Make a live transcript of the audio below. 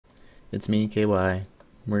It's me, KY.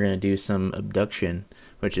 We're gonna do some Obduction,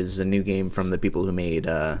 which is a new game from the people who made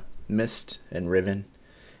Myst and Riven.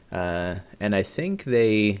 And I think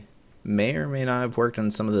they may or may not have worked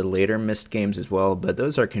on some of the later Myst games as well, but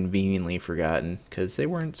those are conveniently forgotten because they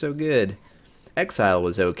weren't so good. Exile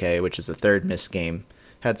was okay, which is the third Myst game.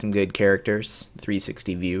 Had some good characters,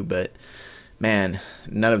 360 view, but man,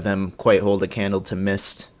 none of them quite hold a candle to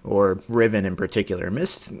Myst, or Riven in particular.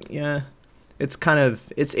 Myst, yeah,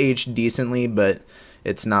 it's aged decently, but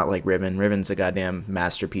it's not like Riven. Riven's a goddamn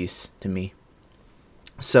masterpiece to me.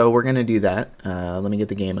 So we're gonna do that. Let me get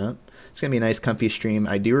the game up. It's gonna be a nice comfy stream.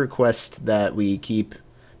 I do request that we keep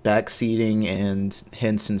backseating and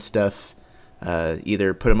hints and stuff,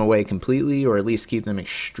 either put them away completely or at least keep them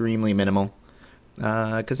extremely minimal,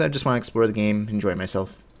 because I just want to explore the game, enjoy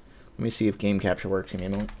myself. Let me see if game capture works. Give me a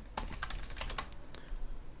moment.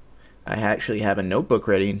 I actually have a notebook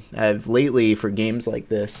ready. I've lately, for games like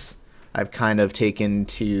this, I've kind of taken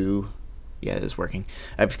to, yeah, it is working.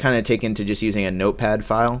 I've kind of taken to just using a notepad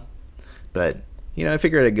file, but you know, I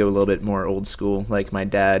figured I'd go a little bit more old school, like my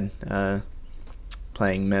dad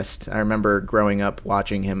playing Myst. I remember growing up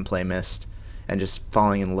watching him play Myst and just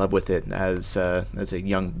falling in love with it as a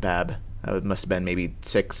young bab. I must have been maybe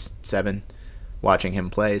 6, 7, watching him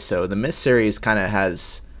play. So the Myst series kind of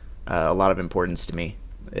has a lot of importance to me.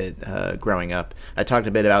 Growing up, I talked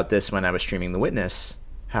a bit about this when I was streaming The Witness,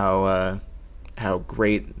 how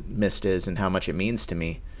great Myst is and how much it means to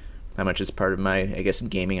me, how much it's part of my, I guess,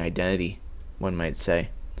 gaming identity, one might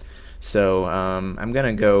say. So I'm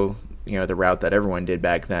gonna go, you know, the route that everyone did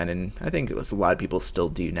back then, and I think a lot of people still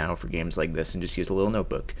do now for games like this, and just use a little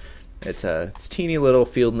notebook. It's a teeny little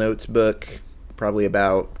field notes book, probably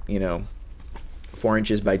about, you know, 4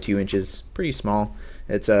 inches by 2 inches, pretty small.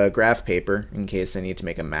 It's a graph paper in case I need to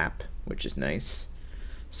make a map, which is nice.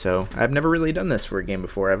 So I've never really done this for a game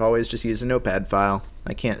before. I've always just used a notepad file.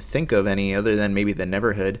 I can't think of any other than maybe the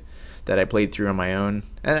Neverhood that I played through on my own.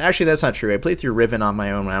 And actually, that's not true. I played through Riven on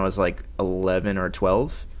my own when I was like 11 or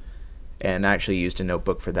 12, and I actually used a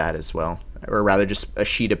notebook for that as well, or rather just a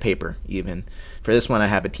sheet of paper even. For this one, I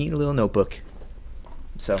have a teeny little notebook.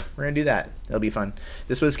 So we're gonna do that. It'll be fun.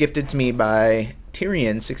 This was gifted to me by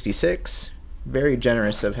Tyrion66. Very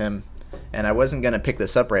generous of him. And I wasn't gonna pick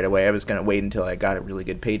this up right away. I was gonna wait until I got a really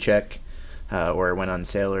good paycheck, or it went on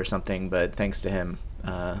sale or something. But thanks to him,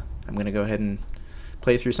 I'm gonna go ahead and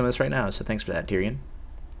play through some of this right now. So thanks for that, Tyrion.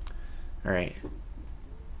 All right.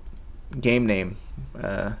 Game name,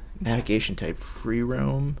 navigation type, free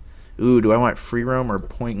roam. Ooh, do I want free roam or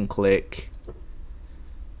point and click?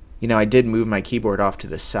 You know, I did move my keyboard off to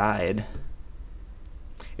the side.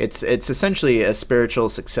 It's essentially a spiritual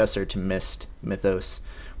successor to Mythos,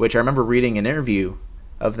 which I remember reading an interview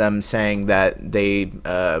of them saying that they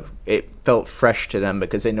it felt fresh to them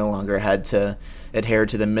because they no longer had to adhere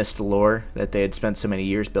to the Myst lore that they had spent so many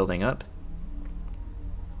years building up.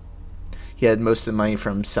 He had most of the money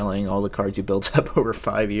from selling all the cards he built up over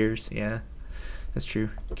 5 years. Yeah, that's true.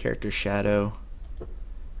 Character shadow.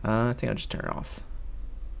 I think I'll just turn it off.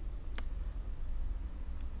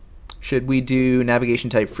 Should we do navigation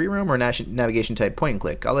type free roam or navigation type point and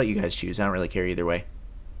click? I'll let you guys choose. I don't really care either way.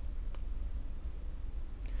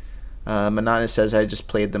 Monotonous says, I just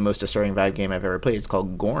played the most disturbing vibe game I've ever played. It's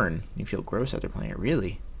called Gorn. You feel gross after playing it.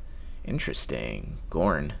 Really? Interesting.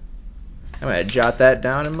 Gorn. I'm going to jot that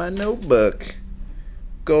down in my notebook.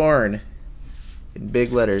 Gorn. In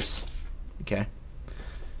big letters. Okay.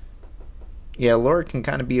 Yeah, lore can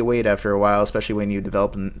kind of be a weight after a while, especially when you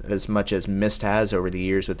develop as much as Myst has over the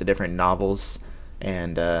years with the different novels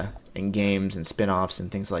and games and spin-offs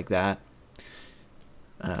and things like that.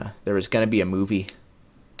 There was going to be a movie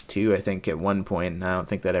too, I think, at one point, and I don't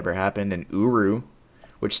think that ever happened. And Uru,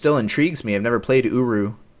 which still intrigues me. I've never played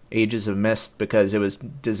Uru, Ages of Myst, because it was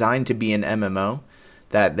designed to be an MMO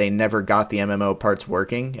that they never got the MMO parts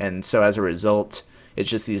working, and so as a result, it's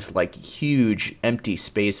just these like huge empty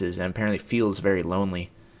spaces, and apparently feels very lonely,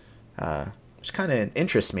 which kind of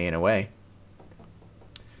interests me in a way.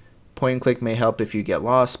 Point and click may help if you get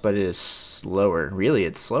lost, but it is slower. Really,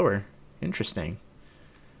 it's slower. Interesting.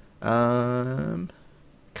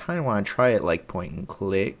 Kind of want to try it like point and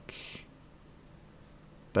click,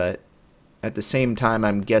 but at the same time,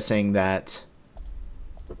 I'm guessing that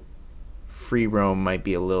free roam might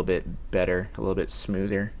be a little bit better, a little bit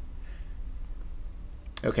smoother.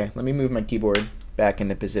 Okay, let me move my keyboard back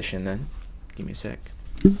into position then. Give me a sec.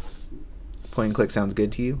 Point and click sounds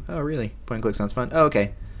good to you? Oh, really? Point and click sounds fun? Oh,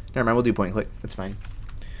 okay. Never mind, we'll do point and click. That's fine.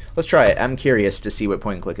 Let's try it. I'm curious to see what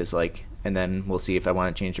point and click is like, and then we'll see if I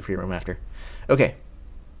want to change to free roam after. Okay.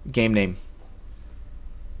 Game name.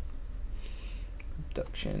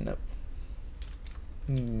 Obduction.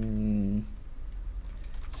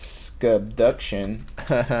 Obduction.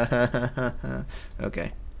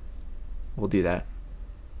 Okay, we'll do that.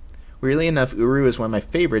 Weirdly enough, Uru is one of my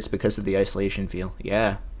favorites because of the isolation feel.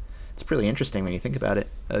 Yeah, it's pretty interesting when you think about it.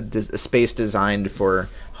 A space designed for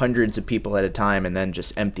hundreds of people at a time and then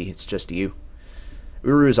just empty. It's just you.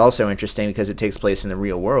 Uru is also interesting because it takes place in the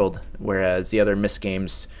real world, whereas the other Myst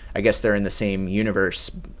games, I guess they're in the same universe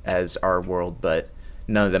as our world, but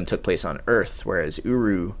none of them took place on Earth, whereas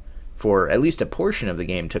Uru, for at least a portion of the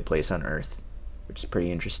game, took place on Earth, which is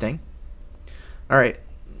pretty interesting. Alright,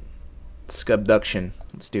 Obduction.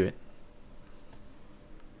 Let's do it.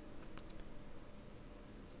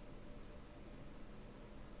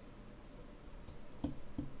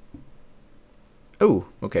 Oh,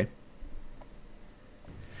 okay.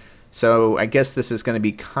 So I guess this is going to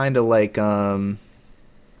be kind of like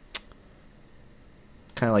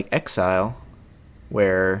Exile,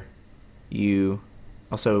 where you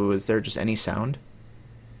also, is there just any sound?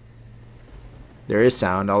 There is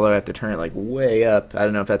sound, although I have to turn it like way up. I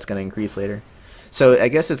don't know if that's going to increase later. So I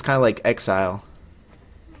guess it's kind of like Exile.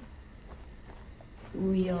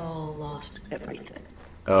 We all lost everything.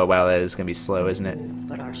 Oh wow, that is going to be slow, isn't it?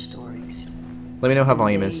 But our stories. Let me know how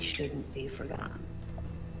volume They is. shouldn't be forgotten.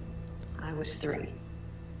 I was 3.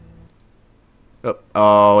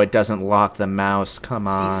 Oh, it doesn't lock the mouse. Come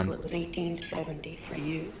on. Cecil, it was 1870 for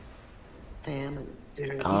you. Famine.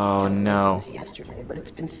 Oh no. Yesterday, but it's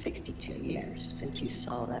been 62 years since you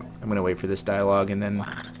saw that. I'm gonna wait for this dialogue and then.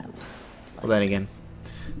 Well, then again,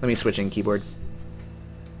 let me switch in keyboard.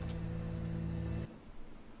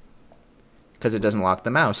 Because it doesn't lock the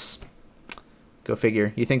mouse. Go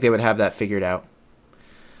figure. You think they would have that figured out?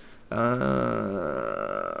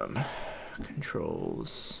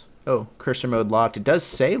 Controls. Oh, cursor mode locked. It does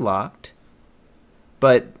say locked.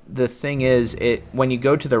 But the thing is, when you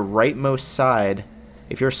go to the rightmost side,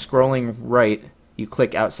 if you're scrolling right, you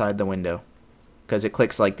click outside the window. Because it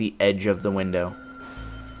clicks like the edge of the window.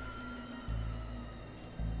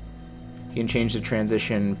 You can change the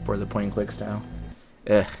transition for the point and click style.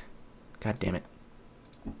 Ugh. God damn it.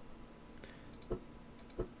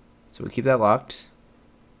 So we keep that locked.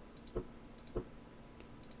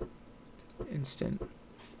 Instant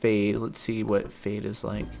fade. Let's see what fade is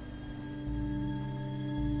like.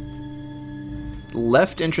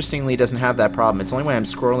 Left, interestingly, doesn't have that problem. It's only when I'm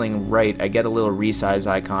scrolling right, I get a little resize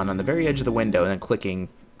icon on the very edge of the window, and then clicking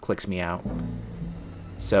clicks me out.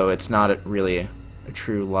 So it's not really a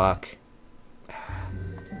true lock.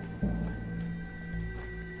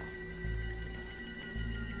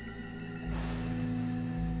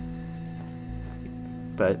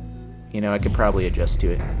 But, you know, I could probably adjust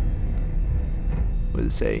to it. What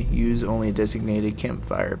does it say? Use only designated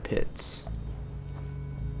campfire pits.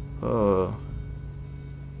 Oh.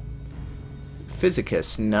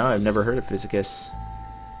 Physicus. No, I've never heard of Physicus.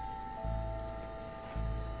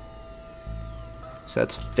 So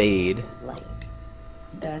that's fade. Light.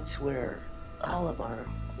 That's where all of our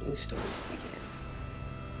new stories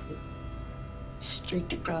began.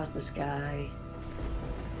 Streaked across the sky.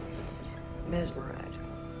 Mesmerizing,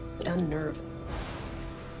 but unnerving.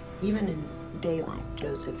 Even in daylight,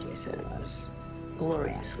 Joseph, you said it was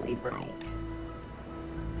gloriously bright.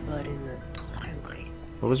 But in the twilight...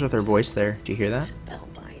 What was with her voice there? Did you hear that?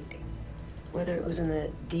 Spellbinding. Whether it was in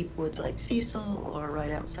the deep woods like Cecil, or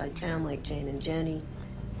right outside town like Jane and Jenny,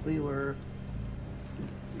 we were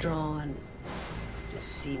drawn to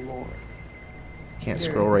see more. Can't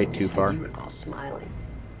scroll right too far. You recall smiling.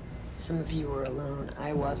 Some of you were alone.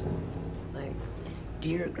 I wasn't. My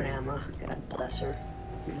dear grandma, God bless her,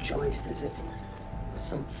 rejoiced as if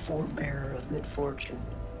some forebearer of good fortune.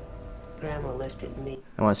 Grandma lifted me.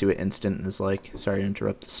 I want to see what instant is like. Sorry to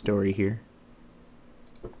interrupt the story here.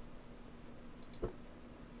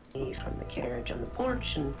 From the carriage on the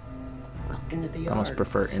porch and walked into the yard. I almost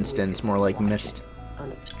prefer instant. It's more like Myst.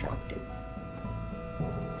 Unobstructed.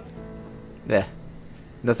 Yeah.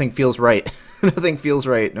 Nothing feels right. Nothing feels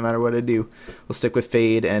right, no matter what I do. We'll stick with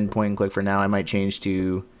fade and point and click for now. I might change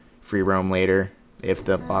to free roam later if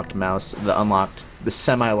the locked mouse, the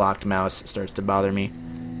semi-locked mouse starts to bother me.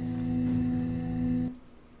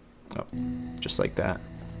 Oh, just like that.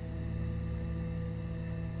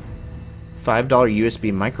 $5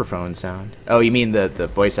 USB microphone sound. Oh, you mean the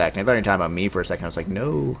voice acting? I thought you were talking about me for a second. I was like,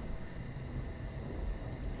 no.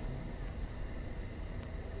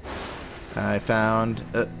 I found...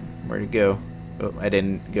 where'd it go? Oh, I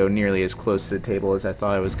didn't go nearly as close to the table as I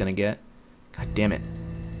thought I was going to get. God damn it.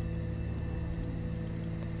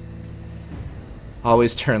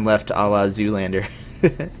 Always turn left a la Zoolander.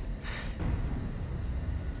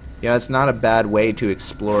 Yeah, it's not a bad way to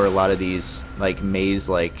explore a lot of these like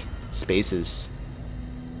maze-like spaces.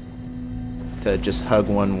 To just hug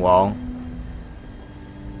one wall.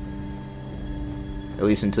 At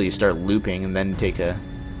least until you start looping and then take a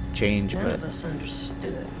change. None of us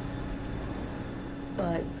understood.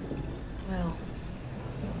 But, well,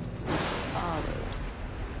 we followed.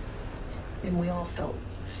 And we all felt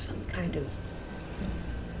some kind of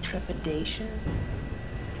trepidation,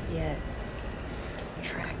 yet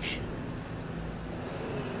attraction. So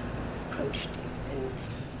we approached it and...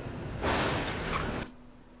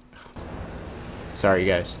 Sorry,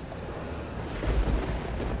 guys.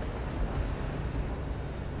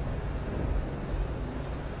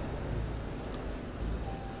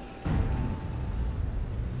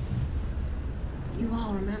 You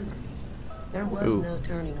all remember, there was no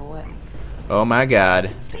turning away. Oh my god.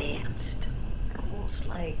 Advanced, almost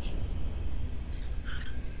like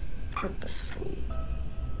purposefully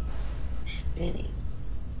spinning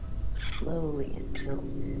slowly until,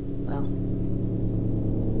 well,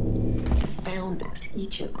 found us,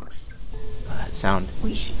 each of us. That sound.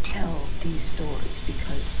 We should tell these stories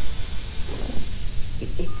because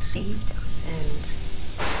it saved us, and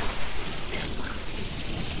there must be.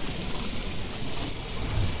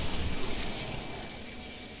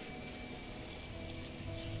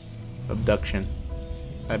 Obduction.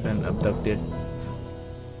 I've been abducted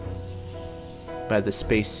by the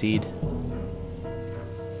space seed.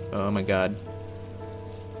 Oh my god.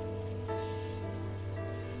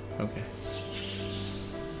 Okay.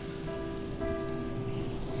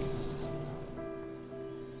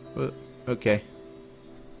 Okay.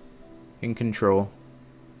 In control.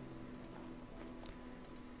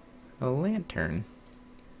 A lantern.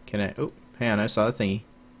 Can I... Oh, hang on, I saw a thingy.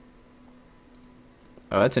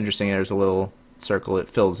 Oh, that's interesting. There's a little circle. It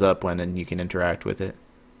fills up when you can interact with it.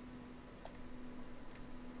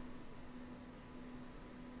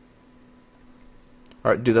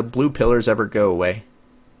 Alright, do the blue pillars ever go away?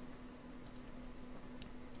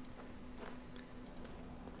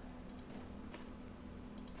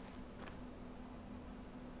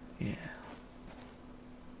 Yeah.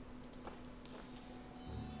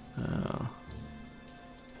 Oh.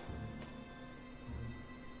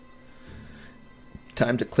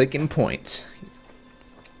 Time to click and point.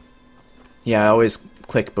 Yeah, I always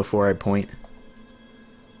click before I point.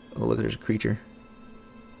 Oh, look, there's a creature.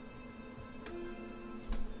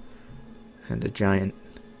 And a giant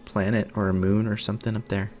planet or a moon or something up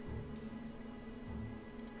there.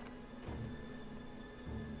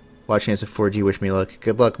 Watching as a 4G, wish me luck.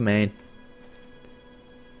 Good luck, Maine.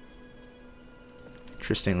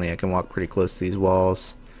 Interestingly, I can walk pretty close to these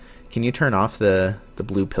walls. Can you turn off the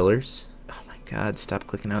blue pillars? Oh my god, stop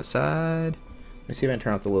clicking outside. Let me see if I can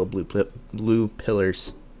turn off the little blue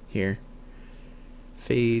pillars here.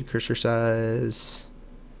 Fade, cursor size.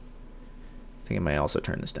 I think I might also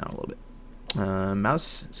turn this down a little bit.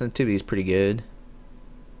 Mouse sensitivity is pretty good.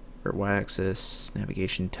 For y-axis,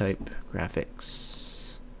 navigation type,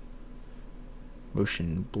 graphics,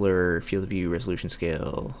 motion blur, field of view, resolution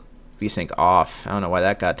scale, VSync off. I don't know why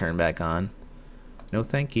that got turned back on. No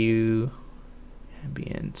thank you.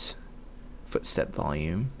 Ambient, footstep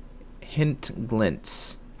volume, hint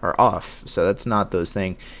glints are off, so that's not those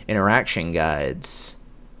things. Interaction guides.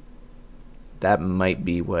 That might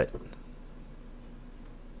be what.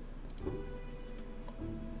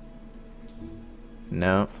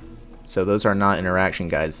 No. So those are not interaction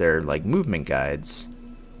guides, they're like movement guides.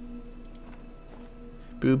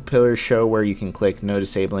 Blue pillars show where you can click, no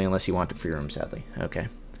disabling unless you want to free roam, sadly. Okay.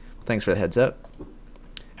 Well, thanks for the heads up.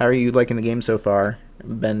 How are you liking the game so far,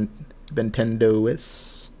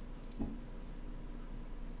 Bentendois?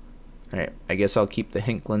 Alright, I guess I'll keep the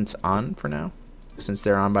hint glints on for now, since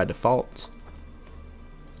they're on by default.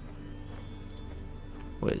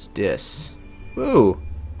 What is this? Ooh,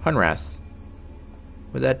 Hunrath.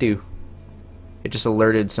 What'd that do? It just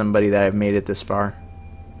alerted somebody that I've made it this far.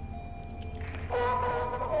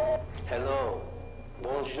 Hello.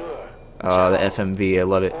 Bonjour. Oh, the FMV, I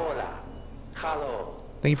love it. Hola. Hello.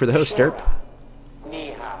 Thank you for the host, Derp.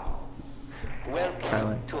 Ni hao. Welcome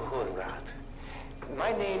Thailand. to Hunrat.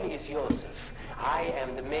 My name is Joseph. I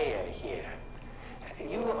am the mayor here.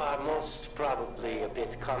 You are most probably a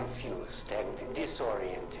bit confused and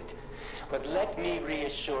disoriented. But let me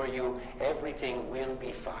reassure you, everything will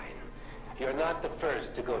be fine. You're not the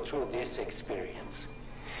first to go through this experience.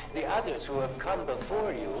 The others who have come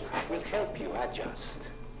before you will help you adjust.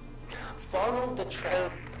 Follow the trail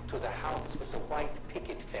to the house with the white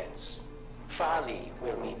picket fence. Farley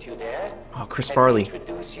will meet you there. Oh, Chris and Farley.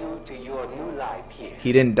 introduce you to your new life here.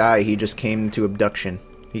 He didn't die, he just came to Obduction.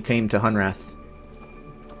 He came to Hunrath.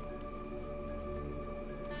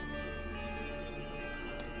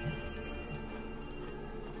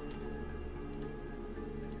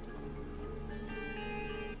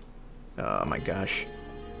 Oh my gosh.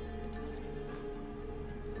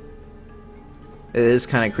 It is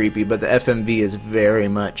kind of creepy, but the FMV is very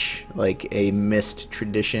much like a mist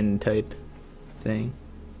tradition type thing.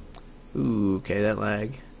 Ooh, okay, that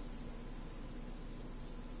lag.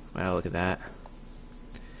 Wow, look at that.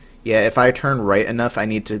 Yeah, if I turn right enough, I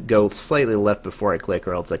need to go slightly left before I click,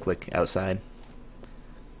 or else I click outside.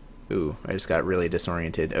 Ooh, I just got really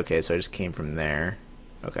disoriented. Okay, so I just came from there.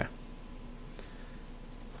 Okay.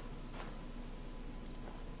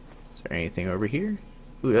 Is there anything over here?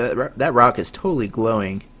 Ooh, that rock is totally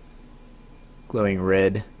glowing. Glowing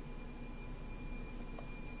red.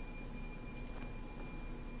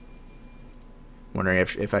 Wondering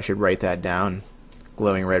if I should write that down.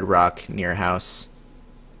 Glowing red rock near house.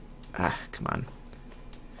 Ah, come on.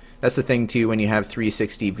 That's the thing too, when you have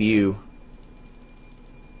 360 view,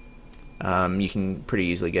 you can pretty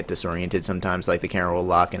easily get disoriented sometimes, like the camera will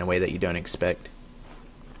lock in a way that you don't expect.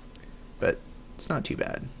 But it's not too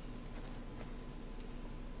bad.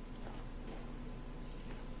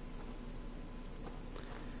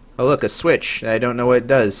 Oh look, a switch. I don't know what it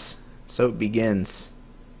does. So it begins.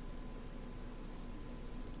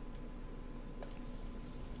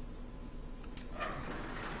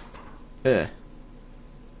 Ugh.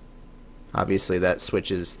 Obviously that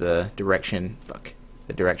switches the direction,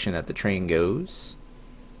 the direction that the train goes.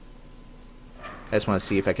 I just want to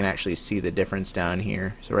see if I can actually see the difference down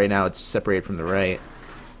here. So right now it's separated from the right.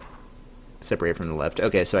 Separated from the left.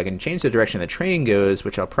 Okay, so I can change the direction the train goes,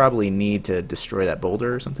 which I'll probably need to destroy that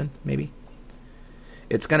boulder or something, maybe.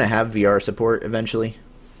 It's going to have VR support eventually.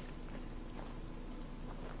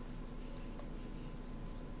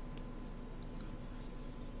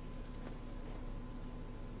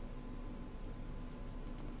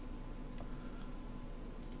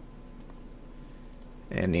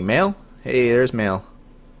 Any mail? Hey, there's mail.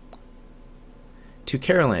 To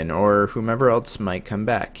Carolyn, or whomever else might come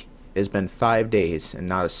back. It has been 5 days, and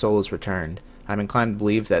not a soul has returned. I am inclined to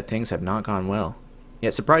believe that things have not gone well.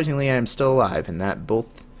 Yet surprisingly I am still alive, and that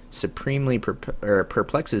both supremely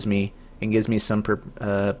perplexes me and gives me some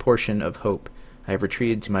portion of hope. I have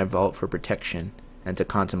retreated to my vault for protection, and to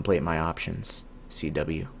contemplate my options.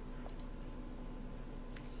 CW.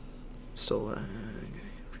 So,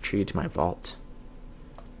 retreated to my vault.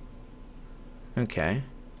 Okay,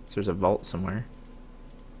 so there's a vault somewhere.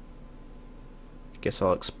 Guess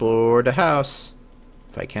I'll explore the house,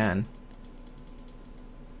 if I can.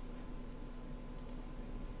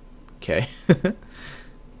 Okay.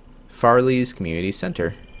 Farley's Community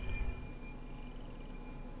Center.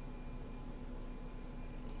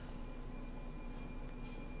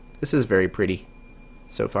 This is very pretty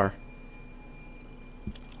so far.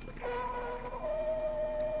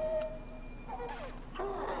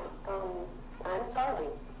 I'm Farley.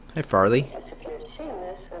 Hi, Farley. Yes, if you're seeing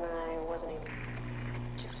this, then I wasn't even.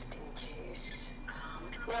 Just in case.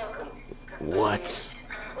 Welcome. What?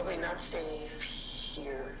 Probably not safe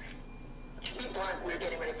here. To be blunt, we're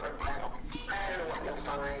getting ready for a battle. I don't know what they'll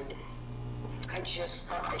find. I just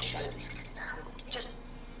thought I should. Just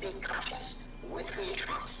be cautious. With who you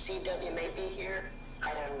trust. CW may be here.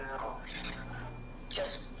 I don't know.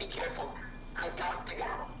 Just be careful. I've got to go.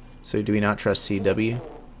 So do we not trust CW?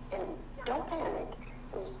 And don't panic.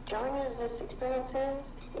 As jarring as this experience is,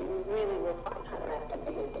 you really will find Hunter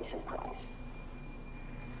to be a decent price.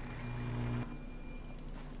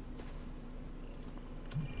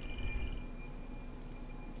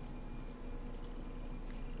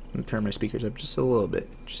 I'm gonna turn my speakers up just a little bit,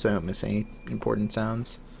 just so I don't miss any important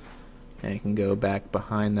sounds. And I can go back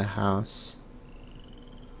behind the house.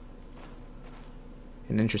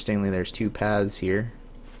 And interestingly, there's two paths here.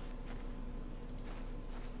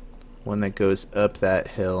 One that goes up that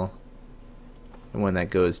hill, and one that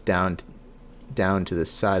goes down to the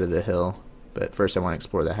side of the hill. But first I want to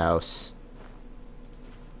explore the house.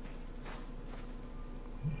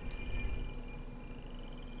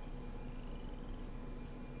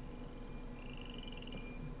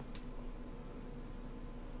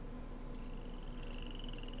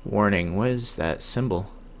 Warning, what is that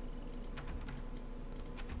symbol?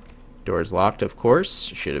 Door's locked, of course.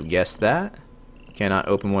 Should have guessed that. Cannot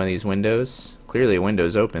open one of these windows. Clearly a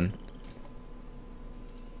window's open.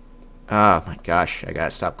 Oh my gosh, I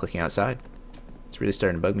gotta stop clicking outside. It's really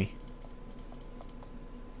starting to bug me.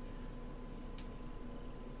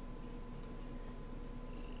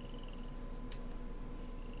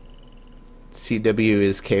 CW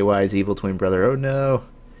is KY's evil twin brother. Oh no.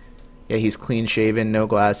 Yeah, he's clean shaven, no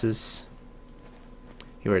glasses.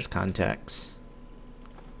 He wears contacts.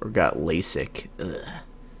 Or got LASIK. Ugh.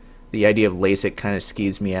 The idea of LASIK kind of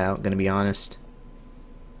skews me out, gonna be honest.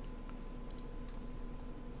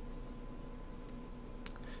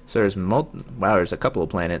 So there's wow, there's a couple of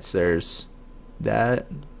planets. There's that.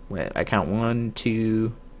 Wait, I count 1,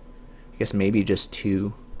 2. I guess maybe just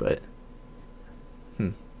 2, but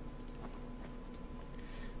I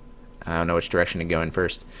don't know which direction to go in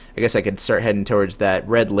first. I guess I could start heading towards that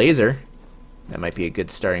red laser. That might be a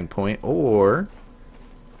good starting point. Or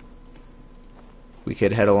we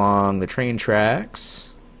could head along the train tracks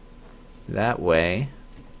that way.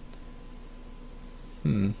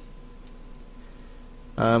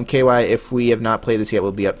 KY, if we have not played this yet,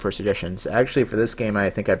 we'll be up for suggestions. Actually, for this game,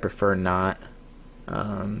 I think I prefer not.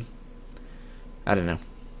 I don't know.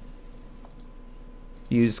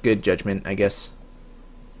 Use good judgment, I guess.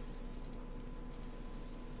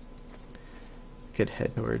 Could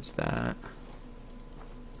head towards that.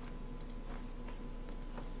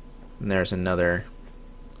 And there's another.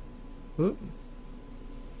 Whoop.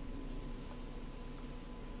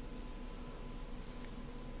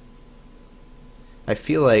 I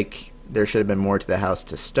feel like there should have been more to the house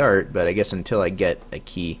to start, but I guess until I get a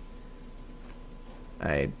key,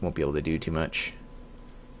 I won't be able to do too much.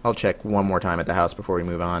 I'll check one more time at the house before we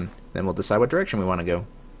move on. Then we'll decide what direction we want to go.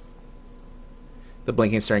 The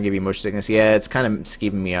blinking's starting to give you motion sickness. Yeah, it's kind of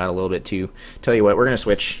skeeving me out a little bit too. Tell you what, we're going to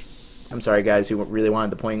switch. I'm sorry, guys, who really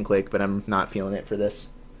wanted the point and click, but I'm not feeling it for this,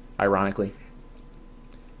 ironically.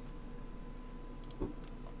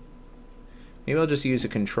 Maybe I'll just use a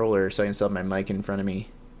controller so I can still have my mic in front of me.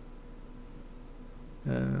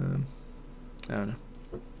 I don't know.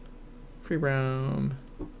 Free roam.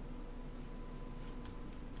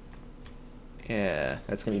 Yeah,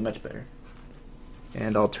 that's going to be much better.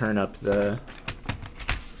 And I'll turn up the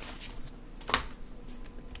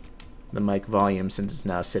mic volume since it's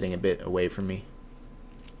now sitting a bit away from me.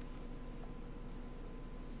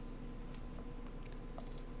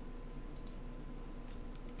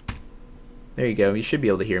 There you go. You should be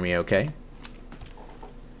able to hear me okay.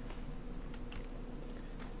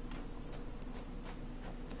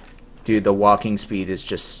 Dude, the walking speed is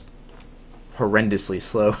just horrendously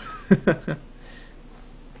slow.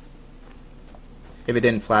 If it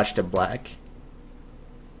didn't flash to black.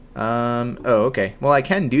 Oh, okay. Well, I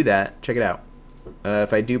can do that. Check it out.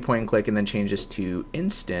 If I do point and click and then change this to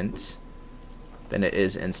instant, then it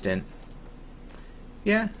is instant.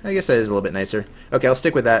 Yeah, I guess that is a little bit nicer. Okay, I'll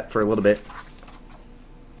stick with that for a little bit.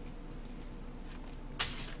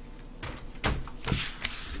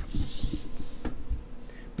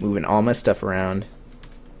 Moving all my stuff around.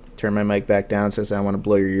 Turn my mic back down since I don't want to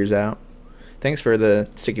blow your ears out. Thanks for the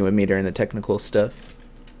sticking with me during the technical stuff.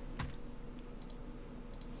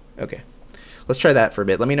 Okay, let's try that for a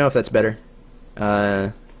bit. Let me know if that's better.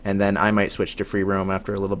 And then I might switch to free roam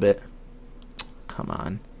after a little bit. Come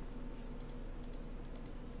on.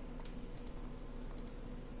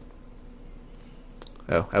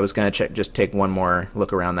 Oh, I was gonna check, just take one more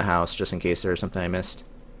look around the house just in case there was something I missed.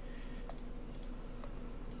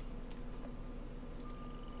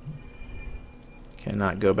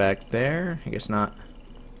 Cannot go back there. I guess not.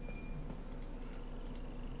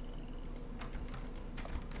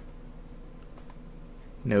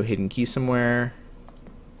 No hidden key somewhere.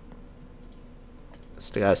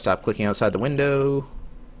 Still gotta stop clicking outside the window.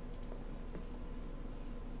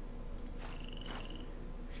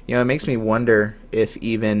 You know, it makes me wonder if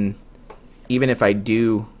even if I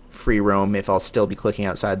do free roam, if I'll still be clicking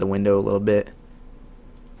outside the window a little bit.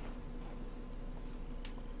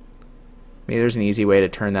 Maybe there's an easy way to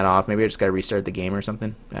turn that off. Maybe I just gotta restart the game or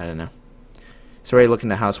something. I don't know. So we're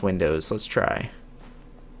looking at house windows. Let's try.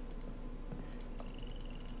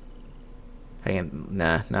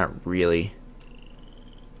 Nah, not really.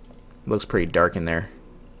 It looks pretty dark in there.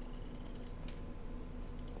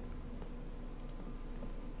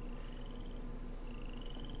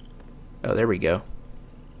 Oh, there we go.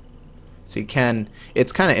 So you can,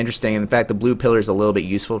 it's kind of interesting. In fact, the blue pillar is a little bit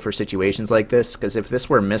useful for situations like this, because if this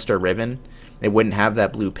were mist or riven, it wouldn't have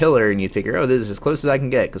that blue pillar, and you'd figure, oh, this is as close as I can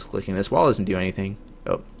get, because clicking this wall doesn't do anything.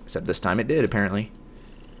 Oh, except this time it did, apparently.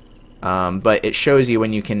 But it shows you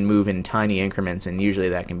when you can move in tiny increments, and usually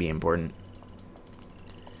that can be important.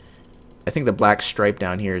 I think the black stripe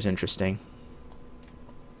down here is interesting.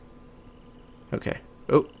 Okay.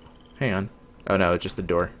 Oh, hang on. Oh no, it's just the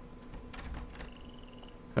door.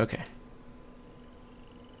 Okay.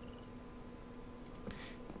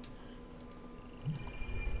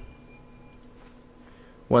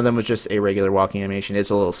 One of them was just a regular walking animation. It's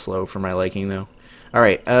a little slow for my liking, though.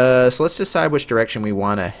 Alright, so let's decide which direction we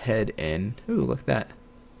want to head in. Ooh, look at that.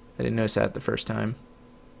 I didn't notice that the first time.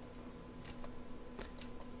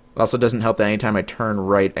 Also doesn't help that anytime I turn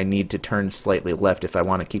right, I need to turn slightly left if I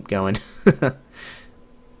want to keep going.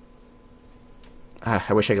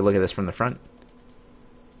 I wish I could look at this from the front.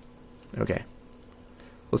 Okay.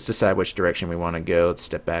 Let's decide which direction we want to go. Let's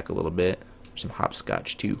step back a little bit. There's some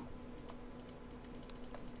hopscotch too.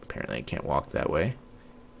 Apparently I can't walk that way.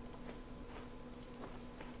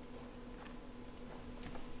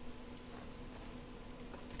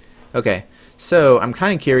 Okay, so I'm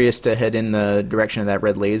kind of curious to head in the direction of that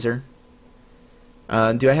red laser.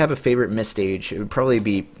 Do I have a favorite Myst age? It would probably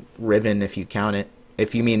be Riven if you count it.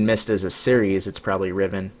 If you mean Myst as a series, it's probably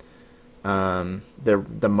Riven.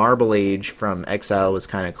 The Marble Age from Exile was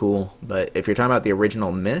kind of cool, but if you're talking about the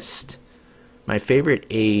original Myst, my favorite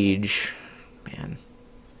age, man,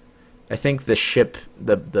 I think the ship,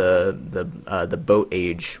 the boat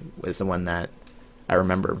age was the one that I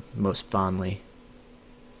remember most fondly,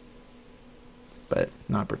 but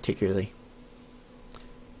not particularly.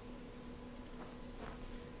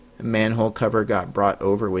 A manhole cover got brought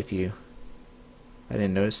over with you. I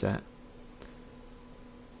didn't notice that.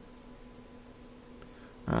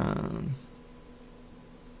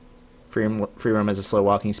 Free roam has a slow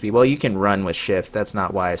walking speed. Well, you can run with shift. That's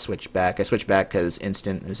not why I switched back. I switched back because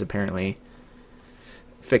instant is apparently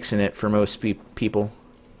fixing it for most people.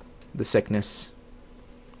 The sickness.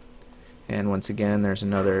 And once again, there's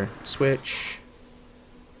another switch.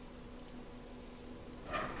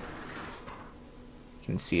 You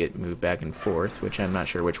can see it move back and forth, which I'm not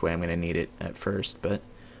sure which way I'm going to need it at first, but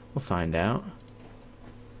we'll find out.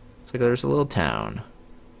 Looks like there's a little town.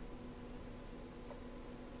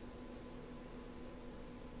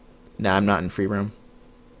 Nah, I'm not in free roam.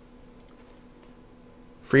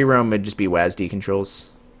 Free roam would just be WASD controls.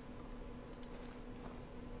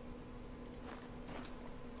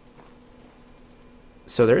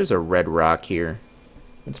 So there is a red rock here.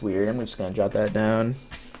 That's weird. I'm just going to jot that down.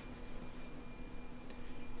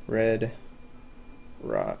 Red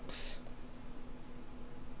rocks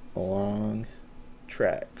along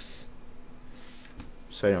tracks.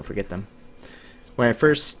 So I don't forget them. When I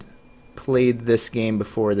first played this game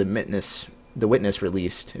before the Witness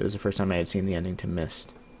released, it was the first time I had seen the ending to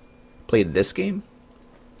Myst. Played this game?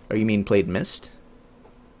 Oh, you mean played Myst?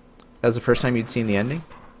 That was the first time you'd seen the ending?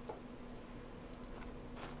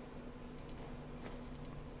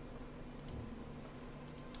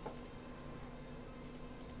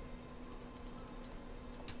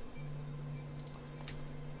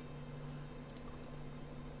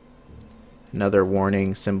 Another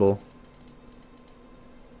warning symbol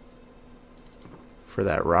for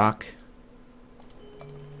that rock.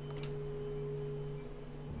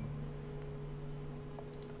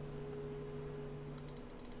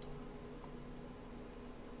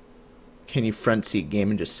 Can you front seat game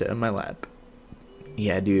and just sit on my lap?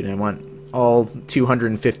 Yeah, dude, I want all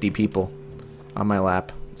 250 people on my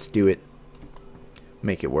lap. Let's do it.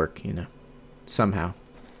 Make it work, you know, somehow.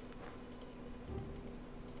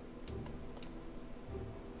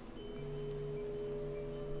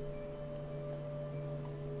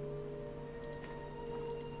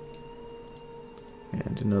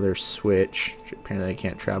 And another switch. Apparently I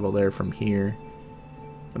can't travel there from here.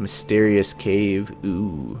 A mysterious cave.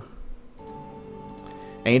 Ooh.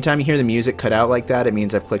 Anytime you hear the music cut out like that, it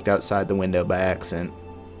means I've clicked outside the window by accident.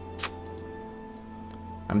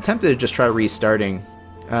 I'm tempted to just try restarting.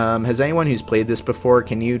 Has anyone who's played this before,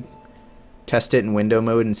 can you test it in window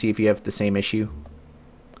mode and see if you have the same issue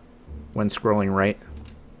when scrolling right?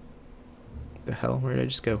 The hell? Where did I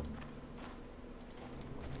just go?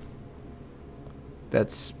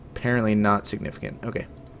 That's apparently not significant. Okay.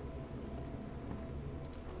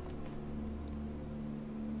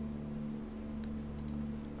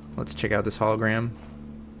 Let's check out this hologram.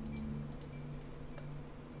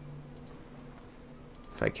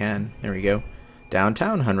 If I can. There we go.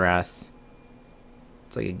 Downtown Hunrath.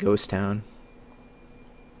 It's like a ghost town.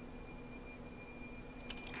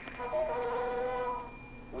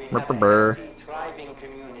 We have a healthy, thriving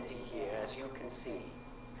community here, as you can see.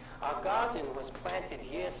 Our garden was planted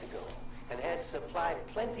years ago and has supplied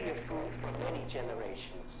plenty of food for many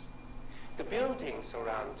generations. The buildings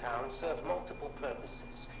around town serve multiple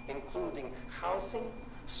purposes, including housing,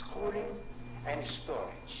 schooling, and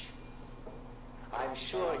storage. I'm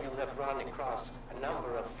sure you have run across a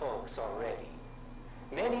number of folks already.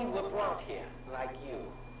 Many were brought here, like you,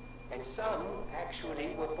 and some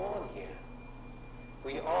actually were born here.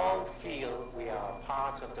 We all feel we are a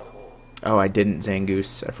part of the whole. Oh, I didn't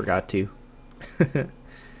Zangoose. I forgot to.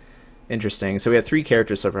 Interesting. So we have 3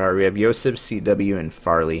 characters so far. We have Yosef, CW, and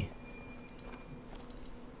Farley.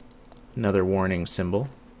 Another warning symbol.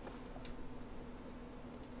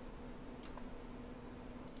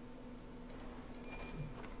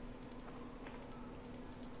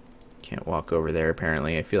 Can't walk over there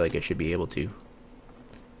apparently. I feel like I should be able to.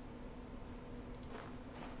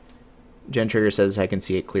 Gen Trigger says I can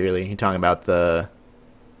see it clearly. You're talking about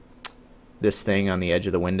this thing on the edge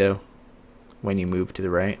of the window when you move to the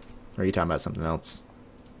right? Or are you talking about something else?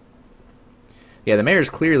 Yeah, the mayor's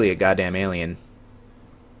clearly a goddamn alien.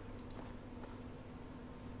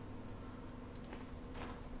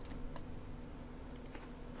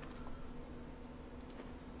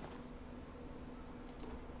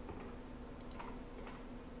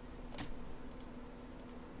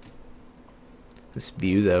 This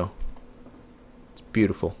view, though, it's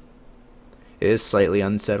beautiful. It is slightly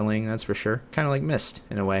unsettling, that's for sure. Kind of like Myst,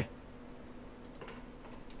 in a way.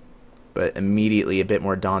 But immediately a bit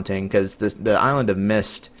more daunting, because the island of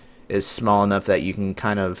Myst is small enough that you can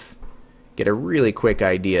kind of get a really quick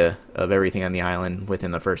idea of everything on the island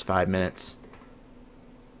within the first 5 minutes.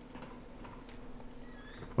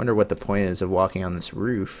 Wonder what the point is of walking on this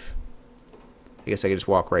roof. I guess I could just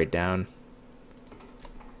walk right down.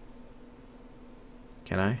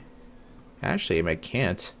 Can I? Actually, I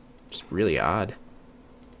can't. It's really odd.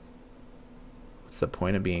 What's the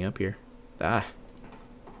point of being up here? Ah.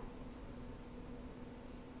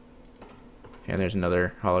 And there's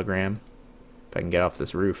another hologram. If I can get off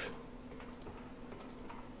this roof.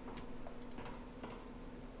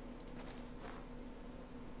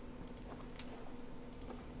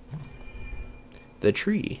 The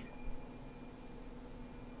tree.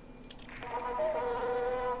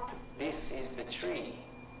 This is the tree.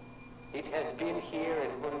 It has been here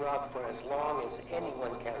in Hunrock for as long as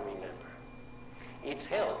anyone can remember. Its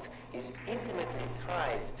health is intimately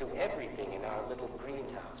tied to everything in our little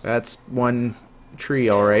greenhouse. That's one tree,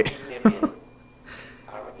 all right.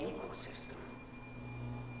 Our ecosystem.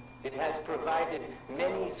 It has provided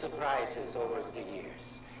many surprises over the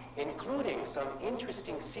years, including some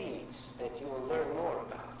interesting seeds that you will learn more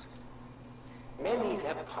about. Many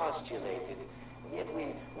have postulated, yet we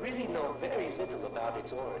really know very little about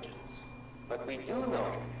its origins. But we do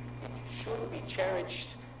know it should be cherished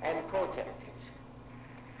and protected.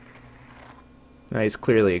 No, he's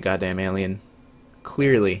clearly a goddamn alien.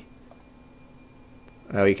 Clearly.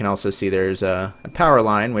 Oh, you can also see there's a power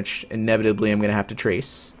line, which inevitably I'm going to have to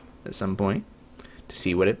trace at some point to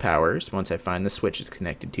see what it powers once I find the switch it's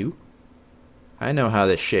connected to. I know how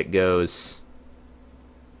this shit goes.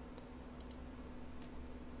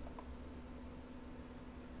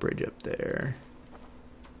 Bridge up there.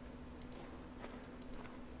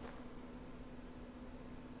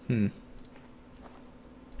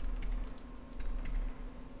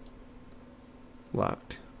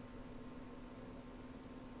 Locked.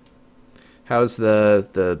 How's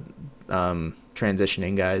the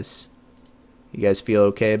transitioning, guys? You guys feel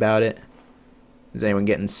okay about it? Is anyone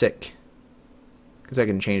getting sick? Because I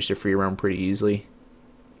can change to free roam pretty easily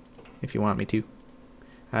if you want me to.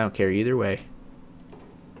 I don't care either way.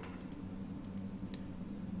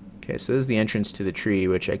 Okay, so this is the entrance to the tree,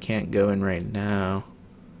 which I can't go in right now.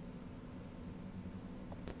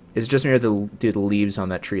 It's just me, or do the leaves on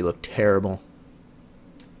that tree look terrible?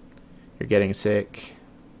 You're getting sick,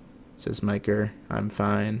 says Miker. I'm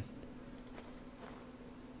fine.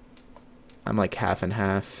 I'm like half and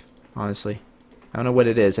half, honestly. I don't know what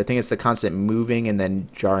it is. I think it's the constant moving and then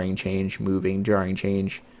jarring change, moving, jarring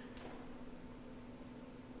change.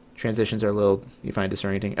 Transitions are a little, you find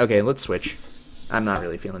disorienting. Okay, let's switch. I'm not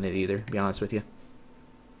really feeling it either, to be honest with you.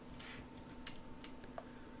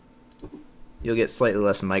 You'll get slightly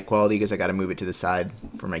less mic quality because I got to move it to the side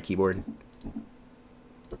for my keyboard.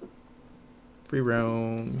 Free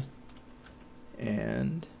roam.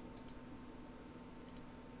 And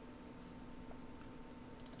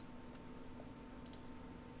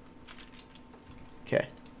okay.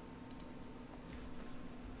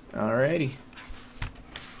 Alrighty.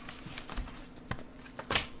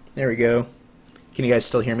 There we go. Can you guys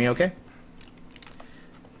still hear me okay?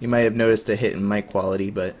 You might have noticed a hit in mic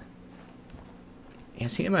quality, but yeah,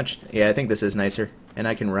 see how much? Yeah, I think this is nicer, and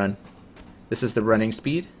I can run. This is the running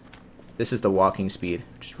speed. This is the walking speed,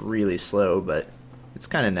 which is really slow, but it's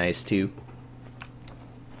kind of nice too.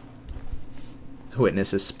 The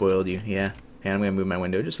witness has spoiled you, yeah. And I'm gonna move my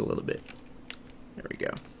window just a little bit. There we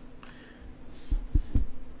go.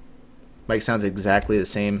 Mic sounds exactly the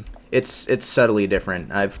same. It's subtly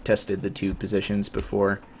different. I've tested the two positions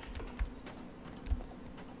before.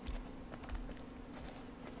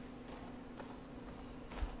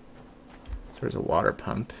 So there's a water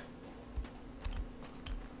pump.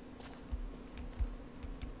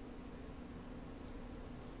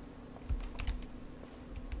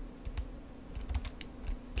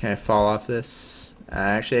 Can I fall off this?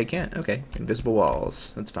 Actually, I can't. Okay, invisible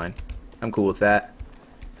walls. That's fine. I'm cool with that.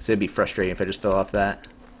 Because it'd be frustrating if I just fell off that.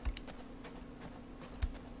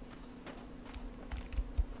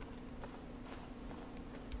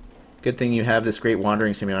 Good thing you have this great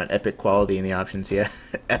wandering simulator on epic quality in the options. Yeah,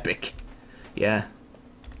 epic. Yeah.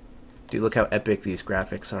 Dude, look how epic these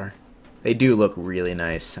graphics are. They do look really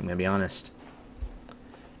nice, I'm gonna be honest.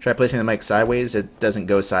 Try placing the mic sideways. It doesn't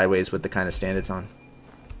go sideways with the kind of stand it's on.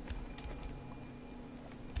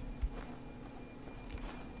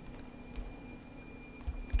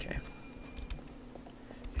 Okay.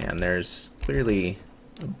 And there's clearly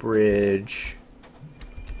a bridge.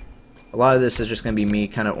 A lot of this is just going to be me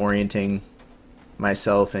kind of orienting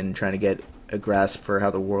myself and trying to get a grasp for how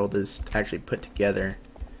the world is actually put together.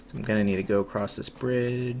 So I'm going to need to go across this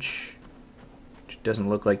bridge. It doesn't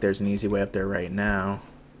look like there's an easy way up there right now.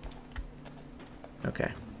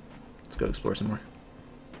 Okay, let's go explore some more.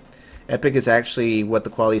 Epic is actually what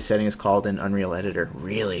the quality setting is called in Unreal Editor.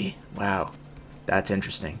 Really? Wow, that's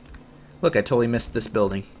interesting. Look, I totally missed this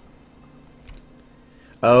building.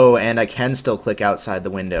 Oh, and I can still click outside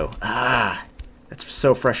the window. Ah, that's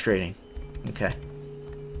so frustrating. Okay.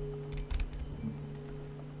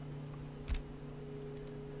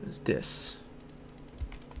 What is this?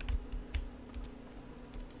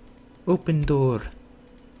 Open door.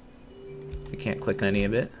 I can't click on any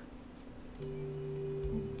of it.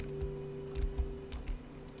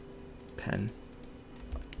 Pen.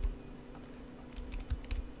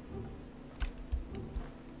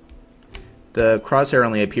 The crosshair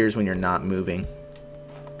only appears when you're not moving.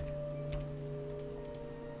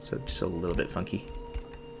 So just a little bit funky.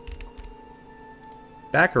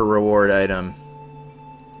 Backer reward item.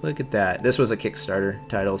 Look at that. This was a Kickstarter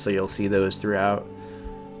title, so you'll see those throughout.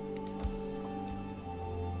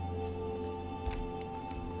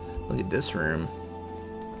 Look at this room.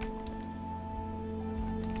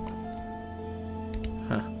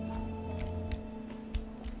 Huh.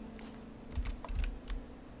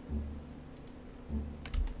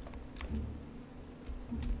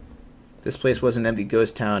 This place was an empty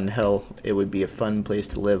ghost town. Hell, it would be a fun place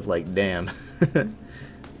to live, like damn.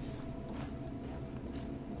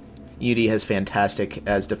 Unity has fantastic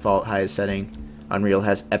as default highest setting. Unreal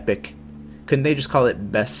has epic. Couldn't they just call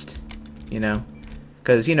it best, you know?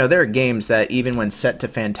 Because, you know, there are games that even when set to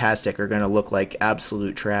fantastic are going to look like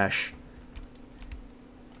absolute trash.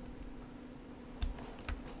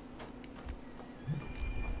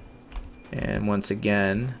 And once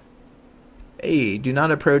again, hey, do not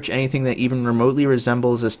approach anything that even remotely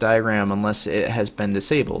resembles this diagram unless it has been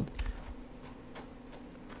disabled.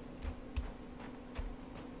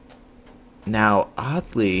 Now,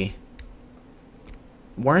 oddly,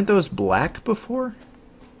 weren't those black before?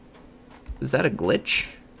 Is that a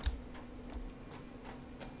glitch?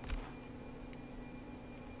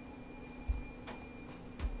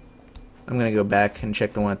 I'm gonna go back and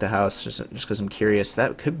check the one at the house just because I'm curious.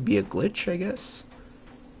 That could be a glitch, I guess.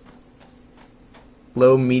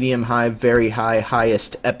 Low, medium, high, very high,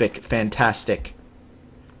 highest, epic, fantastic.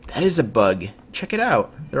 That is a bug. Check it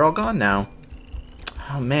out. They're all gone now.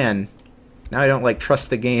 Oh man. Now I don't like trust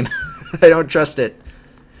the game. I don't trust it.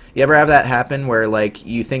 You ever have that happen where like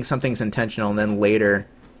you think something's intentional and then later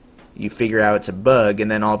you figure out it's a bug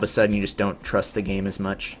and then all of a sudden you just don't trust the game as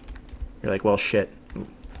much? You're like, well shit.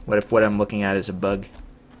 What if what I'm looking at is a bug?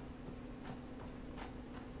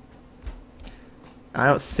 I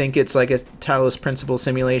don't think it's like a Talos Principle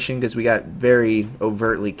simulation because we got very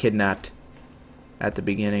overtly kidnapped at the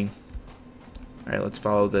beginning. Alright, let's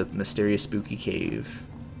follow the mysterious spooky cave.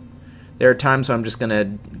 There are times when I'm just going to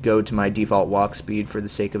go to my default walk speed for the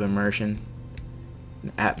sake of immersion.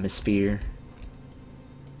 An atmosphere.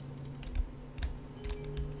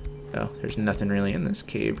 Oh, there's nothing really in this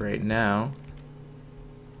cave right now.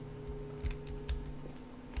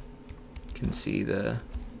 You can see the...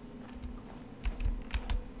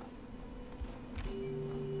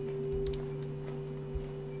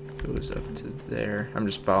 goes up to there. I'm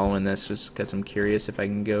just following this just because I'm curious if I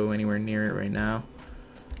can go anywhere near it right now.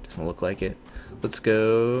 Doesn't look like it. Let's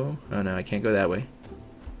go... oh no, I can't go that way.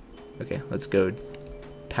 Okay, let's go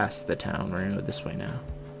past the town. We're gonna go this way now.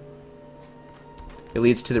 It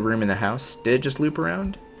leads to the room in the house. Did it just loop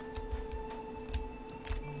around?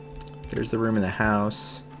 There's the room in the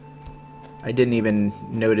house. I didn't even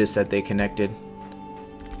notice that they connected.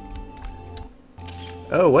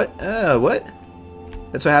 Oh, what? What?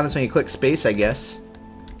 That's what happens when you click space, I guess.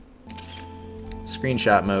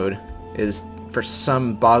 Screenshot mode is, for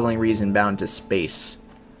some boggling reason, bound to space.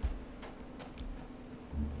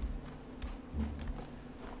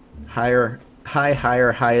 Higher,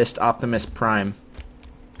 highest Optimus Prime.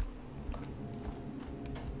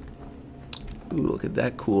 Ooh, look at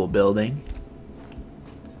that cool building.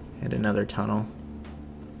 And another tunnel.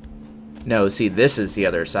 No, see, this is the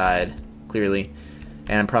other side, clearly.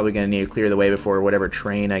 And I'm probably going to need to clear the way before whatever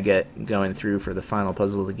train I get going through for the final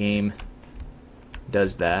puzzle of the game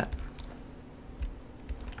does that.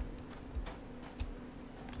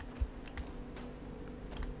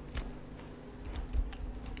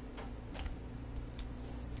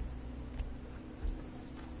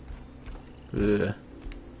 Ugh.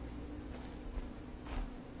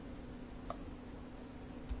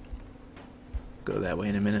 Go that way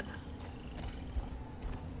in a minute.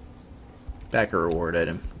 Back a reward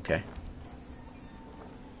item. Okay.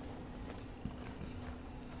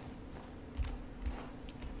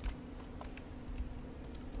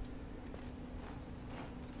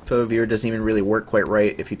 Photo viewer doesn't even really work quite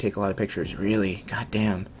right if you take a lot of pictures. Really? God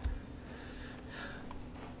damn.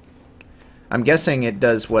 I'm guessing it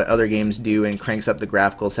does what other games do and cranks up the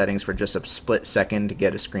graphical settings for just a split second to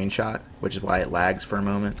get a screenshot, which is why it lags for a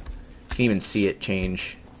moment. You can even see it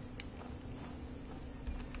change.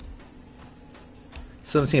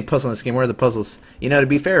 So I'm seeing a puzzle in this game. Where are the puzzles? You know, to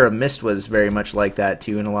be fair, Myst was very much like that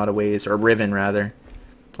too in a lot of ways, or Riven rather.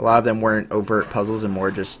 A lot of them weren't overt puzzles and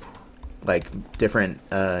more just like different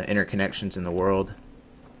interconnections in the world.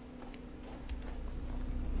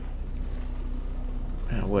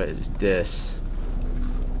 What is this?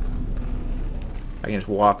 I can just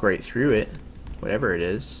walk right through it, whatever it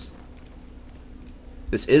is.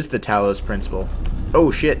 This is the Talos Principle. Oh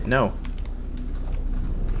shit, no.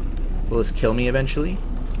 Will this kill me eventually?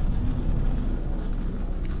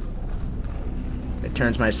 It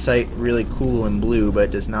turns my sight really cool and blue,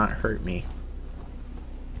 but does not hurt me.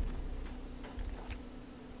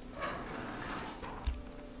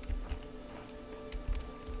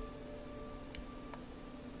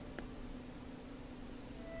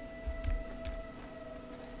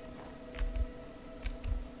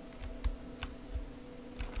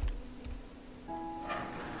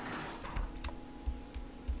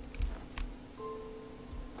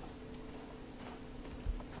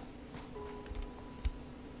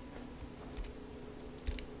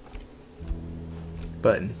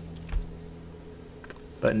 Button.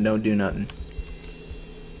 Button don't do nothing.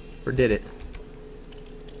 Or did it?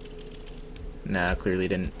 Nah, clearly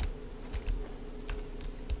didn't.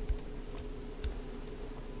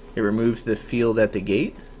 It removed the field at the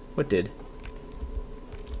gate? What did?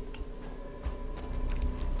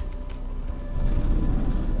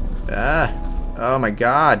 Ah! Oh my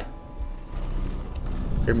god!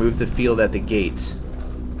 It removed the field at the gate.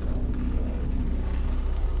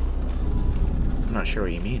 I'm not sure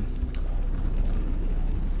what you mean.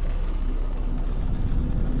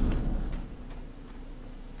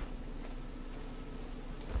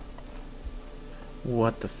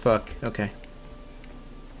 What the fuck? Okay.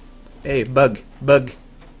 Hey, bug. Bug.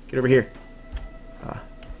 Get over here. Ah.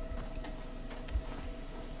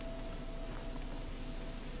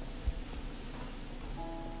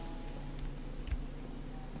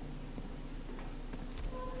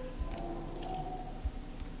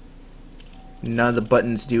 None of the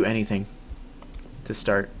buttons do anything to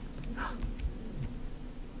start.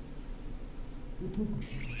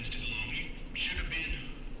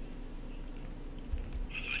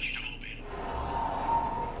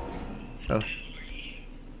 Oh.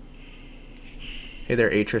 Hey there,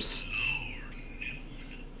 Atris.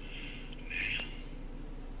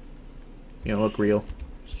 You don't look real.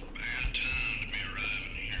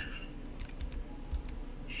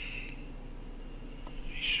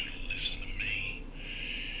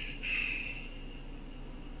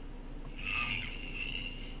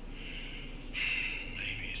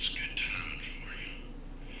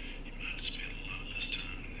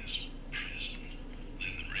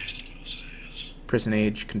 Prison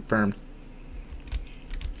age confirmed.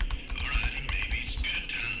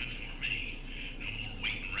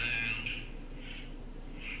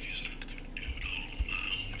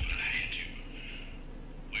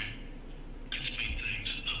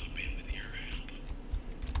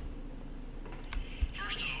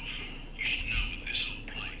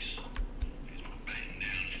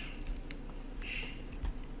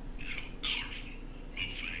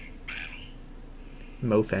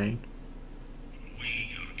 Mofang.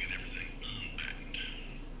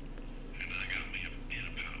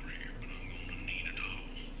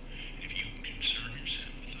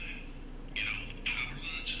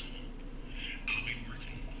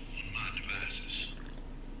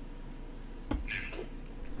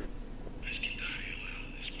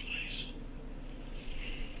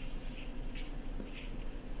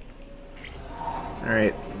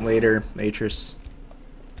 Alright, later, Atris.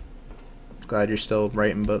 Glad you're still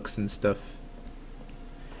writing books and stuff.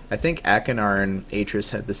 I think Akinar and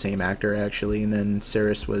Atris had the same actor, actually, and then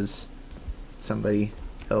Ceres was somebody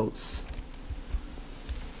else.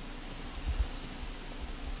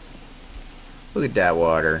 Look at that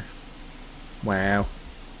water. Wow.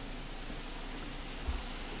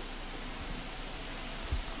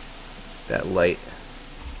 That light.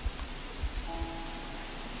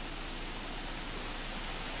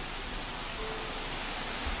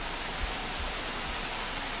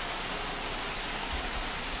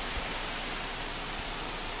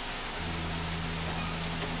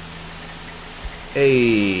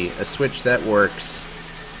 Hey, a switch that works.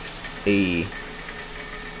 Hey.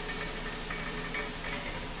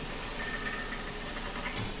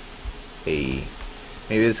 Hey.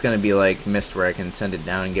 Maybe it's gonna be like Mist where I can send it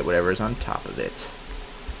down and get whatever's on top of it.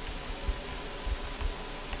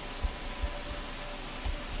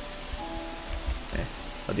 Okay,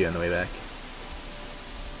 I'll do it on the way back.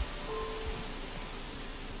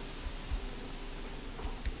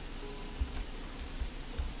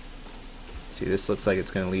 See, this looks like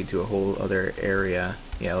it's gonna lead to a whole other area.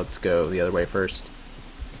 Yeah, let's go the other way first.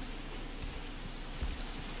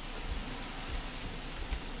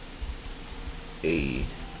 Hey.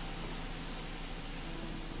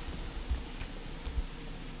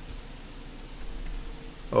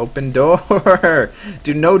 Open door!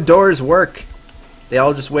 Do no doors work? They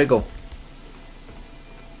all just wiggle.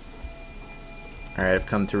 Alright, I've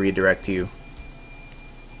come to redirect you.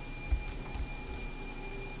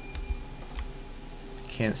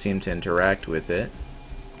 Can't seem to interact with it.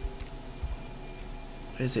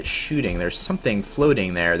 What is it shooting? There's something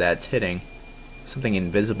floating there that's hitting. Something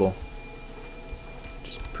invisible.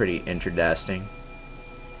 Which is pretty interesting.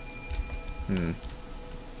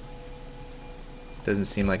 Doesn't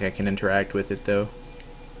seem like I can interact with it though.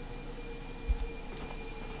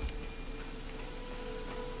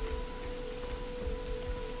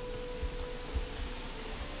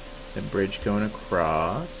 The bridge going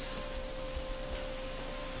across.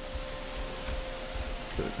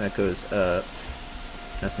 That goes up.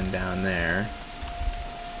 Nothing down there.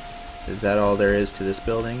 Is that all there is to this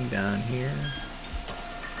building down here?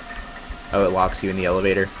 Oh, it locks you in the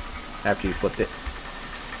elevator after you flipped it.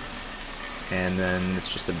 And then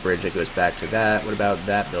it's just a bridge that goes back to that. What about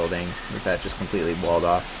that building? Is that just completely walled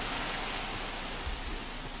off?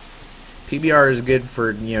 PBR is good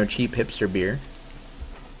for, you know, cheap hipster beer.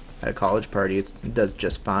 At a college party, it does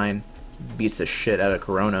just fine. Beats the shit out of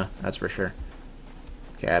Corona, that's for sure.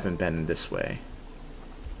 Okay, I haven't been this way.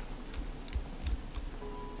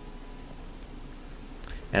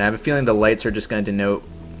 And I have a feeling the lights are just going to denote,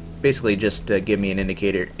 basically just to give me an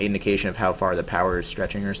indication of how far the power is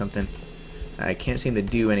stretching or something. I can't seem to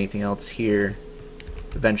do anything else here.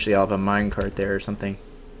 Eventually I'll have a minecart there or something.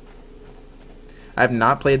 I have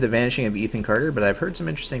not played The Vanishing of Ethan Carter, but I've heard some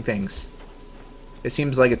interesting things. It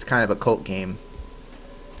seems like it's kind of a cult game,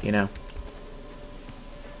 you know?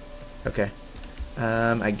 Okay.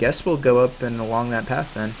 I guess we'll go up and along that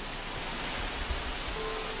path then.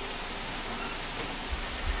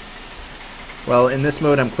 Well, in this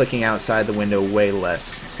mode I'm clicking outside the window way less,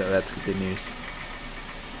 so that's good news.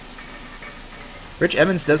 Rich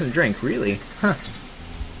Evans doesn't drink, really? Huh.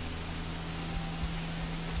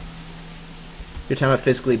 You're talking about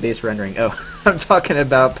physically based rendering. Oh, I'm talking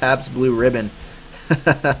about Pabst Blue Ribbon.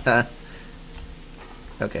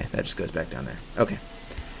 Okay, that just goes back down there. Okay.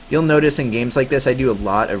 You'll notice in games like this I do a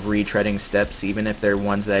lot of retreading steps, even if they're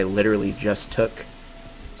ones that I literally just took.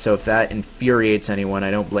 So if that infuriates anyone,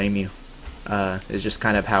 I don't blame you. It's just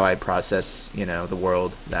kind of how I process, you know, the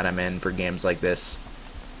world that I'm in for games like this.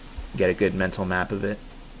 Get a good mental map of it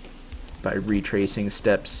by retracing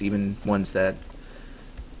steps, even ones that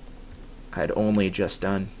I'd only just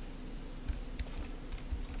done.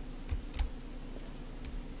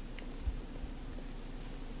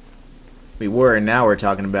 We were, and now we're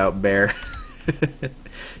talking about Bear.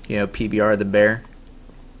 You know, PBR the Bear.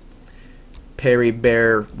 Perry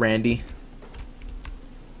Bear Randy.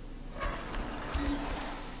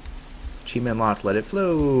 Achievement unlocked, let it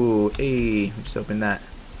flow. Hey, just open that.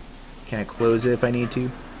 Can I close it if I need to?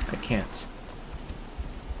 I can't.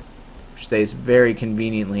 Which stays very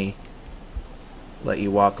conveniently. Let you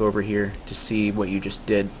walk over here to see what you just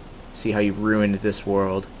did. See how you've ruined this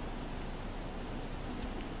world.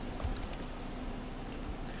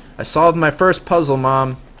 I solved my first puzzle,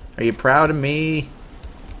 Mom. Are you proud of me?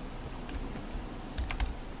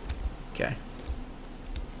 Okay.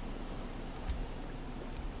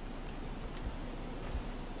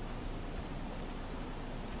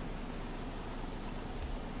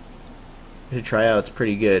 I should try out. It's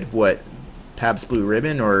pretty good. What? Pabst Blue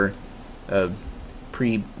Ribbon or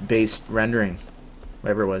pre-based rendering?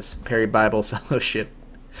 Whatever it was. Perry Bible Fellowship.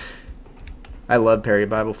 I love Perry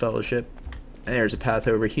Bible Fellowship. And there's a path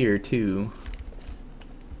over here too.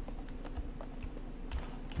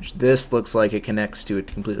 Which this looks like it connects to a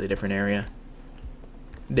completely different area.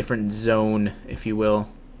 Different zone, if you will.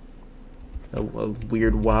 A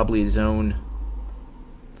weird wobbly zone.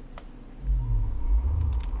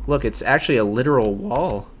 Look, it's actually a literal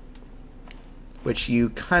wall. Which you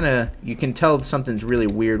can tell something's really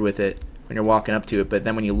weird with it when you're walking up to it, but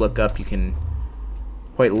then when you look up you can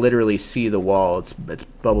quite literally see the wall. It's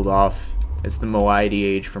bubbled off. It's the Moiety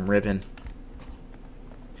Age from Riven.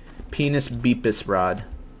 Penis Beepus Rod.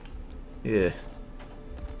 Ugh.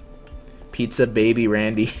 Pizza Baby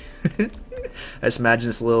Randy. I just imagine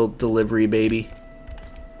this little delivery baby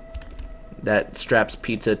that straps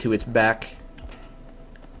pizza to its back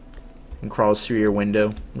and crawls through your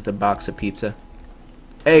window with a box of pizza.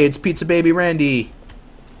 Hey, it's Pizza Baby Randy.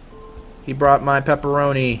 He brought my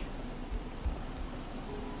pepperoni.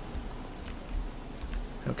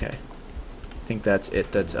 Okay. I think that's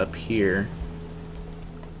it. That's up here.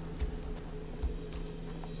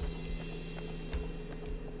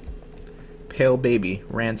 Pale Baby.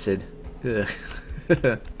 Rancid. Ugh.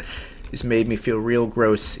 This made me feel real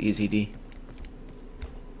gross, Easy D.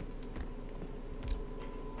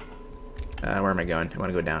 Where am I going? I want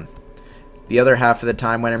to go down. The other half of the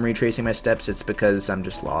time when I'm retracing my steps, it's because I'm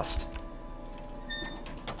just lost.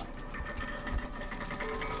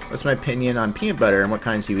 What's my opinion on peanut butter and what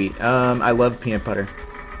kinds you eat? I love peanut butter.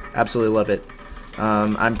 Absolutely love it.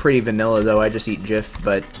 I'm pretty vanilla though. I just eat Jif,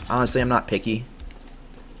 but honestly I'm not picky.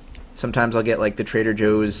 Sometimes I'll get like the Trader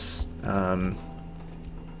Joe's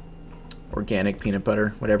organic peanut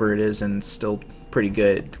butter, whatever it is, and it's still pretty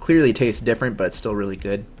good. It clearly tastes different, but it's still really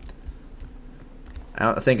good. I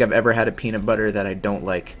don't think I've ever had a peanut butter that I don't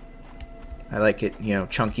like. I like it, you know,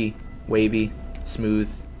 chunky, wavy, smooth,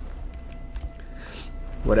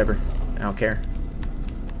 whatever. I don't care.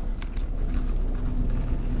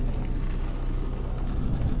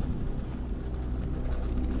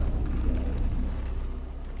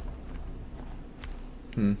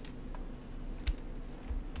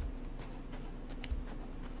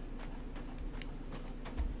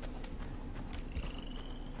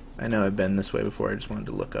 I know I've been this way before. I just wanted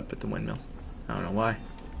to look up at the windmill. I don't know why.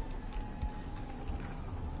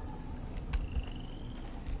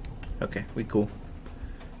 Okay, we cool.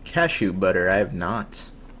 Cashew butter, I have not.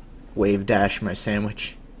 Wave dash my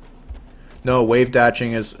sandwich. No, wave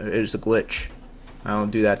dashing is a glitch. I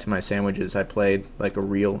don't do that to my sandwiches. I play like a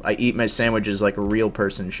real... I eat my sandwiches like a real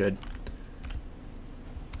person should.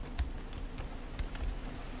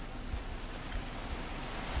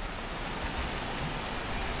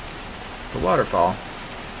 The waterfall.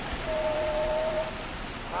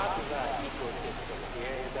 Part of our ecosystem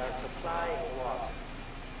here is our supply of water.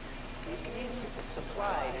 It is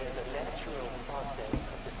supplied as a natural process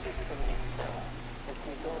of the system itself, and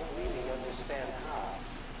we don't really understand how.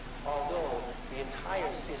 Although the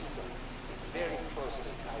entire system is very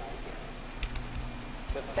closely tied together.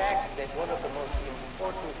 The fact that one of the most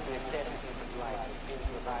important necessities of life has been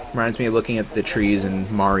provided... Reminds me of looking at the trees in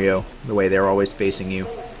Mario, the way they're always facing you,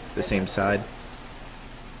 the same side.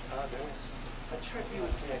 Others attribute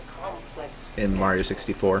a complex... In Mario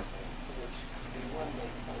 64.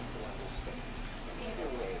 Either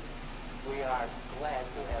way, we are glad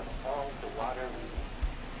to have all the water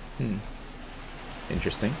we need.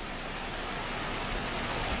 Interesting.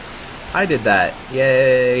 I did that.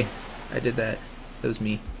 Yay! I did that. That was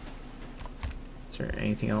me. Is there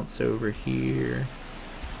anything else over here?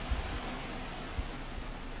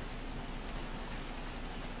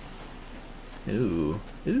 Ooh.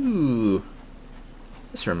 Ooh.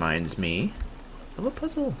 This reminds me of a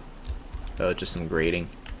puzzle. Oh, just some grading.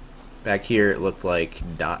 Back here it looked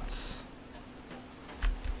like dots.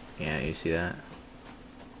 Yeah, you see that?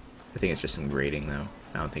 I think it's just some grading though.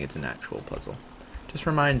 I don't think it's an actual puzzle. Just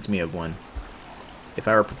reminds me of one. If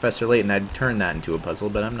I were Professor Layton, I'd turn that into a puzzle,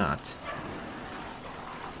 but I'm not.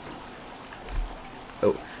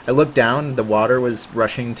 Oh, I looked down, the water was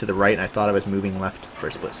rushing to the right, and I thought I was moving left for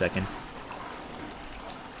a split second.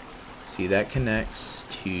 See, that connects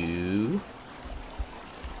to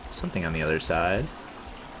something on the other side.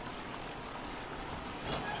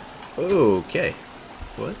 Okay.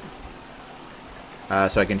 What?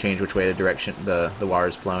 So I can change which way the direction the water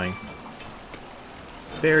is flowing.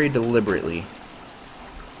 Very deliberately.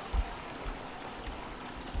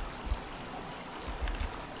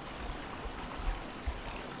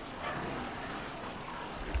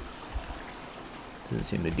 Doesn't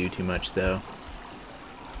seem to do too much though.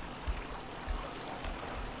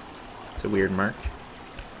 It's a weird mark.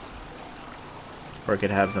 Or I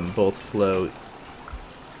could have them both flow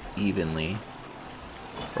evenly.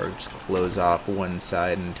 Or just close off one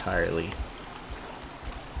side entirely.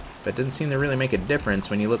 But it doesn't seem to really make a difference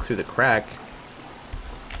when you look through the crack.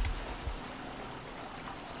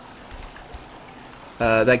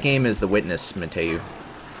 That game is The Witness, Mateu.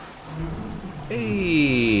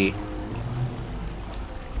 Hey!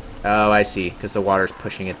 Oh, I see, because the water's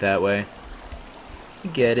pushing it that way.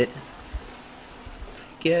 Get it.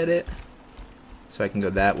 Get it. So I can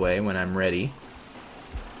go that way when I'm ready.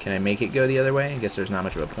 Can I make it go the other way? I guess there's not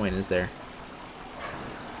much of a point, is there?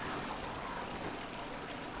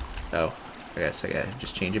 Oh, I guess I gotta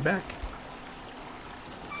just change it back.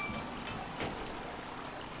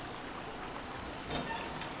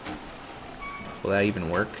 Will that even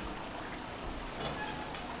work?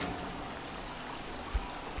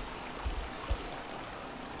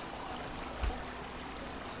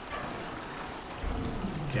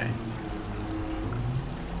 Okay.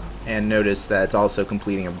 And notice that it's also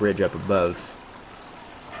completing a bridge up above.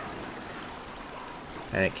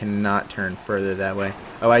 And it cannot turn further that way.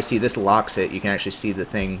 Oh, I see. This locks it. You can actually see the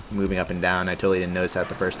thing moving up and down. I totally didn't notice that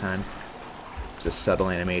the first time. It's a subtle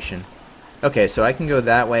animation. Okay, so I can go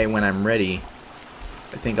that way when I'm ready.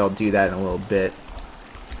 I think I'll do that in a little bit.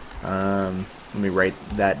 Let me write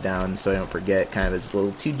that down so I don't forget, kind of as a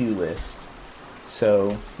little to-do list.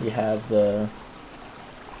 So you have the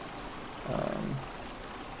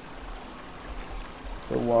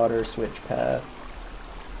water switch path.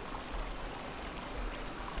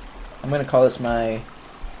 I'm going to call this my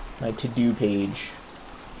to-do page.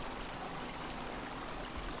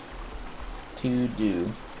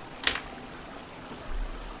 To-do.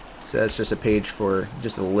 So that's just a page for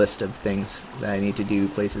just a list of things that I need to do,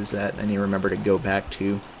 places that I need to remember to go back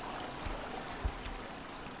to.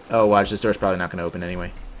 Oh, watch, this door's probably not going to open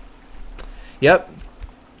anyway. Yep.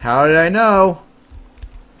 How did I know?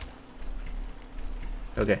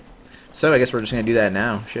 Okay. So I guess we're just going to do that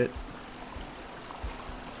now. Shit.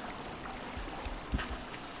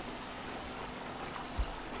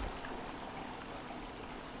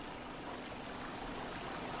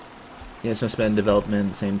 Yeah, so spend development at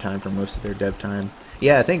the same time for most of their dev time.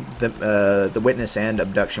 Yeah, I think the Witness and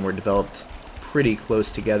Obduction were developed pretty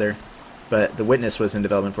close together, but the Witness was in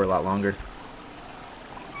development for a lot longer.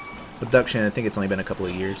 Obduction, I think it's only been a couple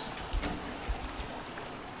of years.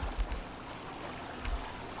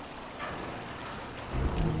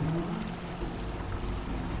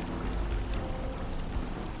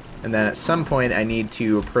 And then at some point I need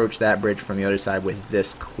to approach that bridge from the other side with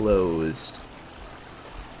this closed.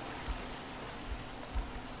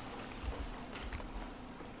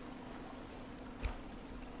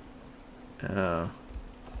 Oh.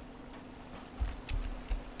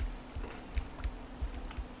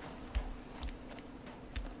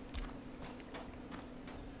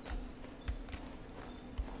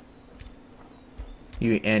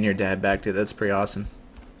 You and your dad backed it. That's pretty awesome.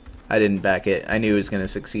 I didn't back it. I knew it was going to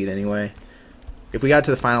succeed anyway. If we got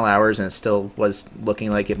to the final hours and it still was looking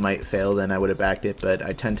like it might fail, then I would have backed it, but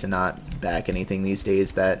I tend to not back anything these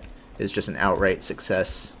days that is just an outright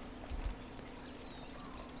success.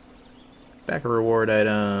 Back a reward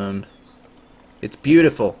item. It's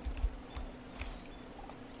beautiful.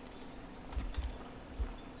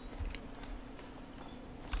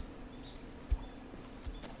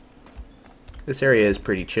 This area is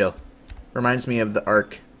pretty chill. Reminds me of the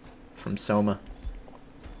Ark from Soma.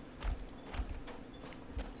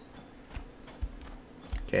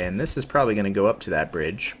 Okay, and this is probably going to go up to that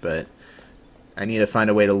bridge, but I need to find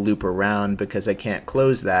a way to loop around because I can't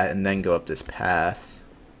close that and then go up this path.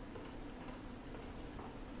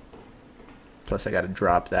 Plus I gotta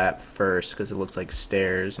drop that first because it looks like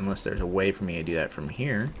stairs, unless there's a way for me to do that from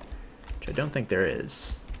here, which I don't think there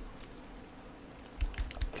is.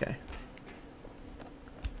 Okay.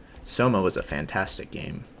 Soma was a fantastic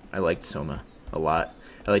game. I liked Soma a lot.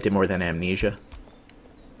 I liked it more than Amnesia.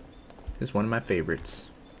 It's one of my favorites.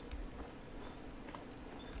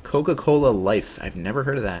 Coca-Cola Life. I've never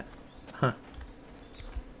heard of that. Huh.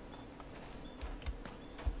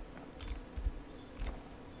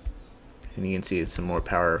 And you can see some more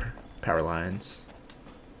power lines.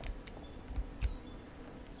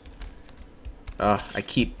 I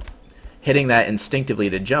keep hitting that instinctively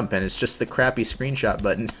to jump, and it's just the crappy screenshot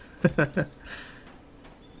button.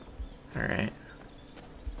 Alright.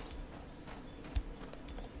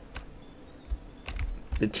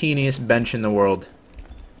 The teeniest bench in the world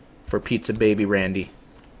for Pizza Baby Randy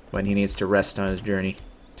when he needs to rest on his journey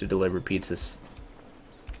to deliver pizzas.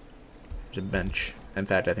 There's a bench. In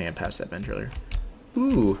fact, I think I passed that bench earlier.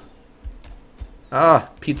 Ooh. Ah,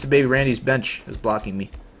 Pizza Baby Randy's bench is blocking me.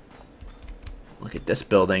 Look at this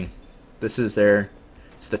building. This is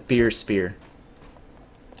it's the fear sphere.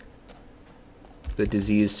 The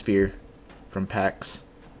disease sphere from PAX.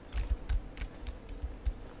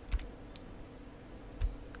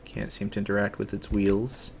 Can't seem to interact with its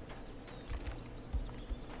wheels.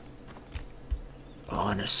 Oh,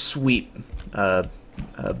 and a sweep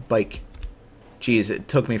bike. Jeez, it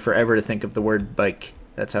took me forever to think of the word bike.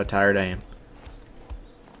 That's how tired I am.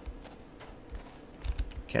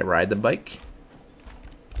 Can I ride the bike?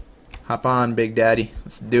 Hop on, Big Daddy.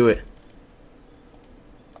 Let's do it.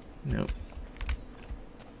 Nope.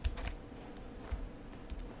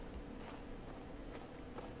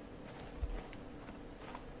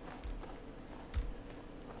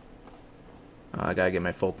 Oh, I gotta get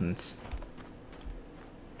my Fultons.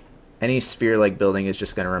 Any sphere-like building is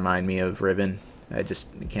just gonna remind me of Ribbon. I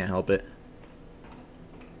can't help it.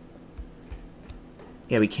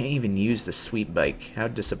 Yeah, we can't even use the sweep bike. How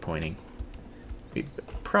disappointing. We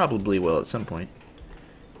probably will at some point.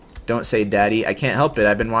 Don't say daddy. I can't help it.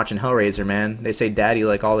 I've been watching Hellraiser, man. They say daddy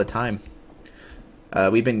like all the time.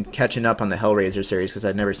 We've been catching up on the Hellraiser series because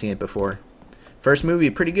I'd never seen it before. First movie,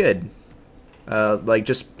 pretty good. Like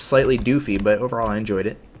just slightly doofy, but overall I enjoyed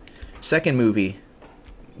it. Second movie,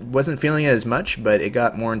 wasn't feeling it as much, but it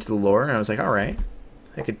got more into the lore, and I was like, alright.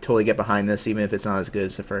 I could totally get behind this, even if it's not as good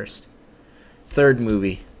as the first. Third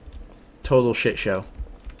movie, total shit show.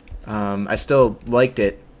 I still liked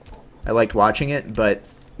it. I liked watching it, but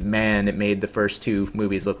man, it made the first two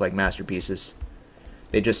movies look like masterpieces.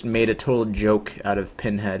 They just made a total joke out of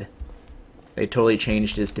Pinhead. They totally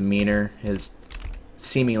changed his demeanor,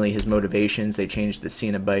 seemingly his motivations. They changed the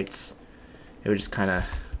Cenobites. It was just kind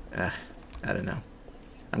of, I don't know.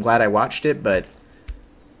 I'm glad I watched it, but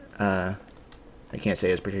I can't say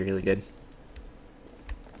it was particularly good.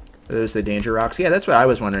 Are those the danger rocks? Yeah, that's what I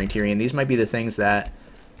was wondering, Tyrion. These might be the things that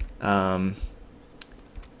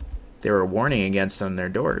they were warning against on their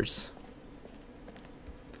doors.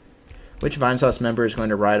 Which Vinesauce member is going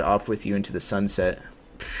to ride off with you into the sunset?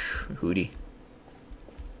 Psh, Hootie.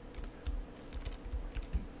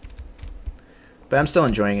 But I'm still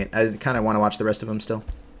enjoying it. I kind of want to watch the rest of them still.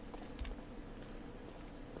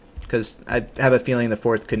 Because I have a feeling the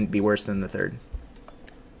fourth couldn't be worse than the third.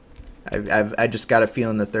 I just got a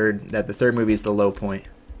feeling that the third movie is the low point.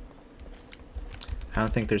 I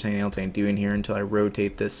don't think there's anything else I can do in here until I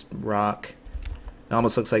rotate this rock. It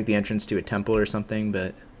almost looks like the entrance to a temple or something,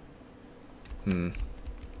 but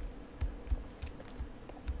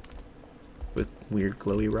with weird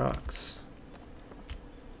glowy rocks.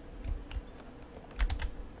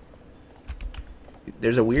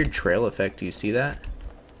 There's a weird trail effect. Do you see that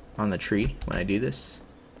on the tree when I do this?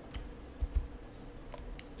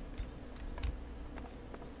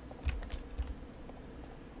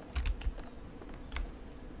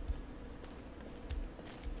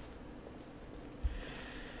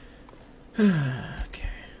 Okay.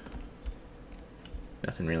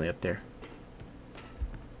 Nothing really up there.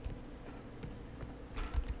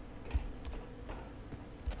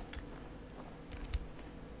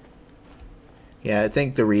 Yeah, I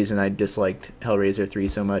think the reason I disliked Hellraiser 3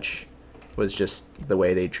 so much was just the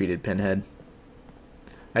way they treated Pinhead.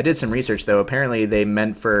 I did some research though. Apparently they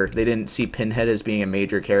didn't see Pinhead as being a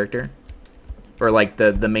major character. Or like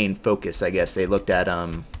the main focus, I guess. They looked at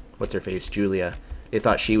what's her face, Julia. They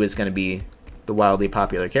thought she was going to be the wildly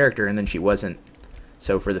popular character, and then she wasn't.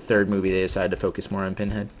 So for the third movie, they decided to focus more on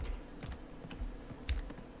Pinhead.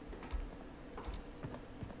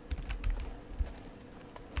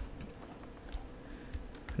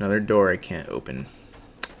 Another door I can't open.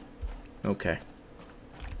 Okay.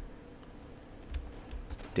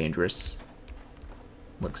 It's dangerous.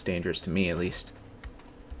 Looks dangerous to me, at least.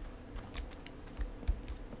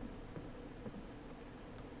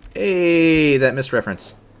 Hey, that missed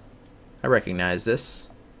reference. I recognize this.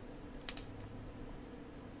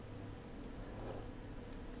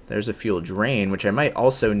 There's a fuel drain, which I might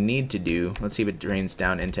also need to do. Let's see if it drains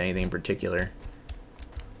down into anything in particular.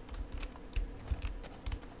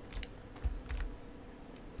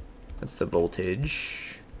 That's the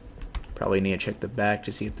voltage. Probably need to check the back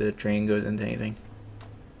to see if the drain goes into anything.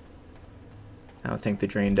 I don't think the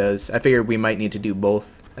drain does. I figured we might need to do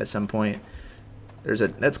both at some point.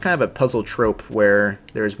 That's kind of a puzzle trope where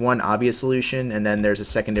there's one obvious solution and then there's a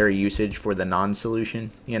secondary usage for the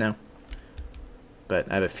non-solution, you know?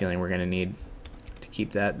 But I have a feeling we're going to need to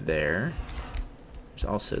keep that there. There's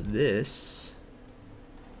also this.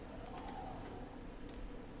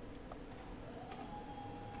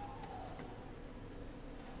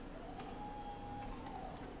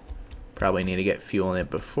 Probably need to get fuel in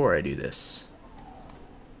it before I do this.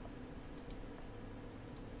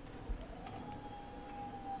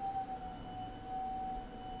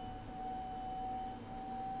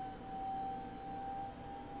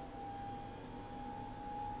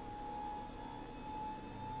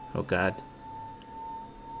 Oh God.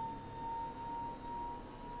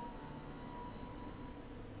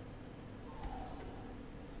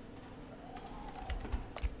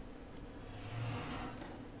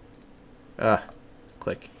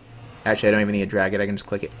 Click. Actually, I don't even need to drag it. I can just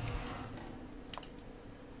click it.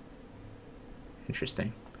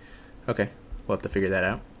 Interesting. Okay, we'll have to figure that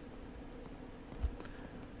out.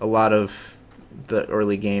 A lot of the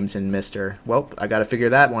early games in Myst are, well, I gotta figure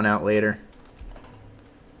that one out later.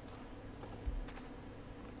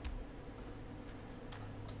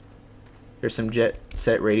 There's some Jet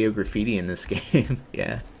Set Radio graffiti in this game.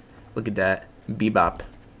 Yeah, look at that. Bebop.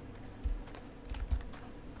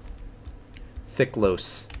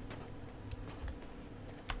 Thicklos.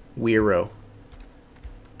 Weiro.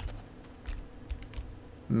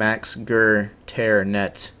 Max Gur Tear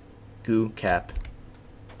Net Goo Cap.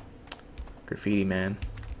 Graffiti man.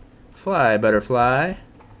 Fly, butterfly.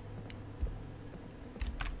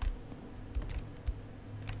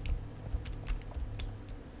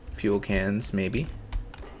 Fuel cans, maybe.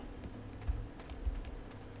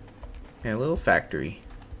 And a little factory.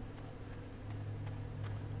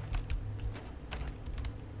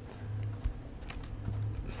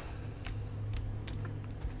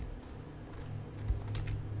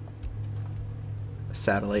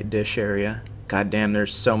 Satellite dish area. God damn,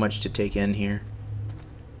 there's so much to take in here.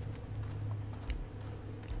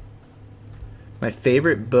 My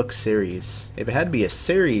favorite book series. If it had to be a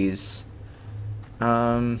series,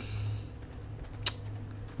 man,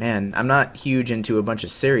 I'm not huge into a bunch of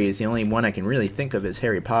series. The only one I can really think of is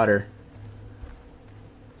Harry Potter.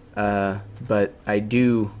 But I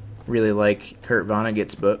do really like Kurt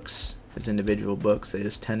Vonnegut's books, his individual books. They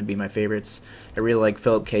just tend to be my favorites. I really like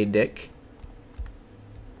Philip K. Dick.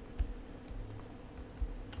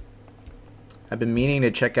 I've been meaning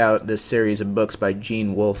to check out this series of books by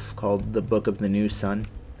Gene Wolfe called The Book of the New Sun.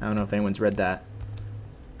 I don't know if anyone's read that.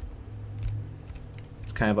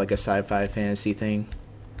 It's kind of like a sci-fi fantasy thing.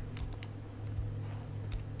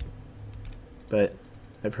 But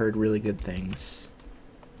I've heard really good things.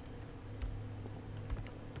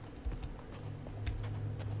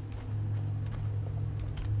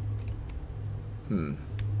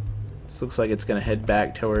 This looks like it's going to head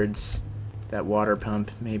back towards that water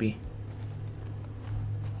pump, maybe.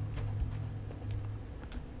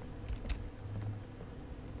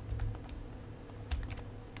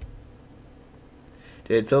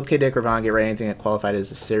 Did Philip K. Dick or Vonnegut write anything that qualified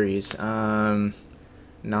as a series?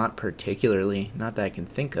 Not particularly. Not that I can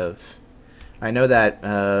think of. I know that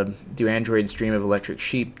Do Androids Dream of Electric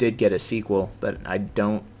Sheep did get a sequel, but I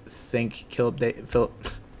don't think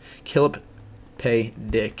Philip K.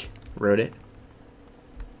 Dick wrote it.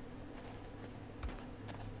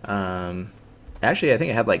 Actually, I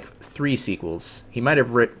think it had like 3 sequels. He might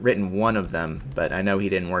have written one of them, but I know he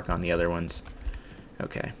didn't work on the other ones.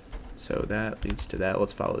 Okay. So that leads to that.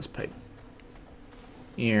 Let's follow this pipe.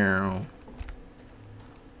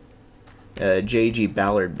 J.G.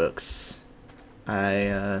 Ballard books.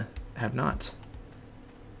 I have not.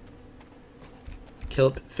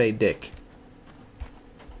 Philip K. Dick.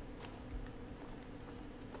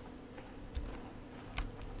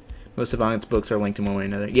 Most of Vonnegut's books are linked in one way or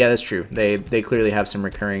another. Yeah, that's true. They clearly have some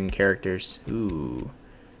recurring characters. Ooh.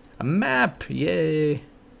 A map! Yay!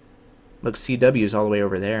 Look, CW's all the way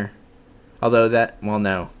over there. Although that, well,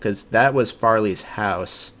 no, because that was Farley's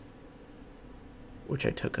house, which I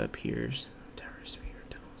took up here. Tower, sphere,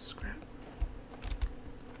 tunnel, scrap.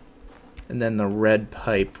 And then the red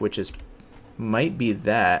pipe, which is, might be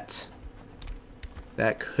that.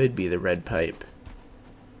 That could be the red pipe.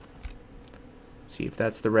 Let's see, if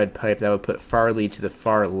that's the red pipe, that would put Farley to the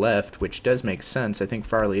far left, which does make sense. I think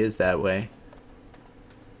Farley is that way.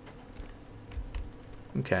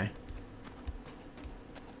 Okay.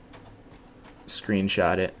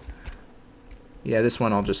 Screenshot it. Yeah, this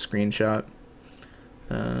one I'll just screenshot.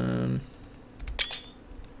 There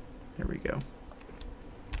we go.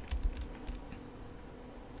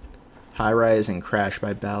 High Rise and Crash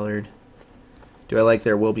by Ballard. Do I like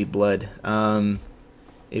There Will Be Blood?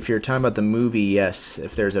 If you're talking about the movie, yes.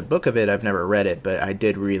 If there's a book of it, I've never read it, but I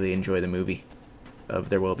did really enjoy the movie of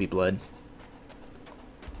There Will Be Blood.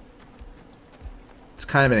 It's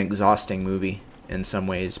kind of an exhausting movie in some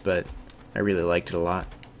ways, but I really liked it a lot.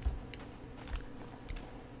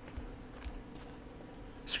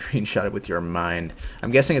 Screenshot it with your mind.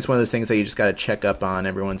 I'm guessing it's one of those things that you just gotta check up on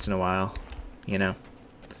every once in a while, you know?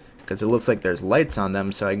 Because it looks like there's lights on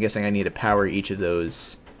them, so I'm guessing I need to power each of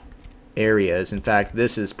those areas. In fact,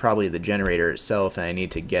 this is probably the generator itself, and I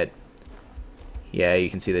need to get... Yeah, you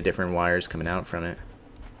can see the different wires coming out from it.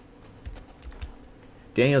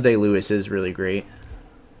 Daniel Day-Lewis is really great.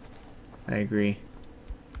 I agree.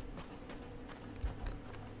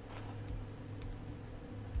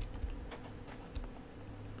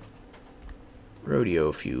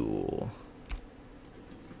 Rodeo fuel.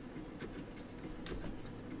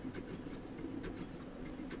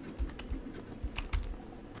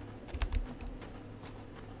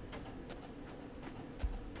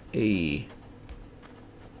 A.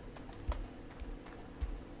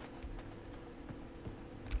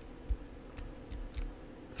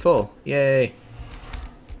 Full. Yay.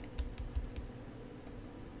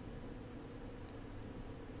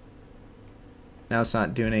 Now it's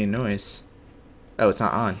not doing any noise. Oh, it's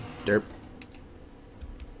not on. Derp.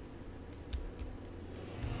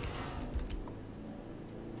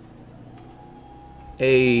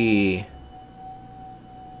 Hey.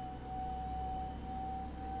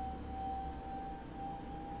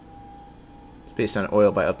 It's based on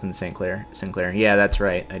Oil by Upton Sinclair. Yeah, that's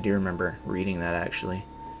right. I do remember reading that actually.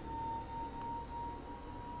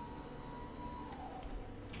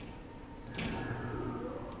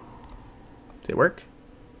 Did it work?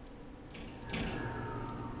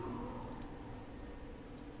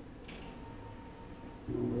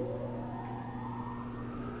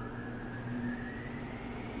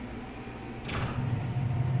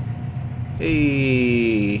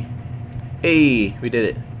 Hey. Hey, we did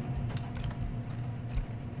it.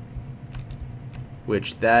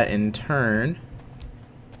 Which that in turn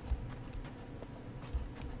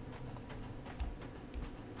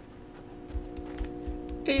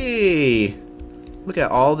hey, look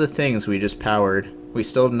at all the things we just powered. We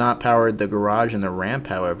still have not powered the garage and the ramp,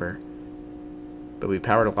 however, but we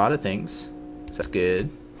powered a lot of things, so that's good.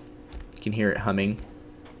 You can hear it humming.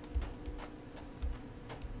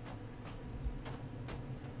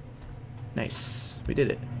 Nice, we did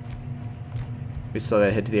it. We still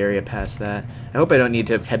gotta head to the area past that. I hope I don't need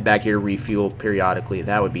to head back here to refuel periodically.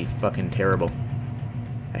 That would be fucking terrible.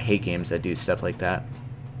 I hate games that do stuff like that.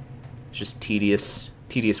 It's just tedious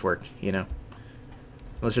work, you know.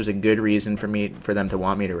 Unless there's a good reason for them to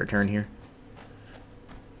want me to return here.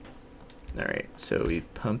 Alright, so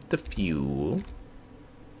we've pumped the fuel.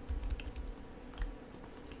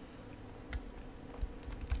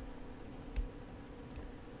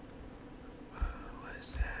 What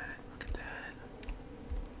is that? Look at that.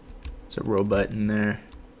 There's a robot in there.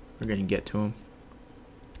 We're gonna get to him.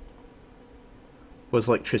 What does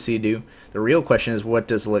electricity do? The real question is, what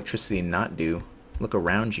does electricity not do? Look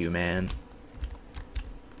around you, man.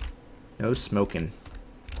 No smoking.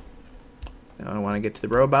 Now I want to get to the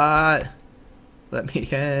robot. Let me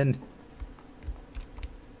in.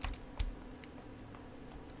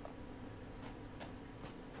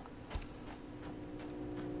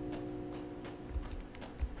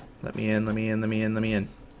 Let me in, let me in, let me in, let me in.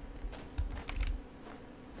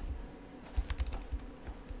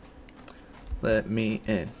 Let me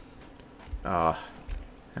in. Ah,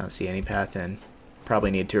 I don't see any path in.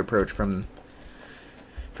 Probably need to approach from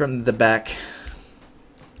the back.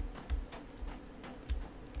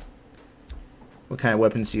 What kind of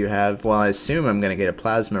weapons do you have? Well, I assume I'm gonna get a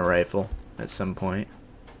plasma rifle at some point.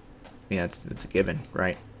 Yeah, it's a given,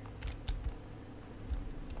 right?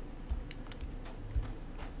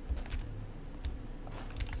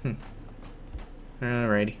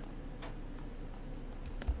 Alrighty.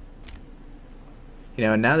 You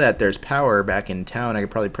know, now that there's power back in town, I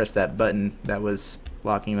could probably press that button that was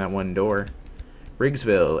locking that one door.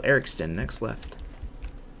 Riggsville, Ericston, next left.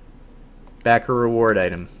 Backer reward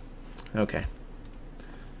item. Okay.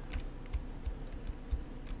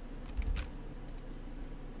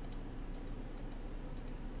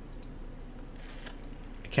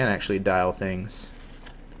 I can't actually dial things.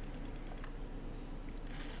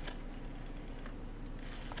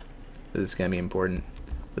 This is going to be important.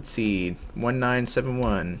 Let's see.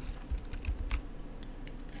 1971.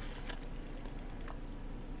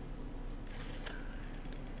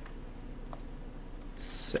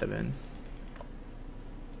 Seven.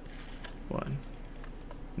 One.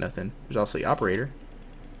 Nothing. There's also the operator.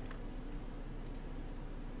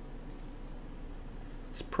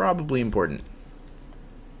 It's probably important.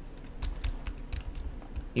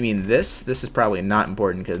 You mean this? This is probably not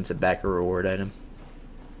important because it's a backer reward item.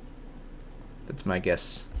 That's my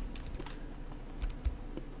guess.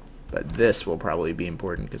 But this will probably be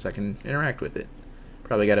important because I can interact with it.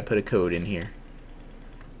 Probably got to put a code in here.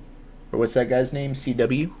 Or what's that guy's name?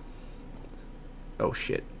 CW? Oh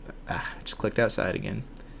shit. Ah, I just clicked outside again.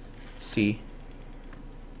 CW.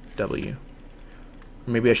 Or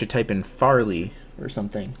maybe I should type in Farley or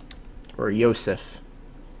something. Or Yosef.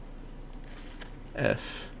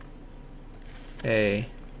 F A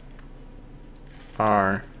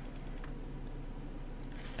R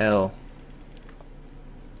L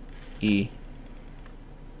E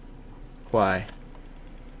Y.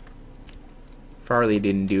 Farley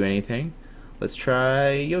didn't do anything. Let's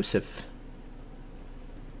try Yosef.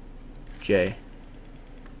 J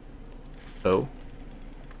O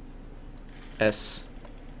S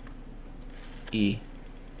E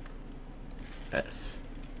F.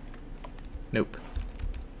 Nope.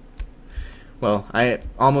 Well, I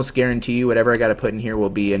almost guarantee you whatever I got to put in here will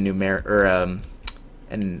be a numeric or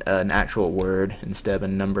an actual word instead of a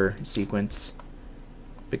number sequence,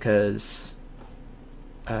 because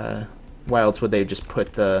why else would they just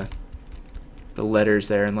put the letters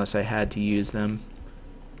there unless I had to use them?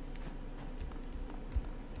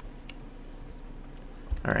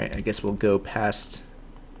 Alright, I guess we'll go past...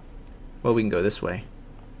 Well, we can go this way,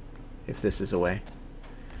 if this is a way.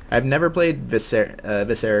 I've never played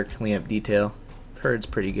Viseric Lamp Detail. I've heard it's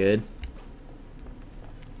pretty good.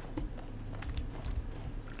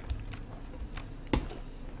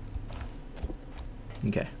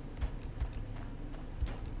 Okay.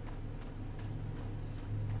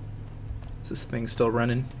 Is this thing still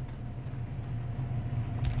running?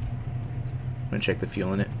 I'm gonna check the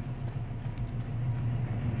fuel in it.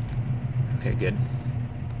 Okay, good.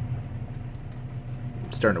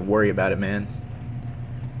 I'm starting to worry about it, man.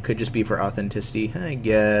 Could just be for authenticity, I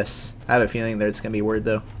guess. I have a feeling that it's gonna be a word,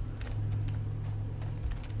 though.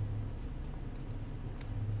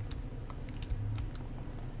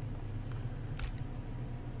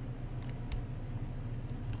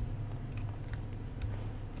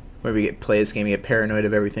 Whenever you play this game, you get paranoid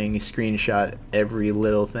of everything. You screenshot every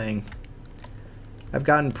little thing. I've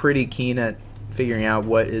gotten pretty keen at figuring out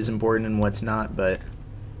what is important and what's not, but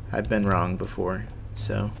I've been wrong before,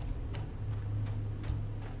 so...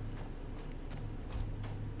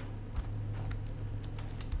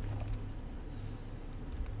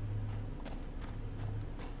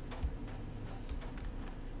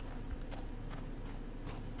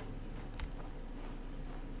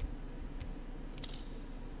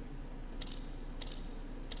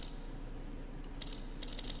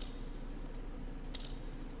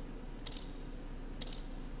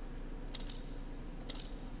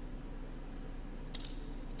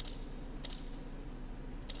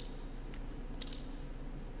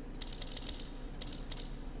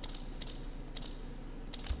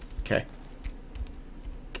 Okay.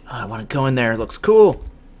 Oh, I want to go in there. It looks cool.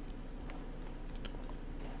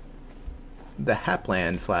 The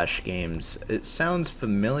Hapland Flash games. It sounds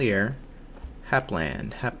familiar.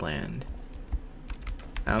 Hapland.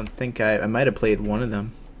 I don't think I might have played one of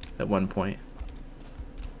them at one point.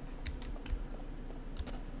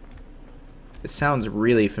 It sounds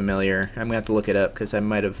really familiar. I'm gonna have to look it up because I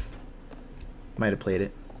might have played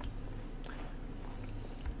it.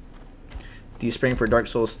 Do you spring for Dark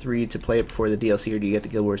Souls 3 to play it before the DLC, or do you get the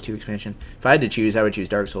Guild Wars 2 expansion? If I had to choose, I would choose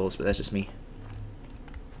Dark Souls, but that's just me.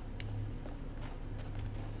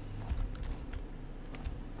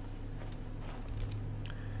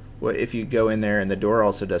 What if you go in there and the door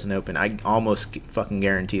also doesn't open? I almost fucking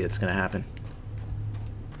guarantee it's gonna happen.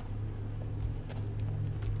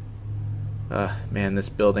 Man, this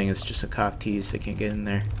building is just a cock tease. I can't get in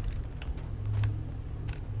there.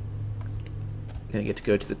 Gonna get to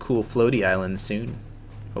go to the cool floaty island soon,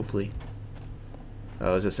 hopefully.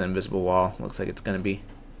 Oh, is this an invisible wall? Looks like it's gonna be.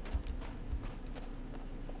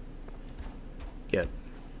 Yep.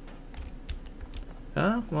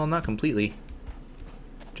 Well, not completely.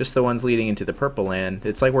 Just the ones leading into the purple land.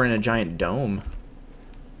 It's like we're in a giant dome.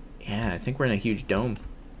 Yeah, I think we're in a huge dome.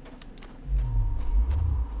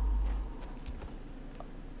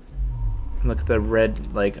 Look at the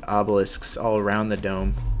red, like, obelisks all around the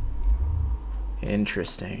dome.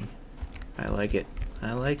 Interesting. I like it.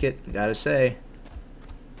 I like it, gotta say.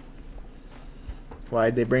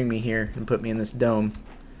 Why'd they bring me here and put me in this dome?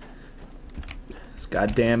 It's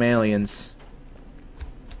goddamn aliens.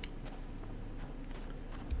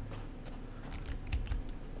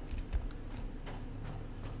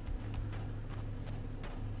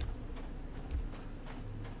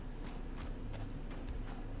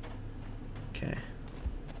 Okay.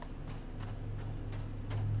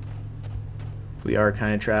 We are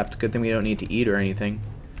kind of trapped. Good thing we don't need to eat or anything.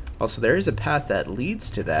 Also, there is a path that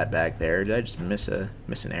leads to that back there. Did I just miss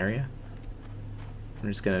an area? I'm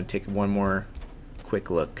just gonna take one more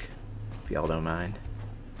quick look, if y'all don't mind.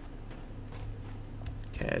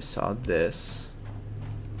 Okay, I saw this.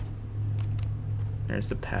 There's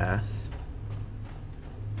the path.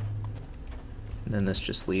 And then this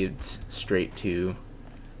just leads straight to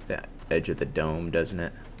the edge of the dome, doesn't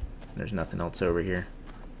it? There's nothing else over here.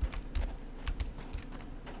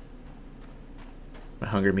 My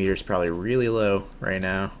hunger meter's probably really low right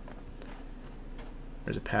now.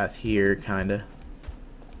 There's a path here, kinda,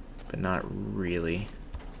 but not really.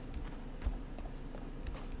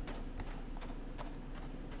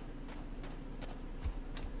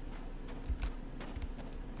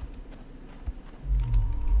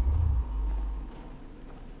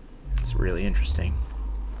 It's really interesting.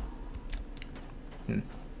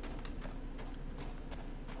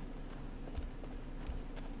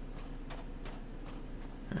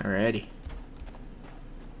 Alrighty.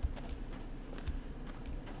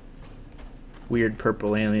 Weird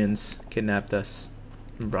purple aliens kidnapped us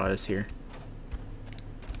and brought us here.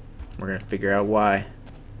 We're gonna figure out why.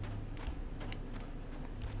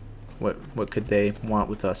 What could they want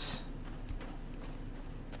with us?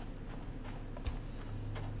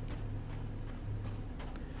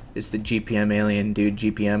 It's the GPM alien, dude.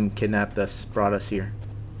 GPM kidnapped us, brought us here.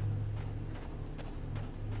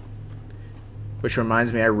 Which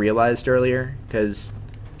reminds me, I realized earlier, because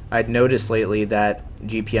I'd noticed lately that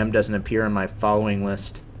GPM doesn't appear on my following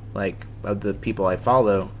list, like, of the people I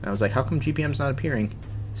follow. And I was like, how come GPM's not appearing?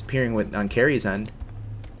 It's appearing on Carrie's end.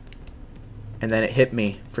 And then it hit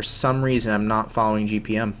me. For some reason, I'm not following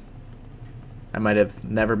GPM. I might have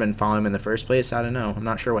never been following him in the first place. I don't know. I'm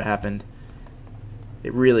not sure what happened.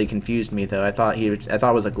 It really confused me, though. I thought it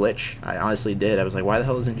was a glitch. I honestly did. I was like, why the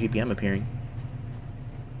hell isn't GPM appearing?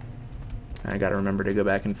 I gotta remember to go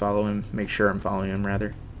back and follow him. Make sure I'm following him,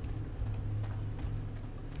 rather.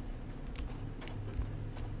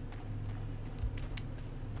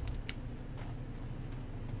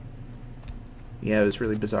 Yeah, it was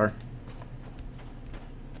really bizarre.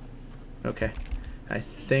 Okay. I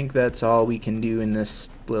think that's all we can do in this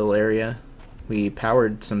little area. We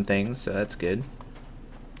powered some things, so that's good.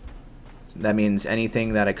 That means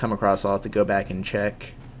anything that I come across, I'll have to go back and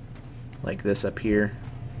check. Like this up here.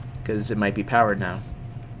 Because it might be powered now.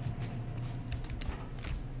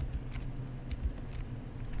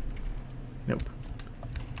 Nope.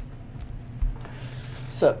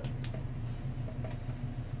 Sup?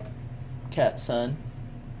 Cat son.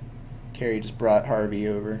 Carrie just brought Harvey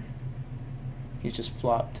over. He's just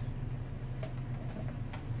flopped.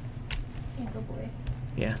 Good boy.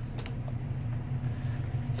 Yeah.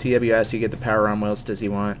 CWS, you get the power on. What else does he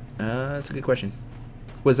want? That's a good question.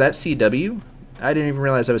 Was that CW? I didn't even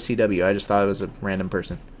realize that was CW. I just thought it was a random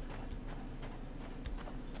person.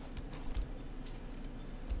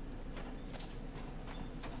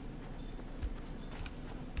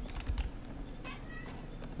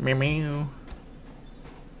 Meow meow.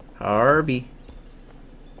 Harvey.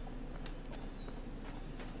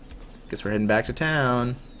 Guess we're heading back to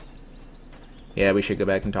town. Yeah, we should go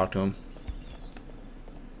back and talk to him.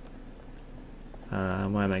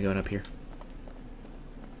 Why am I going up here?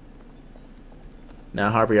 Now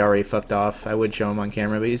Harvey already fucked off. I would show him on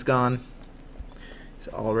camera, but he's gone. He's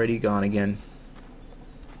already gone again.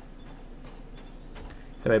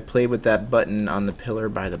 Have I played with that button on the pillar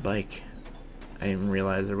by the bike? I didn't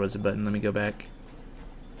realize there was a button. Let me go back.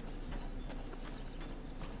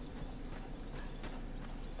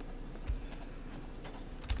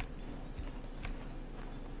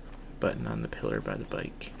 Button on the pillar by the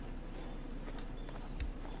bike.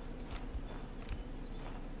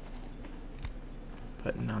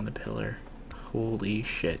 Button on the pillar. Holy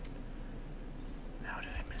shit. How did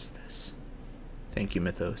I miss this? Thank you,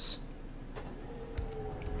 Mythos.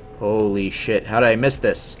 Holy shit. How did I miss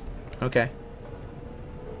this? Okay.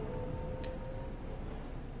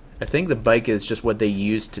 I think the bike is just what they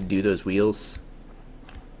used to do those wheels.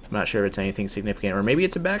 I'm not sure if it's anything significant. Or maybe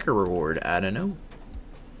it's a backer reward. I don't know.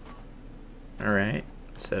 Alright.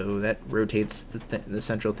 So that rotates the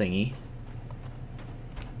central thingy.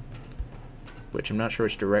 Which I'm not sure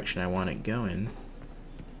which direction I want it going.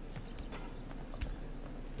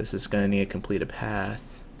 This is going to need to complete a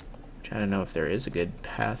path. Which I don't know if there is a good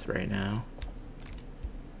path right now.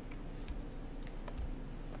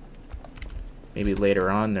 Maybe later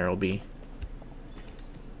on there will be.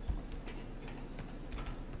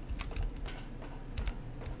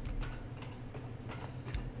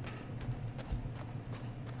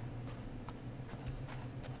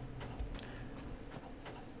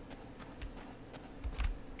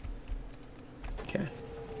 Okay.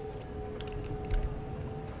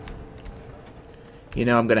 You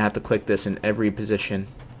know I'm going to have to click this in every position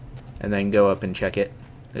and then go up and check it.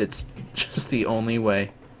 It's just the only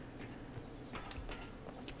way.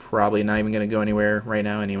 Probably not even going to go anywhere right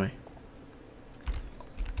now anyway.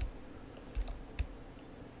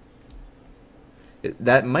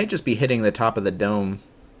 That might just be hitting the top of the dome.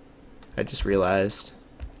 I just realized.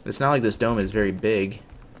 It's not like this dome is very big.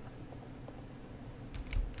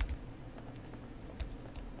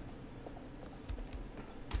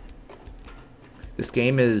 This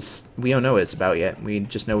game is... we don't know what it's about yet. We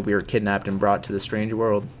just know we were kidnapped and brought to the strange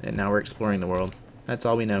world, and now we're exploring the world. That's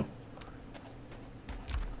all we know.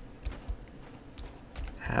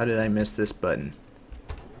 How did I miss this button?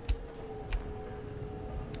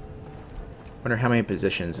 Wonder how many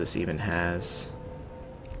positions this even has.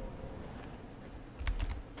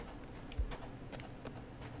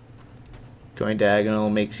 Going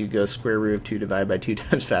diagonal makes you go square root of 2 divided by 2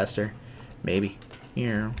 times faster. Maybe.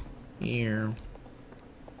 Here. Here.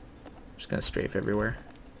 Just gonna strafe everywhere.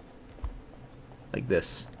 Like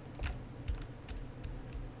this.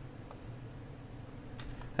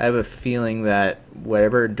 I have a feeling that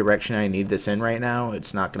whatever direction I need this in right now,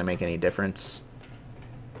 it's not gonna make any difference.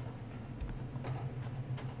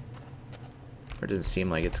 Or it doesn't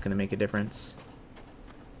seem like it's gonna make a difference.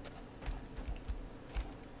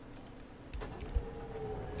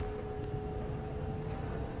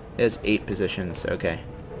 It has 8 positions, okay.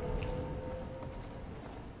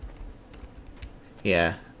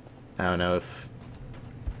 Yeah, I don't know if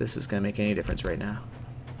this is gonna make any difference right now.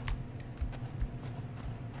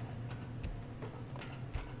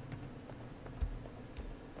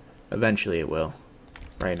 Eventually it will.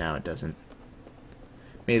 Right now it doesn't.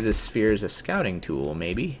 Maybe this sphere is a scouting tool,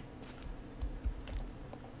 maybe?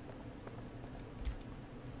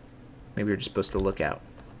 Maybe you're just supposed to look out.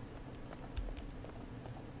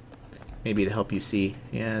 Maybe to help you see.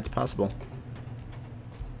 Yeah, it's possible.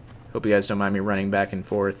 Hope you guys don't mind me running back and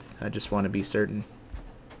forth. I just want to be certain.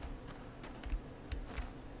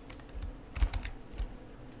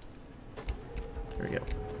 There we go.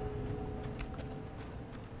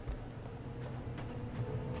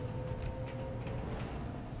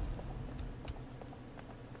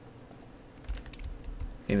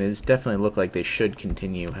 And these definitely look like they should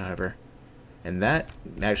continue, however. And that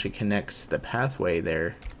actually connects the pathway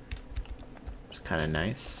there. It's kind of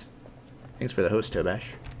nice. Thanks for the host,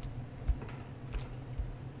 Tobash.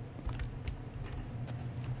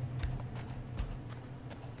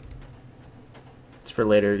 It's for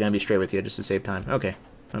later. Gonna be straight with you just to save time. Okay,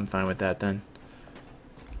 I'm fine with that then.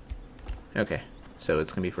 Okay, so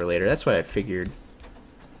it's gonna be for later. That's what I figured.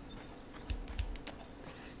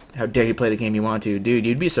 How dare you play the game you want to. Dude,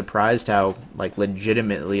 you'd be surprised how, like,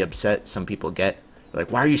 legitimately upset some people get. Like,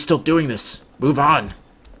 why are you still doing this? Move on.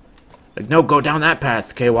 Like, no, go down that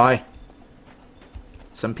path, KY.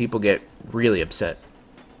 Some people get really upset.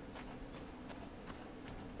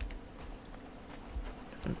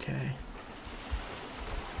 Okay.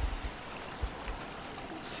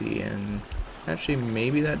 Let's see, and actually,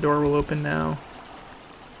 maybe that door will open now.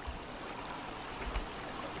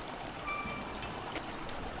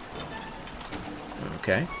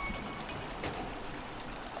 Okay.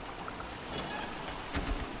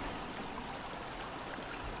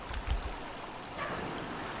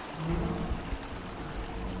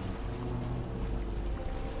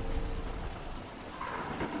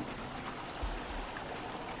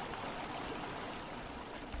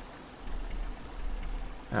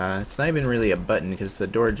 It's not even really a button because the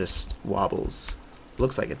door just wobbles.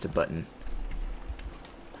 Looks like it's a button.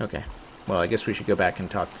 Okay. Well, I guess we should go back and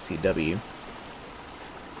talk to CW.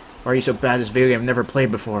 Why are you so bad at this video game I've never played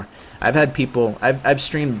before? I've had people, I've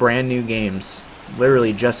streamed brand new games,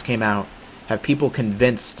 literally just came out, have people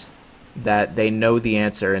convinced that they know the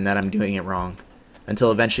answer and that I'm doing it wrong.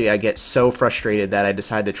 Until eventually I get so frustrated that I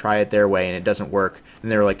decide to try it their way and it doesn't work. And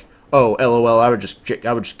they're like, oh, LOL, I was just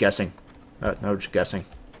guessing. I was just guessing.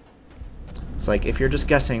 It's like, if you're just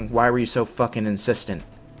guessing, why were you so fucking insistent?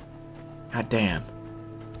 God damn.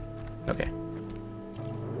 Okay.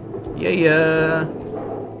 Yeah.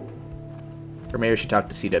 Or maybe we should talk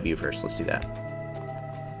to CW first. Let's do that.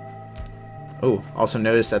 Oh, also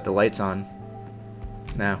notice that the light's on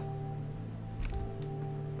now.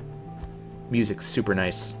 Music's super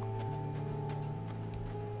nice.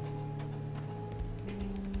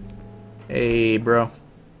 Hey, bro.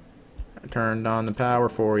 I turned on the power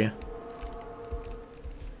for you.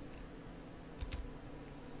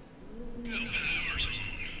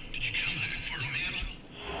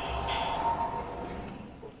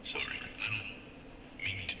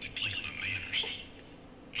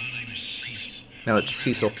 No, it's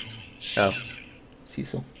Cecil. Oh.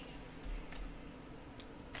 Cecil.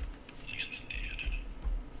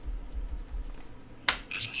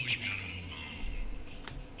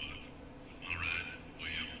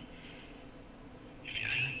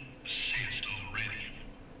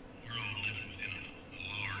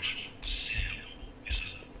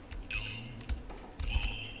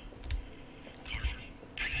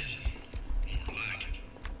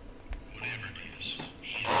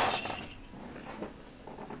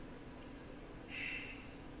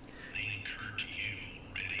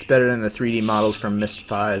 Better than the 3D models from Myst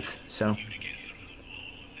 5, so.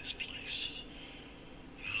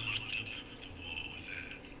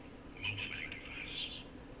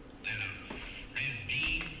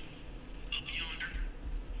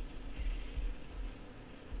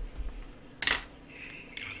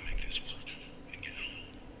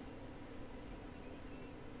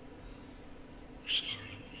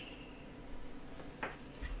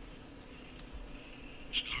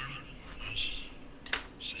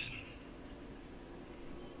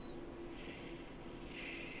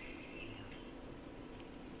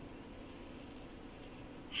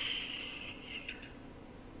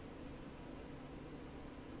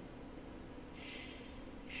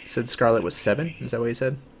 Said Scarlet was 7? Is that what he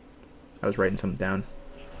said? I was writing something down.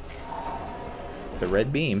 The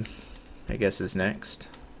red beam, I guess, is next.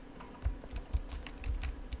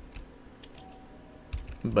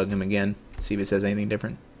 Bug him again. See if it says anything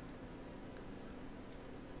different.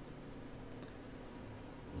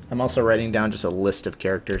 I'm also writing down just a list of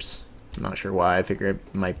characters. I'm not sure why. I figure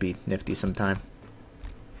it might be nifty sometime.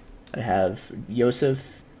 I have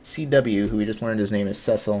Yosef, CW, who we just learned his name is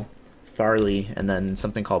Cecil, Farley, and then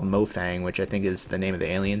something called Mofang, which I think is the name of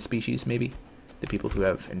the alien species, maybe? The people who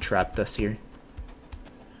have entrapped us here.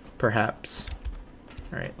 Perhaps.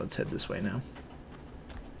 Alright, let's head this way now.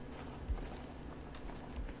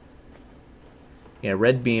 Yeah,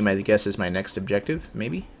 red beam, I guess, is my next objective,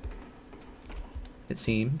 maybe? It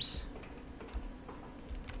seems.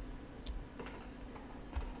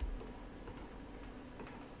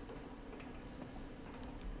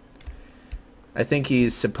 I think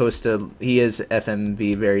he's supposed to... He is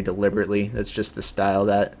FMV very deliberately. That's just the style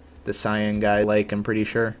that the Cyan guy like, I'm pretty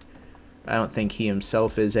sure. I don't think he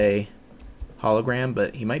himself is a hologram,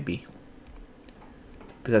 but he might be.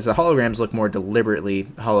 Because the holograms look more deliberately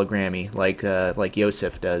hologrammy, like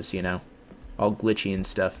Yosef does, you know. All glitchy and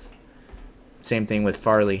stuff. Same thing with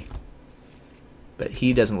Farley. But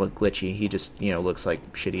he doesn't look glitchy. He just, you know, looks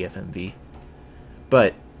like shitty FMV.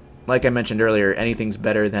 But, like I mentioned earlier, anything's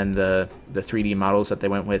better than the 3D models that they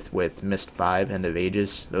went with Myst 5, End of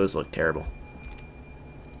Ages. Those look terrible.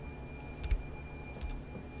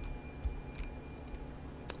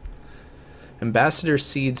 Ambassador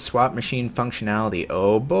Seed swap machine functionality.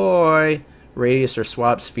 Oh boy! Radius or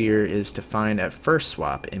swap sphere is defined at first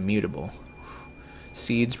swap, immutable.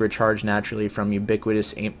 Seeds recharge naturally from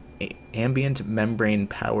ubiquitous ambient membrane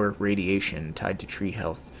power radiation tied to tree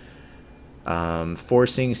health.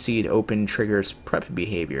 Forcing seed open triggers prep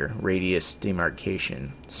behavior, radius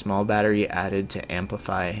demarcation. Small battery added to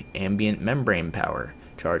amplify ambient membrane power.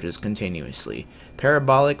 Charges continuously.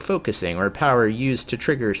 Parabolic focusing or power used to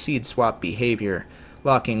trigger seed swap behavior.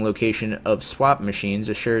 Locking location of swap machines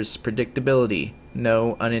assures predictability.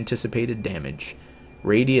 No unanticipated damage.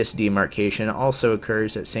 Radius demarcation also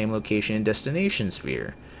occurs at same location in destination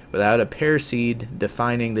sphere. Without a pair seed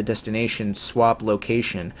defining the destination swap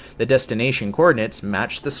location, the destination coordinates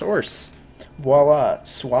match the source. Voila!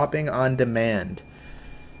 Swapping on demand.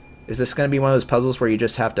 Is this going to be one of those puzzles where you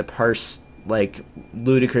just have to parse, like,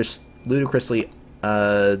 ludicrously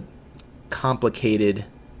complicated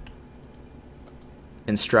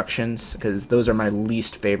instructions? Because those are my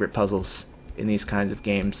least favorite puzzles in these kinds of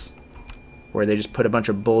games, where they just put a bunch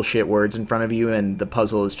of bullshit words in front of you and the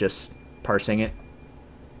puzzle is just parsing it.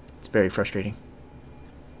 It's very frustrating.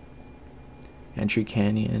 Entry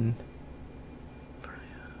Canyon.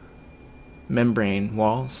 Membrane.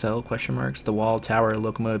 Wall. Cell. Question marks. The wall. Tower.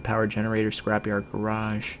 Locomotive. Power generator. Scrapyard.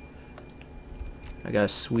 Garage. I got a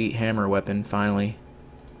sweet hammer weapon, finally.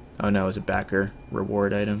 Oh no, it's a backer.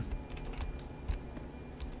 Reward item.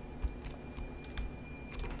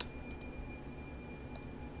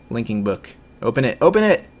 Linking book. Open it. Open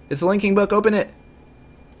it! It's a linking book. Open it!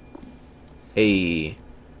 A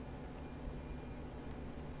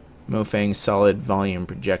Mofang solid volume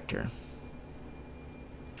projector.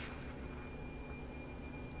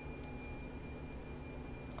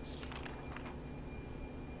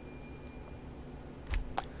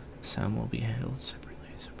 Some will be handled separately.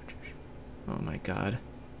 Oh my god.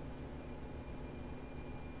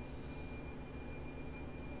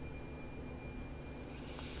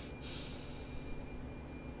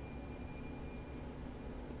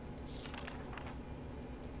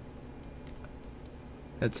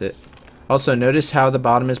 That's it. Also, notice how the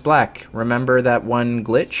bottom is black. Remember that one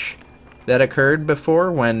glitch that occurred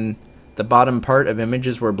before when the bottom part of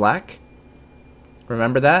images were black?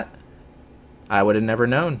 Remember that? I would have never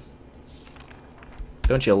known.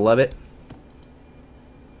 Don't you love it?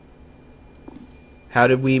 How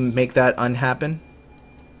did we make that unhappen?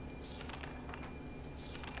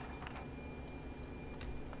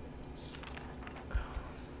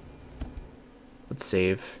 Let's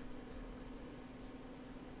save.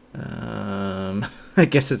 I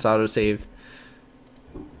guess it's autosave.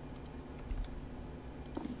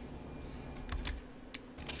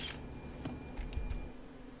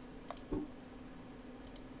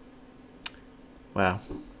 Wow.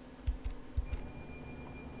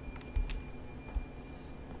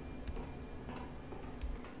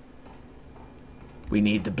 We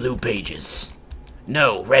need the blue pages.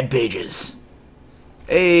 No, red pages.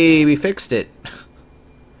 Hey, we fixed it.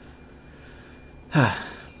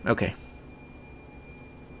 Okay.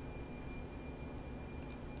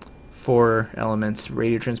 4 elements: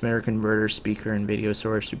 radio transmitter, converter, speaker, and video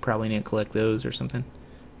source. You probably need to collect those or something.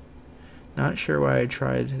 Not sure why I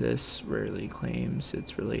tried this. Rarely claims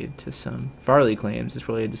it's related to some. Farley claims it's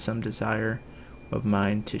related to some desire of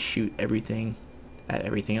mine to shoot everything at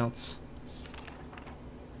everything else.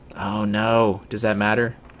 Oh no. Does that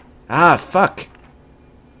matter? Ah, fuck.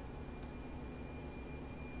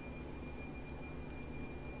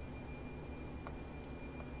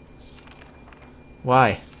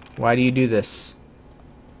 Why? Why do you do this?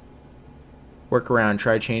 Workaround,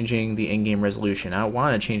 try changing the in-game resolution. I don't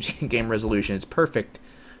want to change the in-game resolution. It's perfect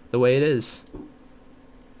the way it is.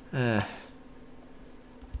 And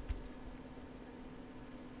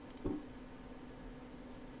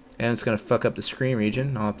it's going to fuck up the screen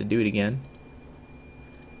region. I'll have to do it again.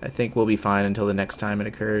 I think we'll be fine until the next time it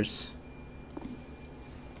occurs.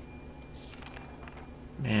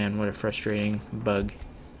 Man, what a frustrating bug.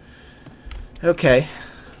 Okay.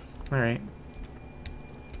 Alright.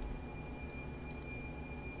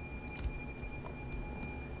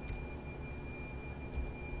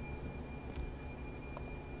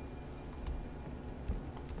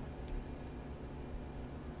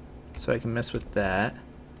 So I can mess with that.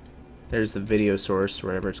 There's the video source, or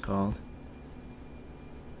whatever it's called.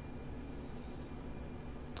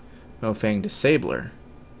 Mofang Disabler.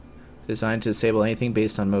 Designed to disable anything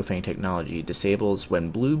based on Mofang technology. Disables when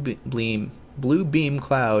blue beam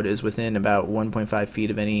cloud is within about 1.5 feet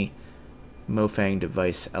of any Mofang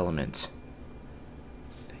device element.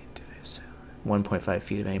 1.5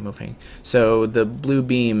 feet of any Mofang. So the blue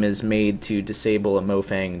beam is made to disable a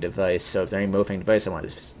Mofang device. So if there's any Mofang device I want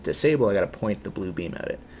to disable, I gotta point the blue beam at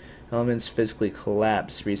it. Elements physically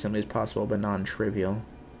collapse recently as possible, but non-trivial.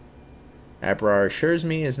 Abrar assures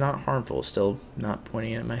me is not harmful. Still not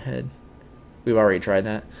pointing it at my head. We've already tried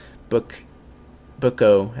that.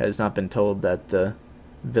 Bucco has not been told that the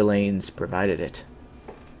villains provided it.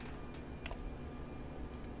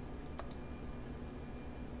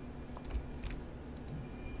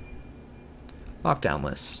 Lockdown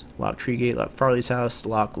lists. Lock tree gate, lock Farley's house,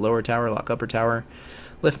 lock lower tower, lock upper tower.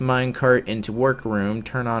 Lift minecart into workroom,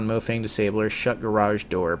 turn on Mofang Disabler, shut garage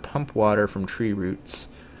door, pump water from tree roots.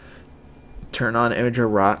 Turn on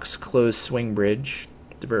Imager rocks, close swing bridge,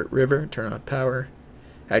 divert river, turn off power,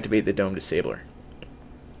 activate the dome disabler.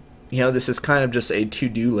 You know, this is kind of just a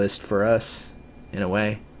to-do list for us, in a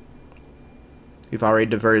way. We've already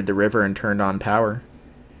diverted the river and turned on power.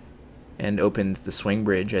 And opened the swing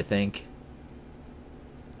bridge, I think.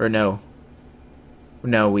 Or no.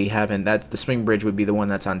 No, we haven't. That's the swing bridge would be the one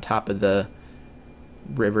that's on top of the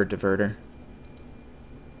river diverter.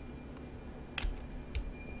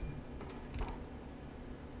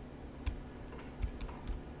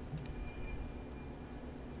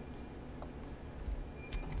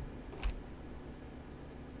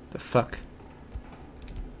 The fuck?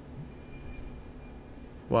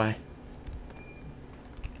 Why?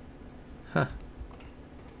 Huh.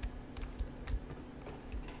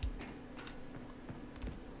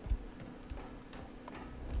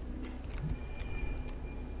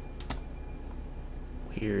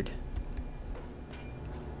 Weird.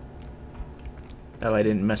 Oh, I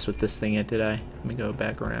didn't mess with this thing yet, did I? Let me go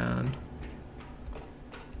back around.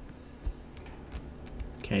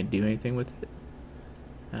 Can I do anything with it?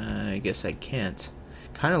 I guess I can't.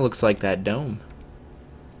 Kind of looks like that dome.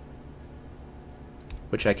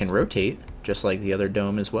 Which I can rotate, just like the other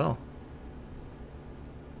dome as well.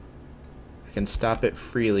 I can stop it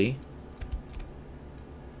freely.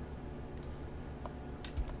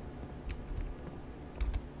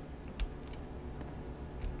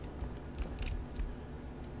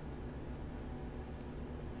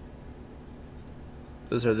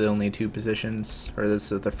 Those are the only two positions, or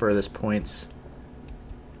those are the furthest points.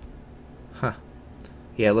 Huh.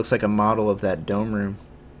 Yeah, it looks like a model of that dome room.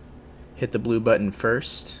 Hit the blue button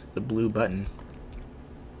first. The blue button.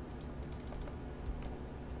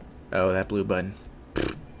 Oh, that blue button.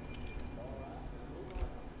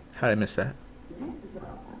 How'd I miss that?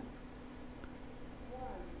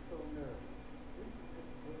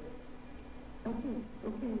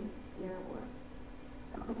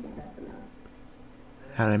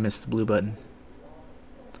 How'd I miss the blue button?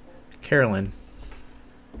 Carolyn.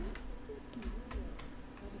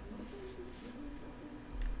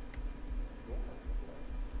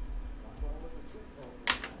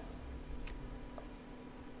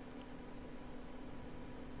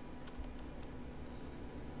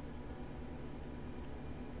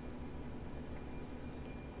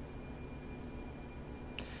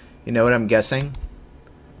 You know what I'm guessing?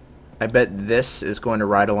 I bet this is going to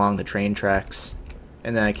ride along the train tracks,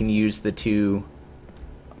 and then I can use the two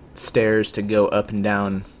stairs to go up and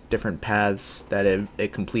down different paths that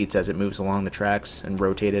it completes as it moves along the tracks and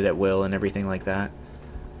rotate it at will and everything like that.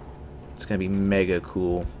 It's gonna be mega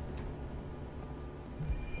cool.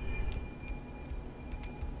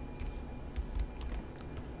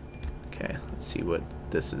 Okay, let's see what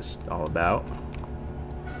this is all about.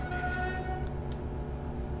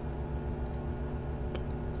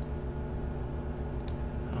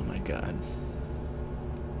 Oh my god.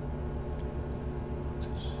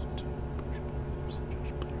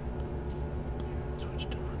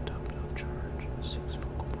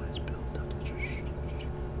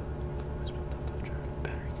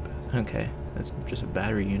 Okay, that's just a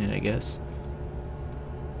battery unit, I guess.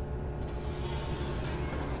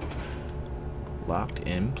 Locked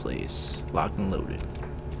in place. Locked and loaded.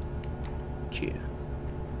 Chia.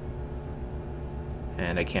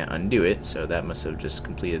 And I can't undo it, so that must have just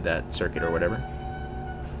completed that circuit or whatever.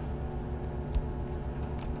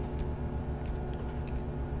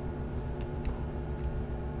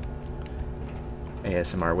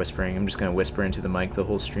 ASMR whispering. I'm just gonna whisper into the mic the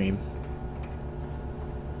whole stream.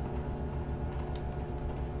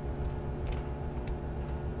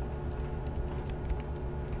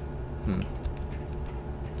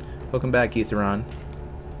 Welcome back, Etheron.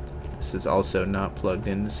 This is also not plugged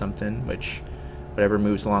into something, which whatever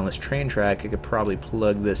moves along this train track, I could probably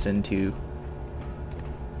plug this into,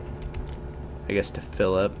 I guess, to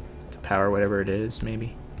fill up, to power whatever it is,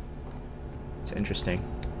 maybe. It's interesting.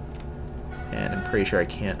 And I'm pretty sure I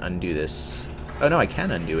can't undo this. Oh no, I can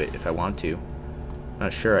undo it if I want to.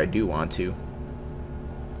 Not sure I do want to.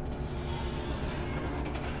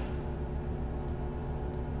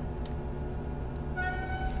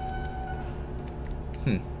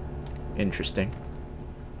 Interesting.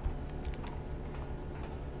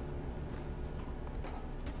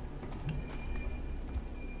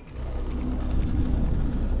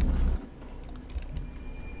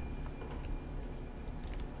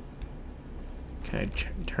 Can I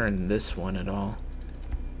turn this one at all?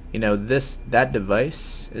 You know, that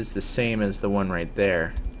device is the same as the one right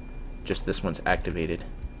there. Just this one's activated.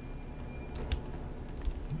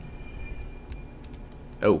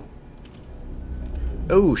 Oh.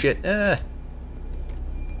 Oh shit. God,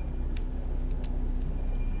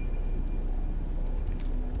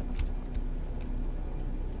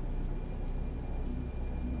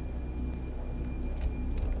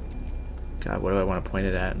 what do I want to point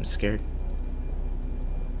it at? I'm scared.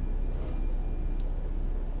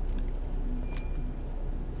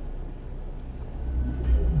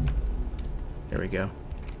 There we go.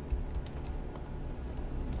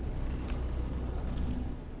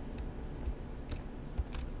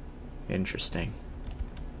 Interesting.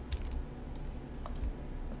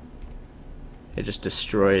 It just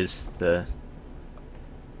destroys the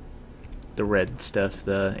red stuff,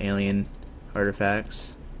 the alien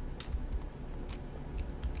artifacts.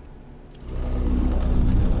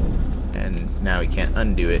 And now we can't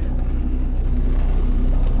undo it.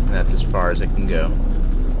 And that's as far as it can go.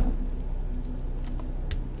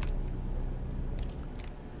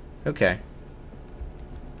 Okay.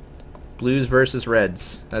 Blues versus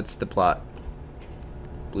reds. That's the plot.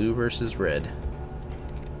 Blue versus red.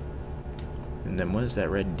 And then what is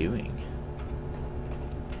that red doing?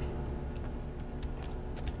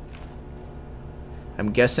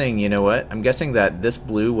 I'm guessing, you know what? I'm guessing that this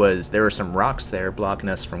blue was, there were some rocks there blocking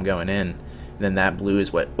us from going in. And then that blue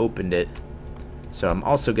is what opened it. So I'm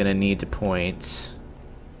also going to need to point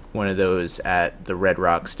one of those at the red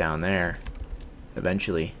rocks down there.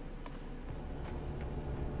 Eventually.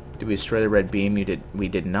 Did we destroy the red beam? We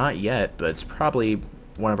did not yet, but it's probably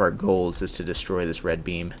one of our goals is to destroy this red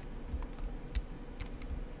beam.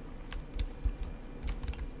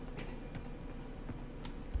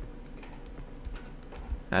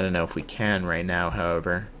 I don't know if we can right now,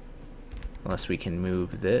 however. Unless we can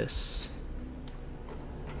move this.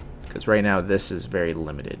 Because right now this is very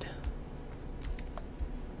limited.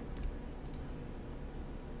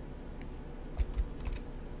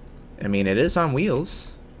 I mean, it is on wheels.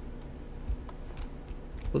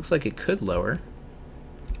 Looks like it could lower.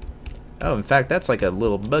 Oh, in fact, that's like a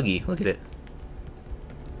little buggy. Look at it.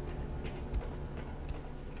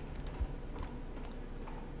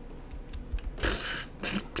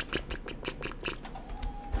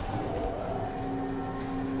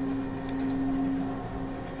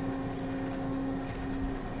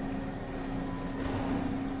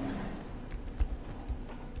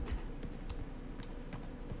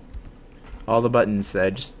 All the buttons that I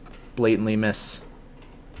just blatantly miss.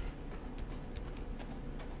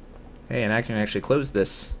 Hey, and I can actually close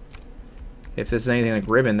this. If this is anything like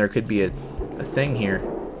Riven, there could be a thing here.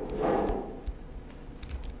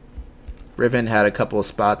 Riven had a couple of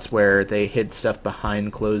spots where they hid stuff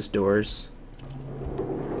behind closed doors.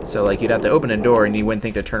 So like you'd have to open a door and you wouldn't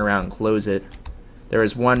think to turn around and close it. There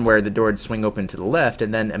was one where the door would swing open to the left,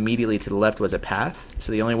 and then immediately to the left was a path.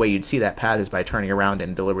 So the only way you'd see that path is by turning around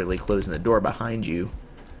and deliberately closing the door behind you.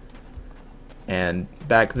 And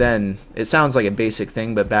back then, it sounds like a basic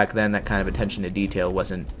thing, but back then that kind of attention to detail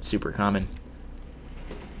wasn't super common.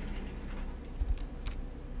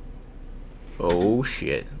 Oh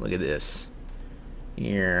shit, look at this.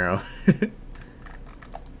 Yeah.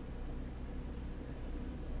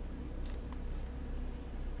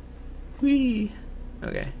 Whee!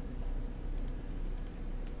 Okay.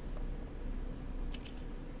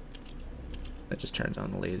 That just turns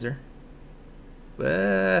on the laser.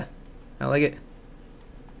 I like it.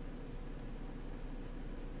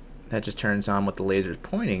 That just turns on what the laser's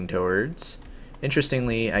pointing towards.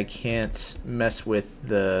 Interestingly, I can't mess with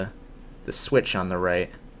the switch on the right.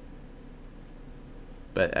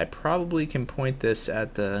 But I probably can point this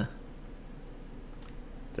at the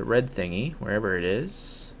red thingy, wherever it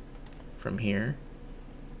is, from here.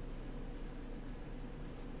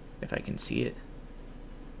 If I can see it.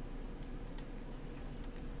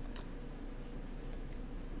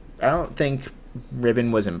 I don't think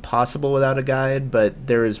Ribbon was impossible without a guide, but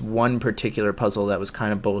there is one particular puzzle that was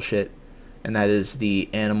kind of bullshit, and that is the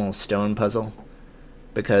animal stone puzzle.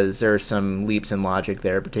 Because there are some leaps in logic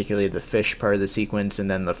there, particularly the fish part of the sequence,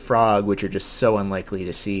 and then the frog, which are just so unlikely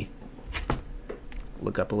to see.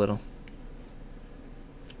 Look up a little.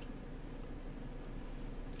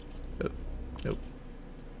 Oh, nope.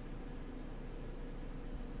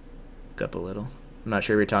 Look up a little. I'm not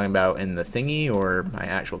sure if you're talking about in the thingy or my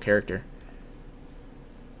actual character.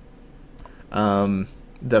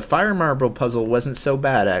 The fire marble puzzle wasn't so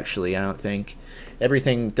bad, actually, I don't think.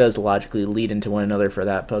 Everything does logically lead into one another for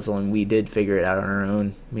that puzzle, and we did figure it out on our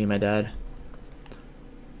own, me and my dad.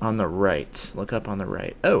 On the right. Look up on the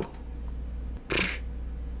right. Oh!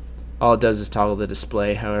 All it does is toggle the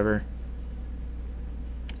display, however.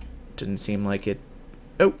 Didn't seem like it...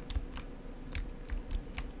 Oh!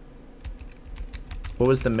 What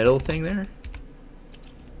was the middle thing there?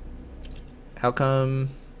 How come...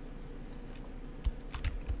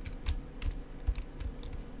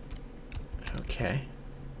 Okay.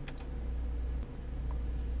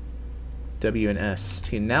 W and S.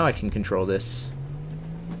 See, now I can control this.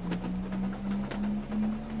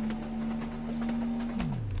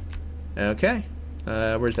 Okay.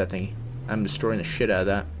 Where's that thingy? I'm destroying the shit out of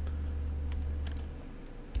that.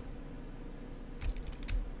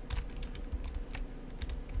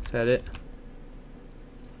 Is that it?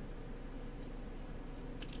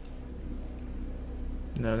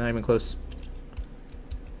 No, not even close.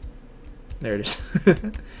 There it is.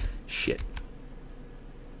 Shit.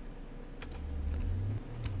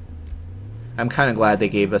 I'm kind of glad they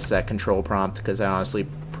gave us that control prompt, because I honestly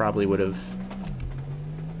probably would have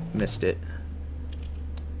missed it.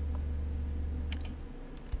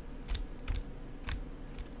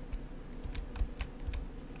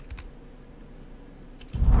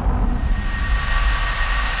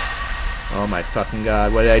 Oh my fucking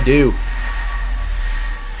god, what did I do?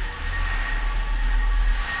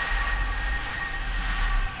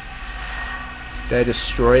 Did I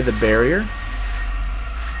destroy the barrier?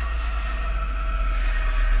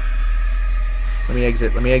 Let me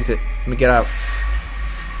exit, let me exit. Let me get out.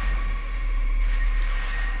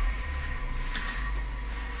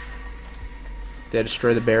 Did I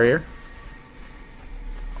destroy the barrier?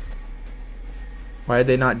 Why did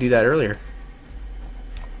they not do that earlier?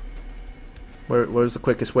 What was the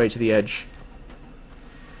quickest way to the edge?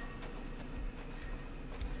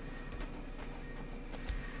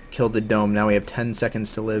 Killed the dome. Now we have 10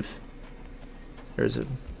 seconds to live. There's a...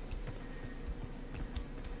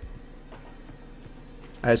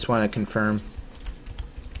 I just want to confirm.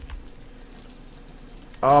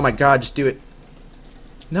 Oh my god, just do it.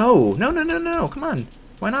 No! No, no, no, no, come on.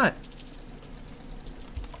 Why not?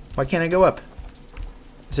 Why can't I go up?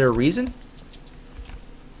 Is there a reason?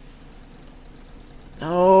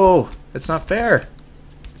 No! That's not fair.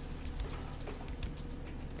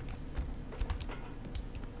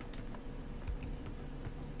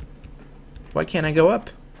 Why can't I go up?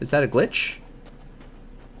 Is that a glitch?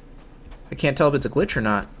 I can't tell if it's a glitch or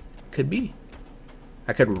not. Could be.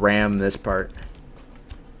 I could ram this part.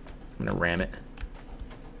 I'm gonna ram it.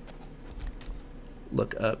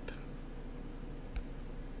 Look up.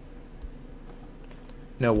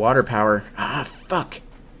 No water power. Ah, fuck.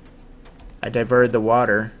 I diverted the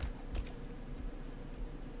water.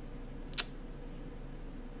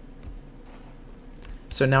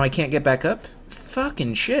 So now I can't get back up?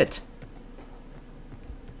 Fucking shit.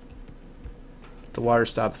 The water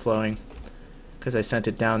stopped flowing. because I sent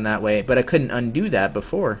it down that way, but I couldn't undo that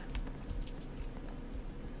before.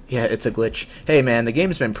 Yeah, it's a glitch. Hey man, the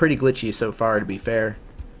game's been pretty glitchy so far, to be fair.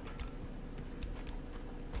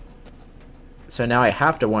 So now I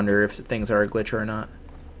have to wonder if things are a glitch or not.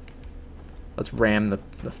 Let's ram the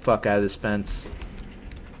fuck out of this fence.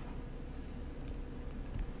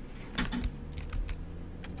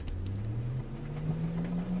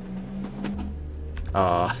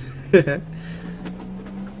 Aw.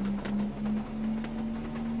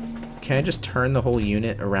 Can I just turn the whole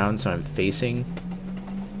unit around so I'm facing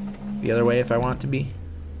the other way if I want to be?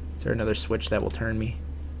 Is there another switch that will turn me?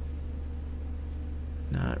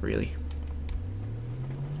 Not really.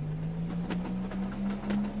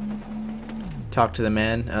 Talk to the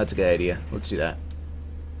man. Oh, that's a good idea. Let's do that.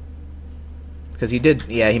 Because he did,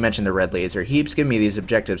 yeah, he mentioned the red laser. He keeps giving me these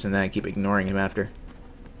objectives and then I keep ignoring him after.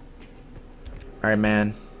 Alright,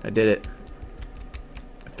 man. I did it.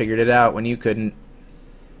 I figured it out when you couldn't.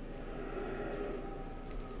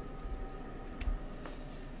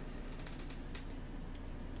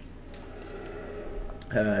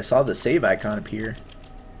 I saw the save icon appear.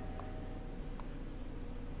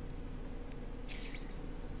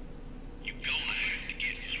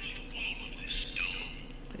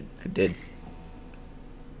 I did.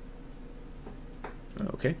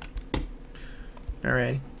 Okay.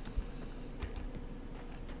 Alright.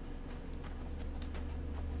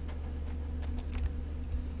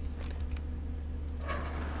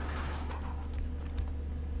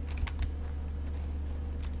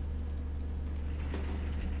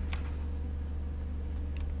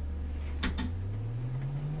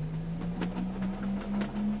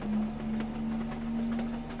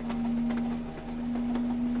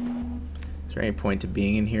 Is there any point to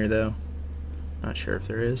being in here, though? Not sure if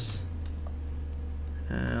there is.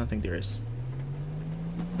 I don't think there is.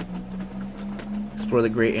 Explore the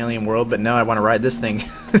great alien world, but now I want to ride this thing.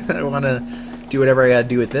 I want to do whatever I gotta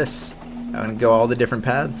do with this. I want to go all the different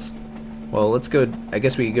paths. Well, let's go. I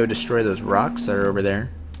guess we could go destroy those rocks that are over there.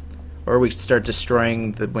 Or we could start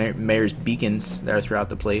destroying the mayor's beacons that are throughout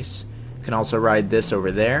the place. Can also ride this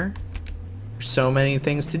over there. There's so many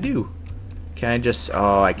things to do. Can I just...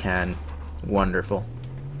 Oh, I can. Wonderful.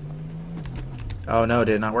 Oh no,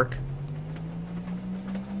 did it not work?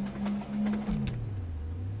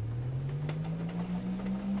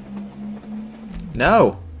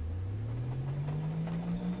 No!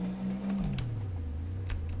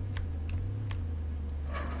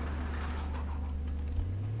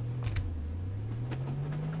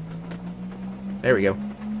 There we go.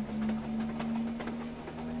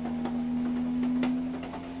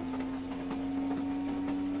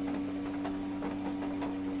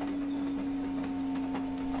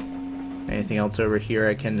 Anything else over here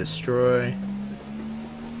I can destroy?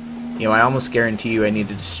 You know, I almost guarantee you I need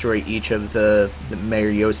to destroy each of the Mayor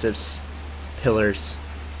Yosef's pillars.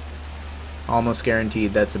 Almost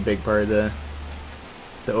guaranteed that's a big part of the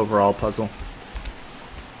overall puzzle.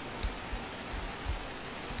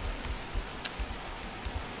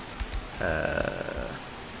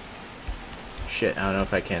 Shit, I don't know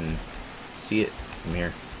if I can see it from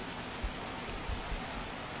here.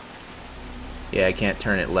 Yeah, I can't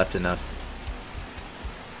turn it left enough.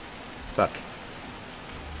 Fuck.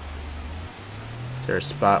 Is there a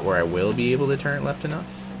spot where I will be able to turn it left enough?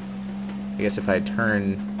 I guess if I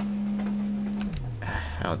turn...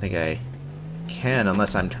 I don't think I can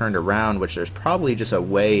unless I'm turned around, which there's probably just a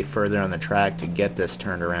way further on the track to get this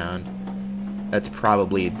turned around. That's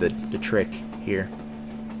probably the trick here.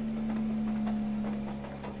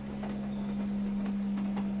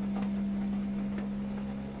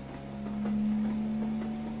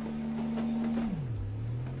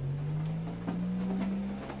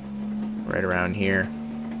 Right around here.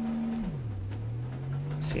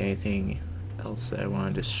 See anything else that I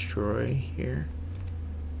want to destroy here?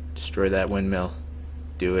 Destroy that windmill.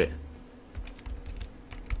 Do it.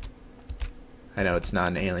 I know it's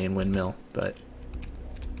not an alien windmill, but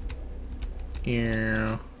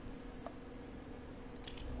yeah.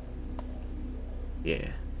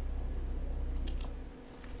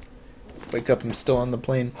 Wake up, I'm still on the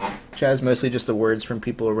plane. Chat is mostly just the words from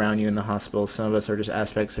people around you in the hospital. Some of us are just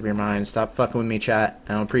aspects of your mind. Stop fucking with me, chat.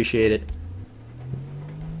 I don't appreciate it.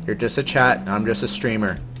 You're just a chat, and I'm just a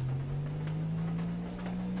streamer.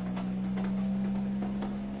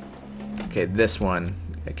 Okay, this one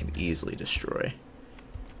I can easily destroy.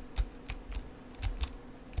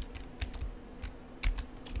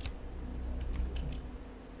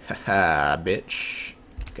 Haha, bitch.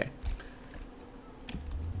 Okay.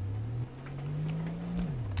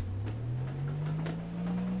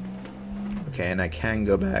 Okay, and I can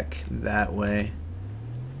go back that way.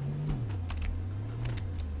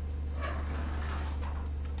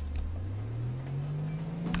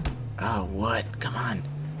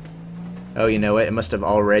 Oh, you know what? It must have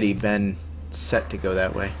already been set to go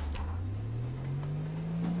that way.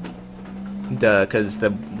 Duh, because the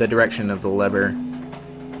direction of the lever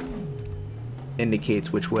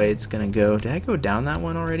indicates which way it's gonna go. Did I go down that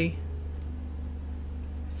one already?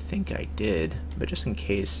 I think I did, but just in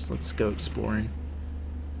case, let's go exploring.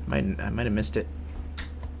 I might have missed it.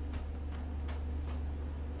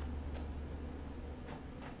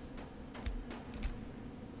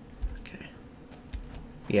 Okay.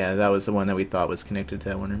 Yeah, that was the one that we thought was connected to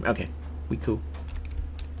that one room. Okay, we cool.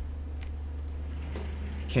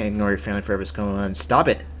 Can't ignore your family forever. It's going on. Stop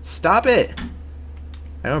it! Stop it!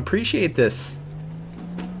 I don't appreciate this.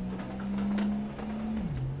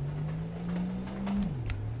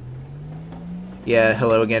 Yeah,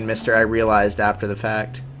 hello again, mister. I realized after the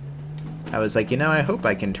fact. I was like, you know, I hope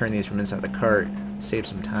I can turn these from inside the cart. Save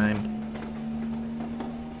some time.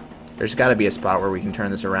 There's got to be a spot where we can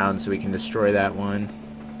turn this around so we can destroy that one.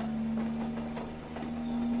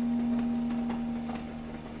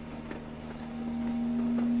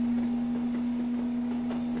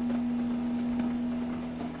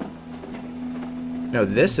 No,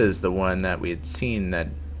 this is the one that we had seen that,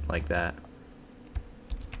 like that.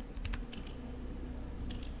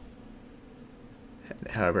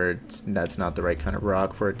 However, that's not the right kind of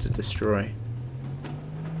rock for it to destroy.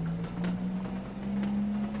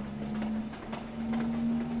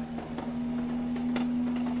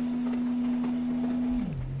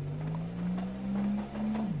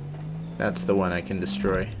 That's the one I can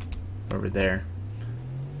destroy over there.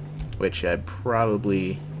 Which I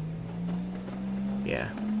probably... yeah.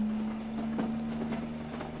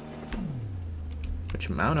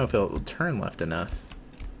 Which I don't know if it'll turn left enough.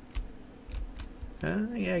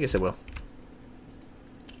 Yeah, I guess it will.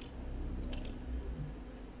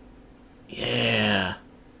 Yeah.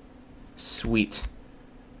 Sweet.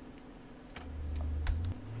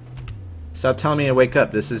 Stop telling me to wake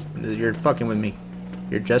up. You're fucking with me.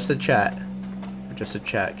 You're just a chat. You're just a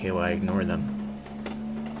chat, KY. Ignore them.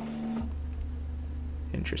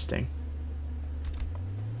 Interesting.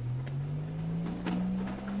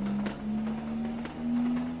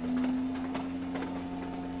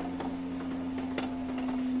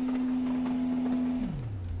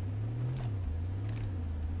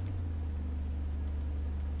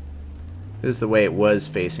 This is the way it was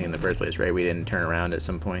facing in the first place, right? We didn't turn around at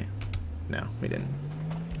some point. No, we didn't.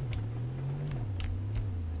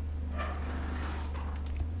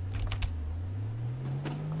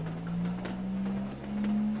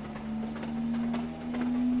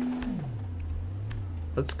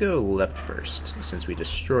 Let's go left first, since we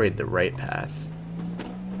destroyed the right path.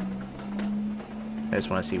 I just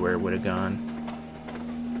want to see where it would have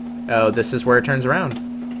gone. Oh, this is where it turns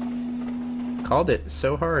around. Called it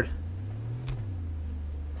so hard.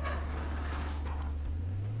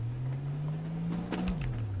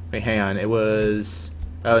 Wait, hang on. It was...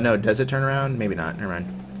 oh, no. Does it turn around? Maybe not. Never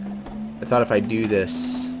mind. I thought if I do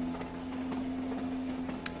this...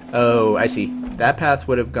 oh, I see. That path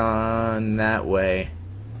would have gone that way.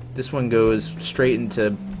 This one goes straight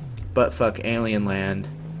into buttfuck alien land.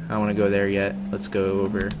 I don't want to go there yet. Let's go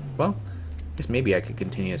over... well, I guess maybe I could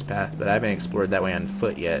continue this path, but I haven't explored that way on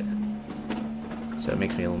foot yet. So it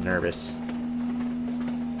makes me a little nervous.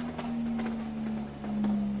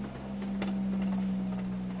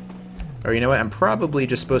 Or you know what, I'm probably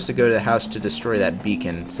just supposed to go to the house to destroy that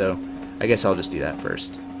beacon, so I guess I'll just do that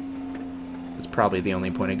first. That's probably the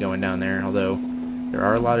only point of going down there, although there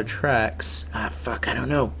are a lot of tracks. Ah, fuck, I don't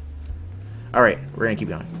know. Alright, we're gonna keep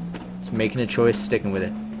going. Just making a choice, sticking with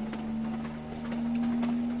it.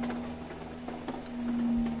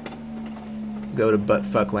 Go to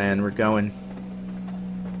buttfuck land, we're going.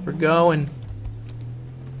 We're going.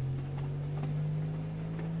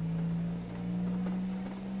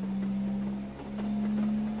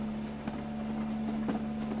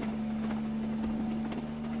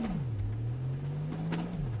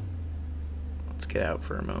 Get out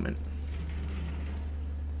for a moment.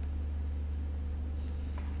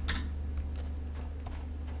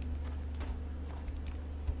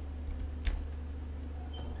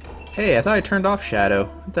 Hey, I thought I turned off shadow.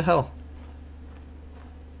 What the hell?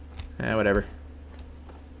 Eh, whatever.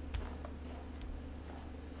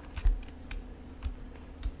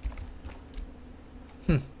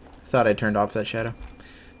 Thought I turned off that shadow.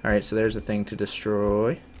 Alright, so there's a thing to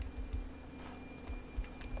destroy.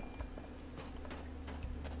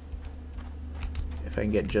 If I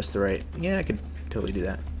can get just the right... yeah, I could totally do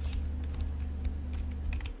that.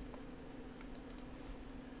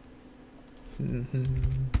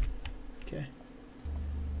 Okay.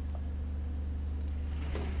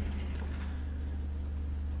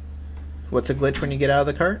 What's a glitch when you get out of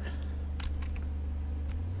the cart?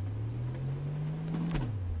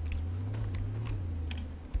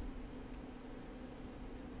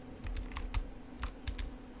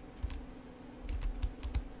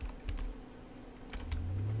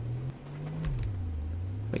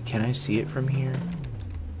 Wait, can I see it from here?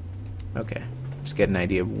 Okay. Just get an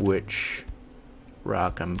idea of which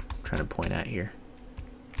rock I'm trying to point at here.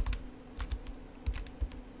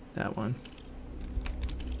 That one.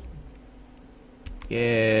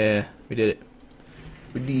 Yeah, we did it.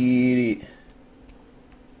 We did it.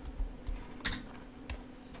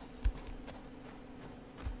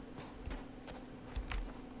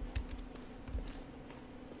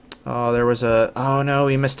 Oh, there was a... Oh no,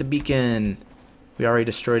 we missed a beacon. We already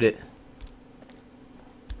destroyed it.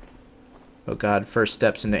 Oh god, first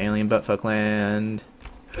steps into alien buttfuck land.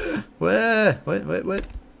 What? What?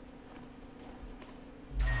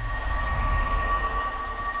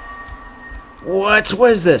 What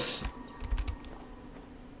was this?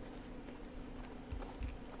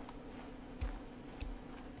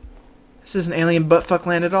 This isn't alien buttfuck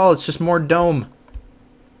land at all. It's just more dome.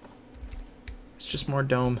 It's just more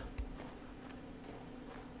dome.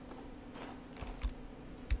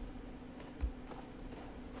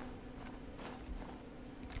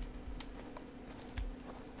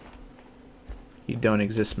 You don't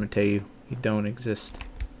exist, Mateo. You don't exist.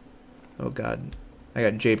 Oh god. I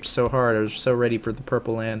got japed so hard. I was so ready for the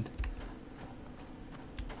purple land.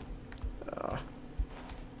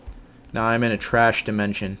 Now I'm in a trash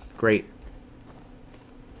dimension. Great.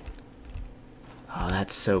 Oh,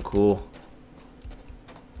 that's so cool.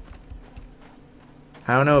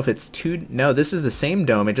 I don't know if it's two... No, this is the same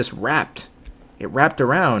dome. It just wrapped. It wrapped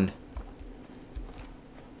around.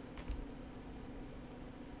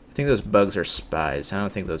 I think those bugs are spies. I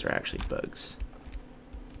don't think those are actually bugs.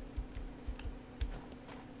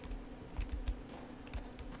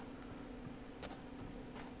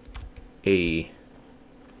 A...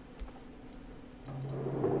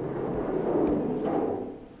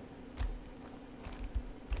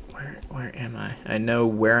 Where am I? I know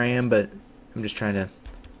where I am, but I'm just trying to...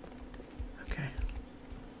 Okay.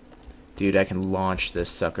 Dude, I can launch this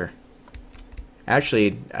sucker.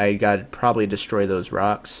 Actually, I gotta probably destroy those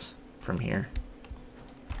rocks from here.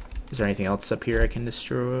 Is there anything else up here I can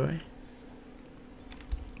destroy?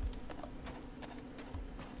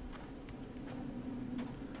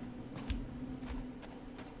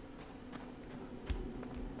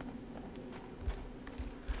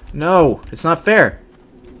 No, it's not fair.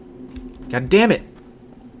 God damn it.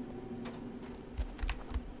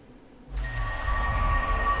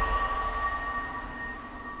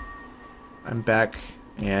 I'm back,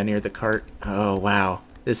 yeah, near the cart. Oh, wow.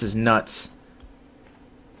 This is nuts.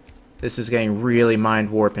 This is getting really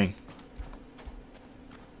mind warping.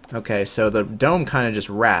 Okay, so the dome kind of just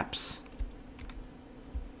wraps.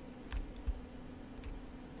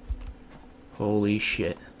 Holy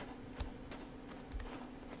shit.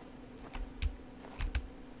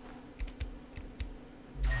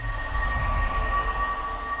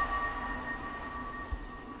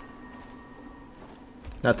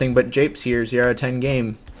 Nothing but japes here, 0 out of 10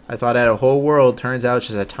 game. I thought I had a whole world, turns out it's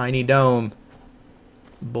just a tiny dome.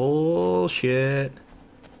 Bullshit.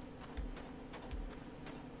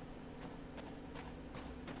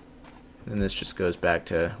 And this just goes back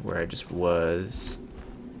to where I just was.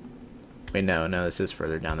 Wait, no, this is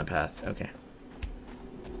further down the path. Okay.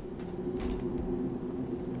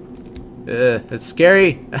 It's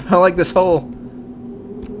scary. I don't like this hole.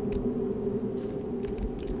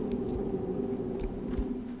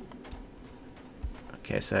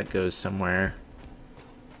 Okay, so that goes somewhere.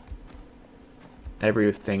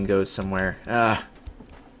 Everything goes somewhere.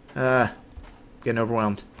 Getting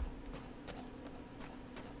overwhelmed.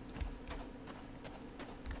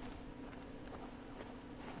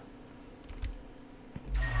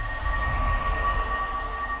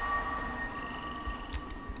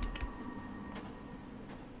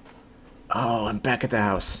 Oh, I'm back at the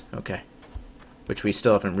house. Okay. Which we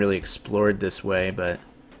still haven't really explored this way, but...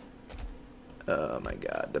 Oh my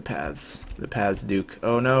god, the paths. The paths, Duke.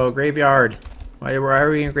 Oh no, graveyard! Why are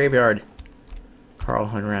we in a graveyard? Carl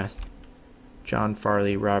Hunrath. John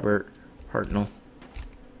Farley, Robert Hartnell.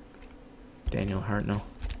 Daniel Hartnell.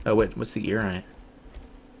 Oh, what's the year on it?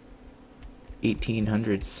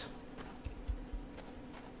 1800s.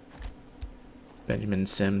 Benjamin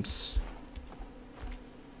Sims.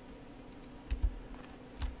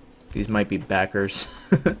 These might be backers.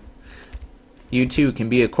 You too can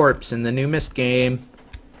be a corpse in the new Myst game.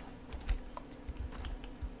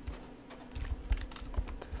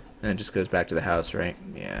 And it just goes back to the house, right?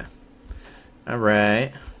 Yeah.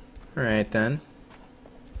 Alright. Alright then.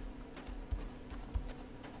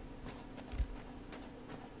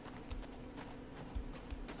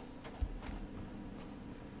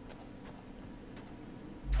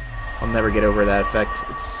 I'll never get over that effect.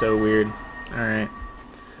 It's so weird. Alright.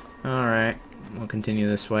 Alright. continue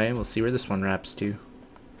this way. We'll see where this one wraps to.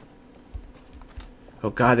 Oh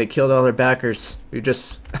god, they killed all their backers. We've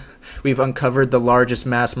just... we've uncovered the largest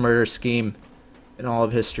mass murder scheme in all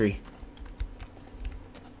of history.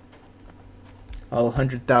 All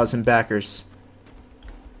 100,000 backers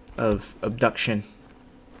of Obduction.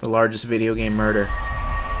 The largest video game murder.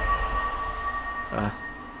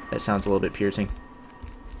 That sounds a little bit piercing.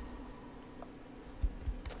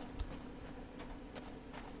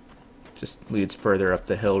 Just leads further up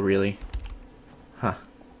the hill, really. Huh.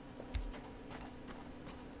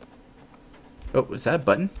 Oh, was that a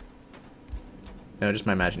button? No, just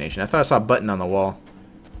my imagination. I thought I saw a button on the wall.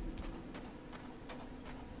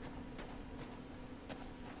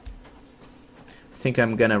 I think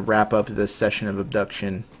I'm gonna wrap up this session of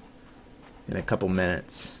Obduction in a couple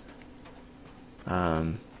minutes.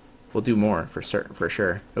 We'll do more for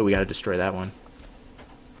sure. Oh, we gotta destroy that one.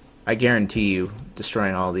 I guarantee you,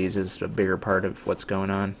 destroying all these is a bigger part of what's going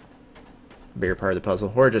on. A bigger part of the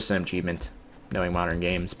puzzle. Or just an achievement, knowing modern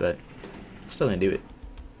games, but still gonna do it.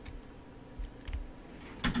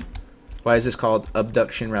 Why is this called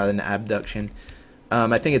Obduction rather than Abduction?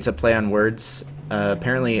 I think it's a play on words.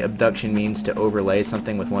 Apparently, abduction means to overlay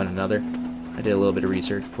something with one another. I did a little bit of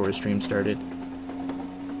research before the stream started.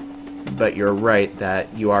 But you're right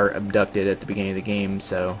that you are abducted at the beginning of the game,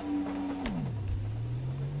 so...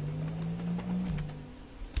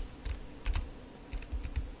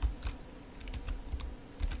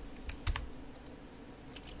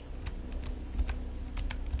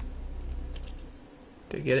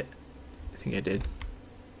 Did I get it? I think I did.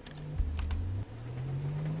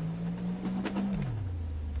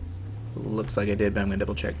 Looks like I did, but I'm gonna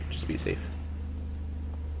double check just to be safe.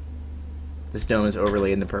 This dome is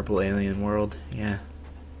overlaid in the purple alien world. Yeah.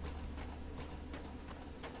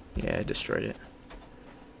 Yeah, I destroyed it.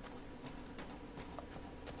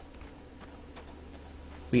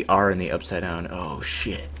 We are in the Upside Down. Oh,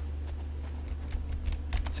 shit.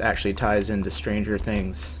 This actually ties into Stranger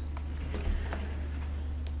Things.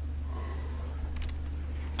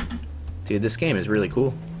 Dude, this game is really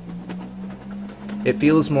cool. It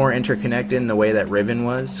feels more interconnected in the way that Riven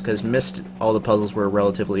was, because Myst, all the puzzles were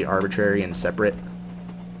relatively arbitrary and separate.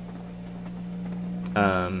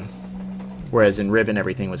 Whereas in Riven,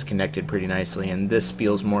 everything was connected pretty nicely, and this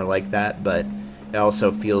feels more like that, but it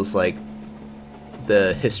also feels like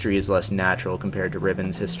the history is less natural compared to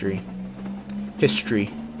Riven's history.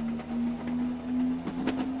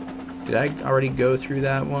 Did I already go through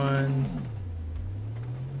that one?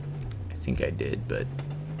 I think I did, but...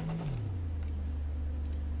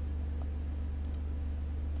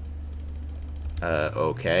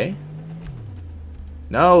 okay.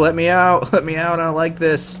 No, let me out! Let me out, I don't like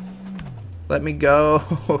this! Let me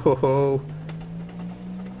go!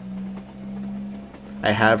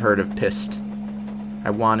 I have heard of pissed. I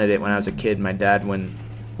wanted it when I was a kid, my dad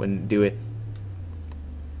wouldn't do it.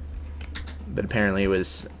 But apparently it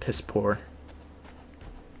was piss poor.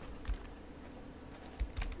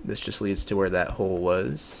 This just leads to where that hole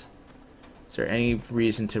was. Is there any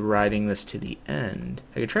reason to riding this to the end?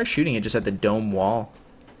 I could try shooting it just at the dome wall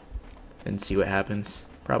and see what happens.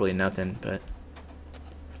 Probably nothing, but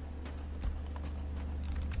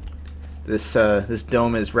this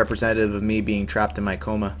dome is representative of me being trapped in my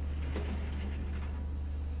coma.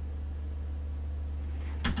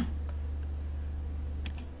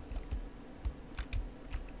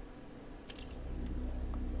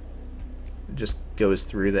 It just goes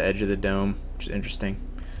through the edge of the dome, which is interesting.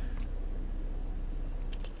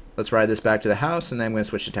 Let's ride this back to the house, and then I'm going to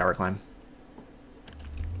switch to tower climb.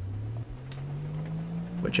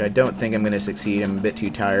 Which I don't think I'm going to succeed. I'm a bit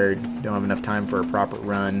too tired. Don't have enough time for a proper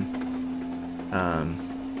run.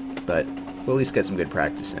 But we'll at least get some good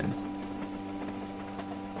practice in.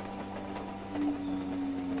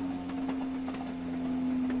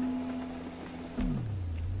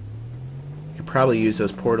 Could probably use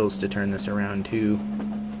those portals to turn this around, too.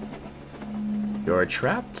 You're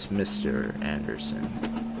trapped, Mr. Anderson.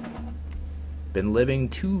 Been living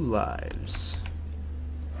 2 lives.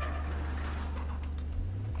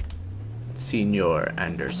 Senor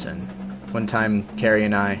Anderson. One time, Carrie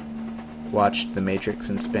and I watched The Matrix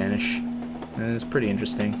in Spanish, and it was pretty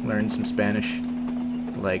interesting. Learned some Spanish,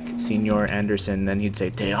 like Senor Anderson, then he'd say,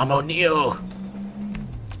 Te amo, Neo!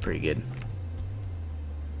 It's pretty good.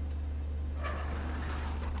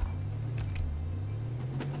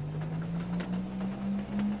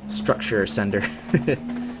 Structure sender.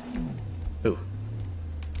 Ooh.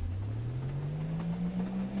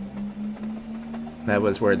 That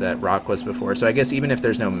was where that rock was before. So I guess even if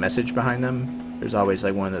there's no message behind them, there's always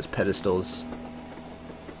like one of those pedestals.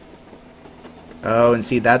 Oh, and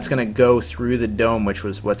see, that's going to go through the dome, which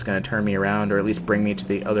was what's going to turn me around, or at least bring me to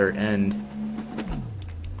the other end.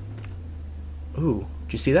 Ooh,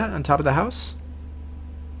 did you see that on top of the house?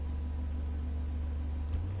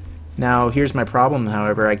 Now, here's my problem,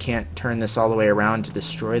 however. I can't turn this all the way around to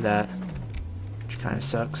destroy that, which kind of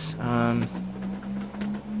sucks.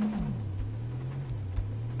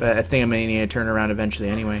 But I think I'm going to need to turn around eventually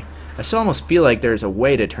anyway. I still almost feel like there's a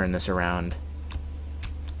way to turn this around.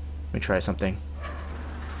 Let me try something.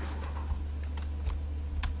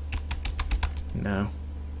 No.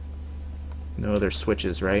 No other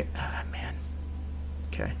switches, right? Ah, man.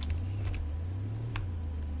 Okay.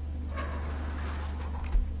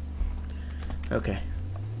 Okay.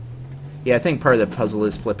 Yeah, I think part of the puzzle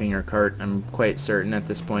is flipping your cart. I'm quite certain at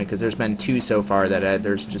this point, because there's been 2 so far that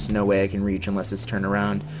there's just no way I can reach unless it's turned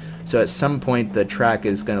around. So at some point the track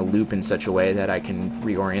is going to loop in such a way that I can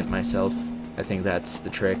reorient myself. I think that's the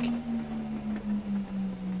trick.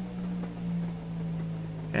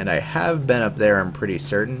 And I have been up there, I'm pretty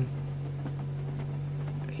certain.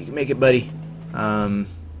 You can make it, buddy. I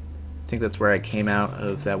think that's where I came out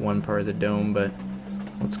of that one part of the dome, but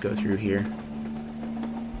let's go through here.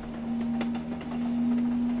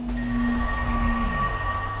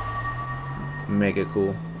 Mega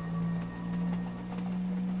cool.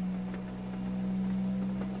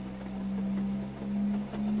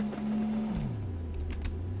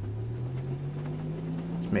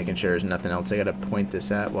 Just making sure there's nothing else I gotta point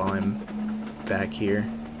this at while I'm back here.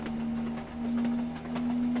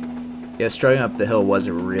 Yeah, struggling up the hill was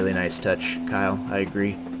a really nice touch, Kyle. I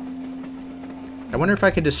agree. I wonder if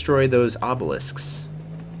I could destroy those obelisks.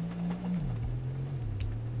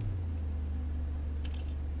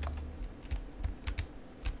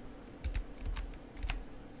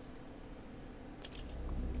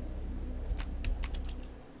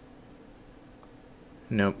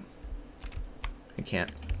 Nope. I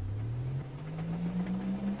can't.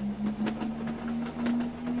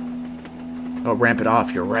 Oh, ramp it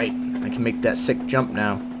off, you're right. I can make that sick jump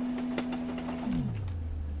now.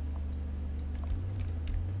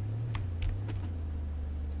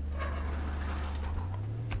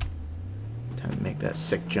 Time to make that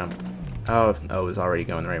sick jump. Oh, it was already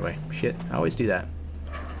going the right way. Shit, I always do that.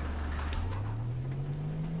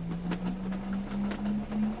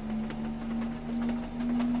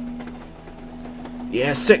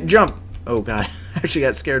 Yeah, sick jump! Oh god, I actually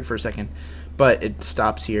got scared for a second. But it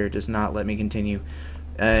stops here, it does not let me continue.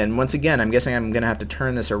 And once again, I'm guessing I'm going to have to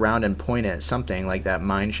turn this around and point it at something, like that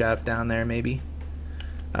mine shaft down there, maybe?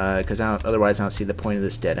 Because otherwise I don't see the point of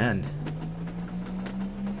this dead end.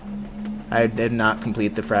 I did not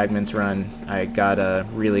complete the fragments run. I got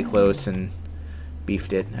really close and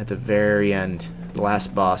beefed it at the very end. The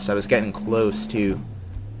last boss. I was getting close, too.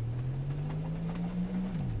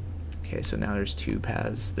 Okay, so now there's 2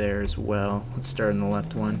 paths there as well. Let's start on the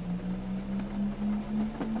left one.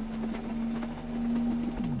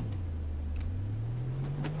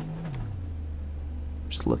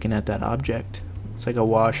 Just looking at that object. It's like a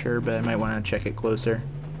washer, but I might want to check it closer.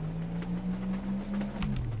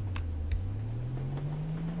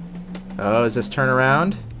 Oh, is this turn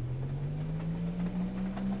around?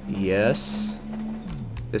 Yes.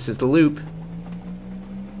 This is the loop.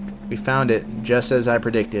 We found it, just as I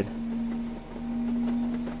predicted.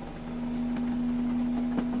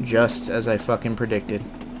 Just as I fucking predicted.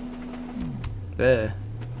 We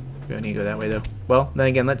don't need to go that way, though. Well, then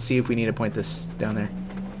again, let's see if we need to point this down there.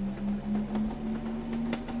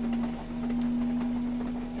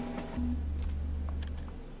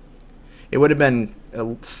 It would have been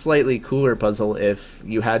a slightly cooler puzzle if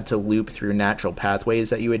you had to loop through natural pathways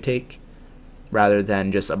that you would take, rather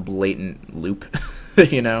than just a blatant loop,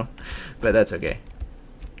 you know? But that's okay.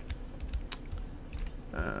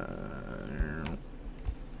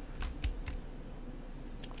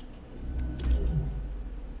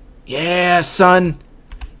 Yeah, son!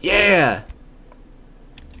 Yeah!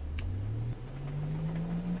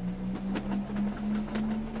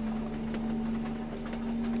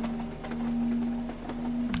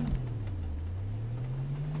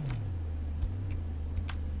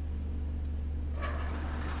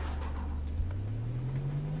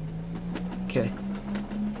 Okay.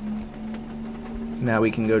 Now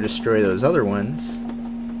we can go destroy those other ones.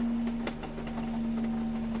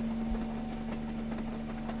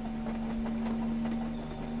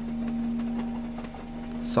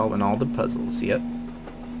 Solving all the puzzles, yep.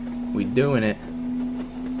 We doing it.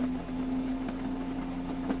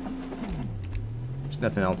 There's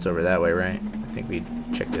nothing else over that way, right? I think we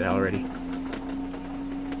checked it out already.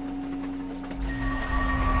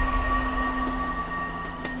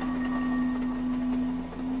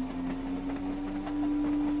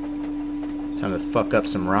 Time to fuck up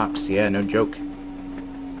some rocks. Yeah, no joke.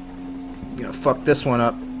 Gonna fuck this one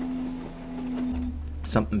up.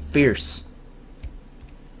 Something fierce.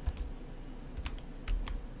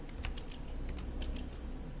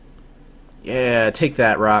 Yeah, take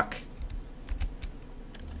that, rock.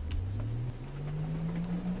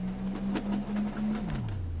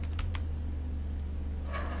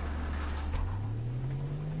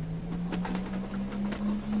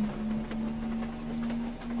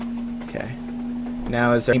 Okay.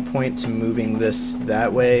 Now, is there any point to moving this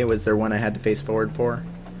that way? Was there one I had to face forward for?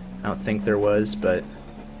 I don't think there was, but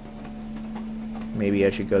maybe I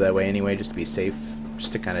should go that way anyway just to be safe.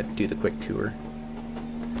 Just to kind of do the quick tour.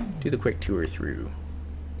 Do the quick tour through.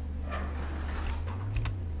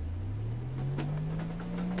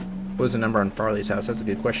 What was the number on Farley's house? That's a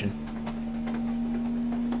good question.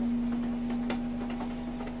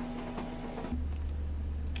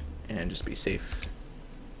 And just be safe.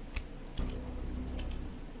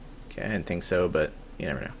 Okay, I didn't think so, but you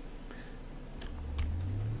never know.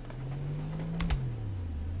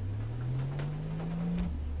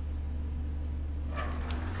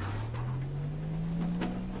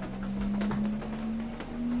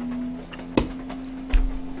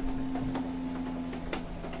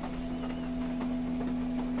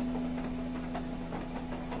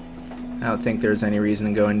 I don't think there's any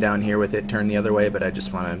reason going down here with it turned the other way, but I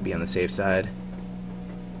just want to be on the safe side.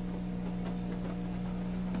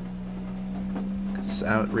 Because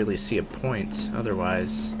I don't really see a point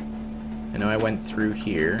otherwise. I know I went through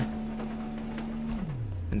here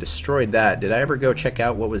and destroyed that. Did I ever go check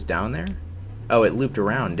out what was down there? Oh, it looped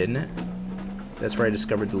around, didn't it? That's where I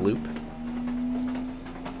discovered the loop.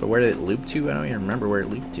 But where did it loop to? I don't even remember where it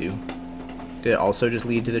looped to. Did it also just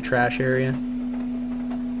lead to the trash area?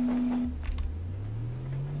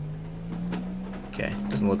 Okay,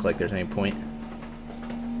 doesn't look like there's any point.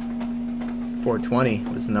 420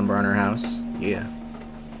 was the number on her house. Yeah.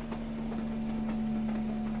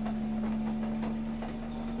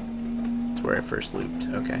 That's where I first looped.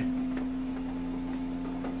 Okay.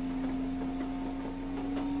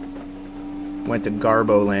 Went to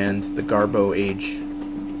Garbo land, the Garbo age.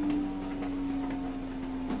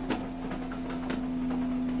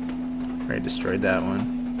 Alright, destroyed that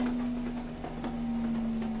one.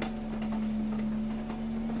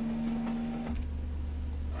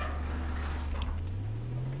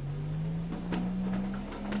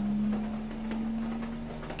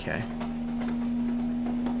 Okay.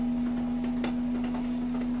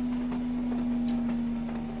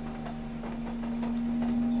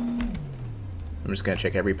 I'm just gonna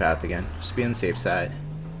check every path again, just to be on the safe side.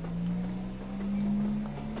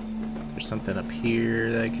 There's something up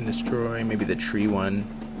here that I can destroy. Maybe the tree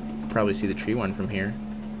one. Probably see the tree one from here.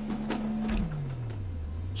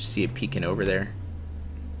 Just see it peeking over there.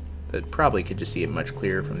 But probably could just see it much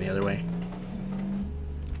clearer from the other way.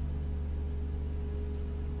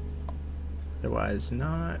 Otherwise,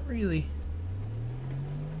 not really.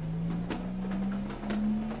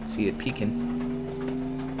 See it peeking.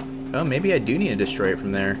 Oh, maybe I do need to destroy it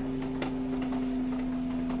from there.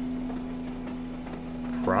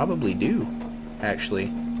 Probably do,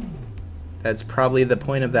 actually. That's probably the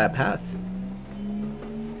point of that path.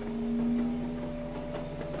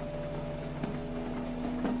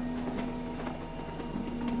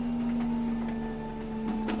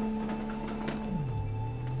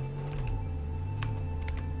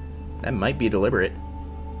 That might be deliberate.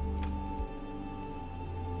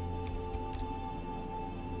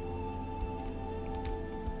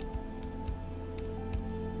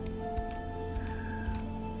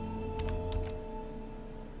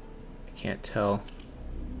 I can't tell.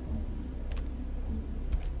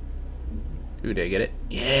 Ooh, did I get it?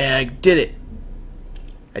 Yeah, I did it!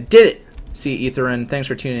 I did it! See, Etherin, thanks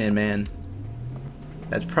for tuning in, man.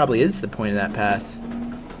 That probably is the point of that path.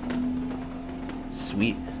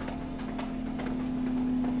 Sweet.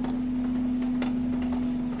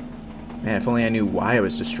 Man, if only I knew why I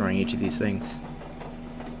was destroying each of these things.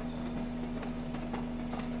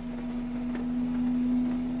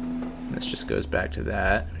 This just goes back to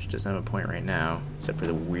that, which doesn't have a point right now, except for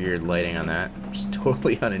the weird lighting on that, which is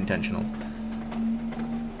totally unintentional.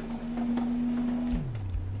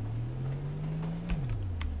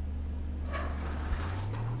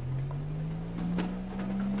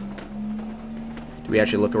 Do we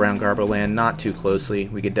actually look around Garbo Land? Not too closely.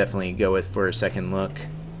 We could definitely go with for a second look.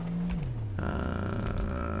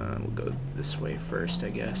 We'll go this way first,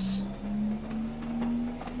 I guess.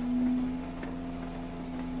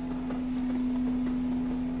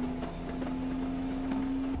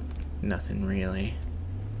 Nothing really,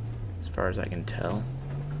 as far as I can tell.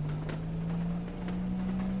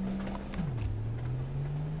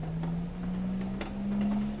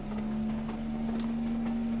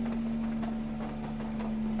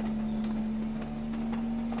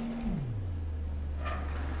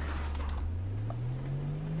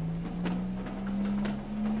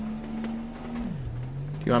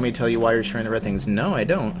 Do you want me to tell you why you're destroying the red things? No, I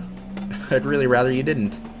don't. I'd really rather you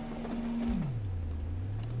didn't.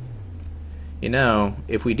 You know,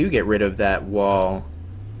 if we do get rid of that wall,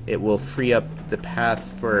 it will free up the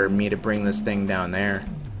path for me to bring this thing down there.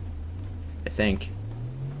 I think.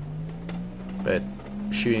 But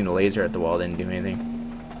shooting the laser at the wall didn't do anything.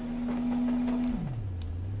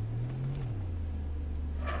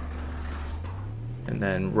 And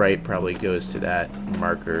then right probably goes to that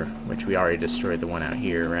marker, which we already destroyed the one out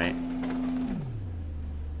here, right?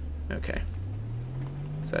 Okay.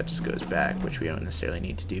 So that just goes back, which we don't necessarily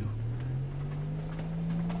need to do.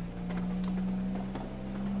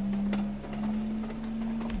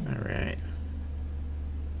 Alright.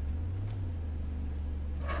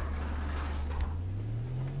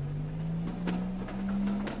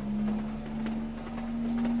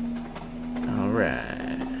 Alright.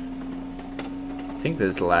 I think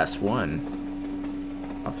this is the last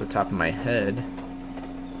one. Off the top of my head.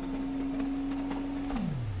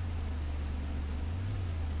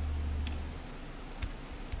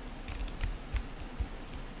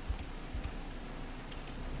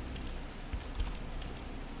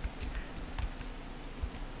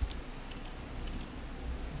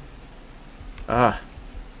 Ah,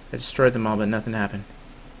 I destroyed them all, but nothing happened.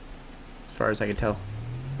 As far as I could tell.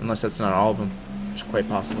 Unless that's not all of them, which is quite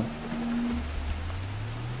possible.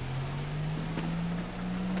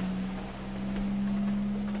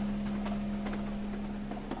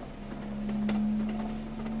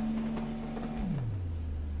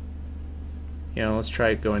 You know, let's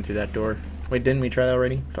try going through that door. Wait, didn't we try that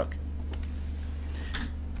already? Fuck.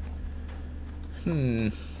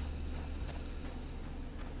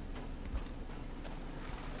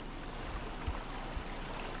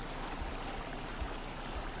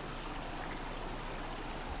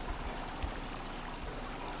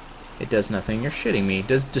 It does nothing. You're shitting me.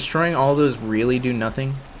 Does destroying all those really do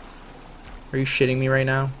nothing? Are you shitting me right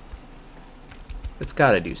now? It's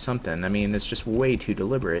gotta do something. I mean, it's just way too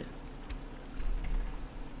deliberate.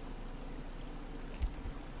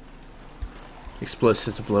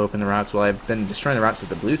 Explosives to blow open the rocks. Well, I've been destroying the rocks with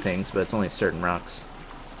the blue things, but it's only certain rocks.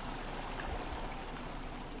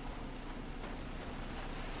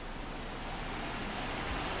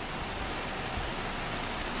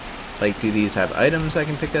 Like, do these have items I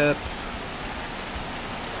can pick up?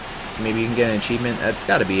 Maybe you can get an achievement. That's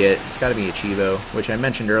gotta be it. It's gotta be Achievo, which I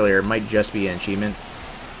mentioned earlier. It might just be an achievement.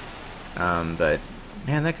 But,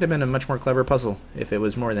 man, that could have been a much more clever puzzle if it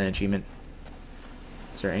was more than an achievement.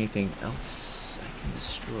 Is there anything else I can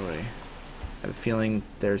destroy? I have a feeling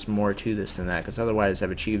there's more to this than that, because otherwise I've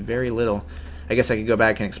achieved very little. I guess I could go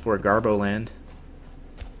back and explore Garbo Land,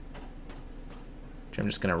 which I'm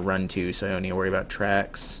just going to run to so I don't need to worry about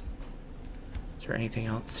tracks. Is there anything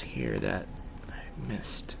else here that I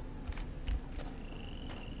missed?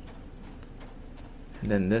 And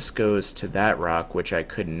then this goes to that rock, which I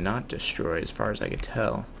could not destroy as far as I could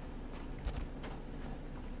tell.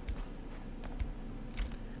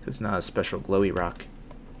 It's not a special glowy rock.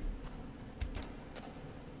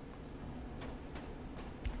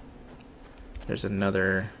 There's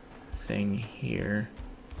another thing here.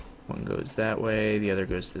 One goes that way, the other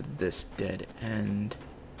goes to this dead end,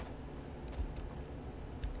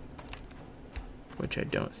 which I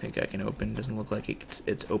don't think I can open. Doesn't look like it's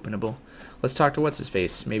openable. Let's talk to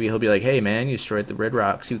what's-his-face. Maybe he'll be like, hey man, you destroyed the red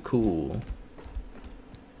rocks. You cool.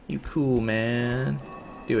 You cool, man.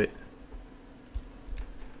 Do it.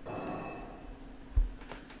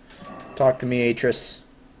 Talk to me, Atris.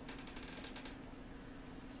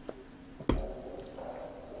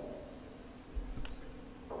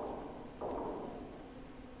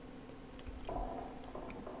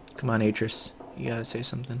 Come on, Atris. You gotta say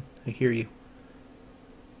something. I hear you.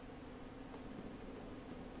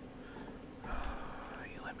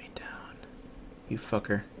 You let me down. You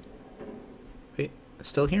fucker. Wait, I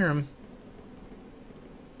still hear him.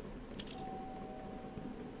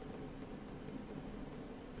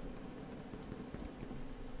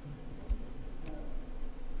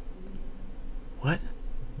 What?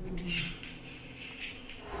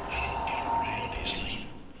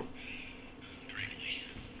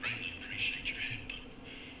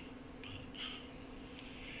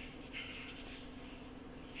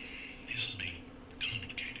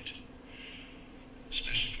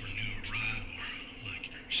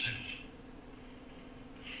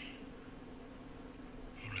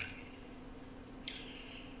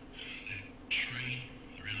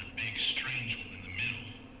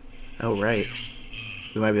 Oh, right.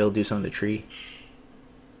 We might be able to do something to the tree.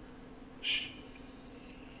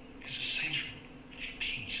 It's a central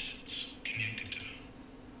piece that's connected to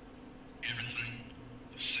everything.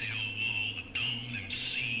 The cell wall, the dome, them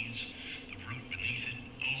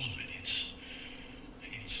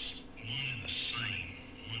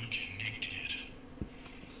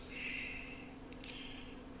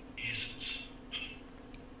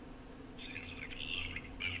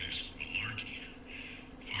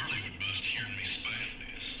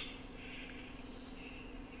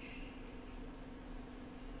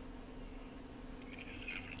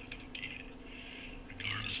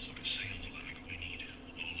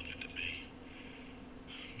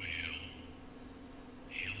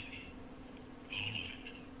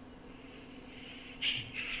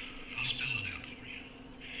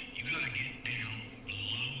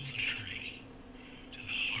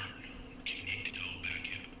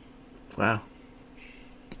Wow.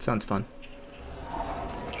 Sounds fun. There's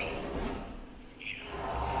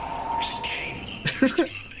a cable on the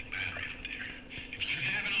big battery up there. If you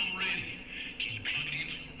haven't already, can you plug it in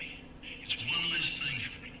for me? It's one less thing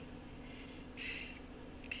for me.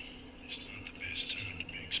 It's not the best time to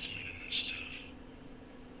be explaining this stuff.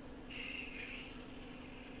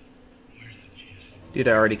 Where's the jizz? Dude,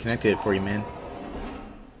 I already connected it for you, man.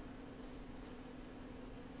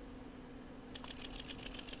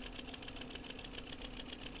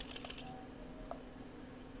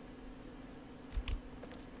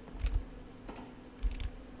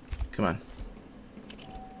 Come on.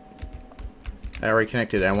 I already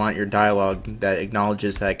connected. I want your dialogue that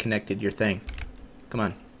acknowledges that I connected your thing. Come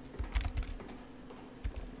on.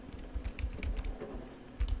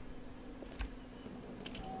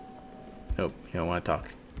 Oh, you don't want to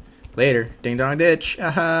talk. Later. Ding dong ditch.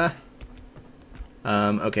 Aha.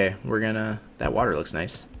 Okay, we're gonna... That water looks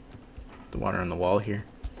nice. The water on the wall here.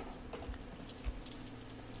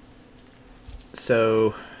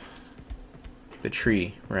 So... The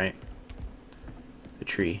tree, right? The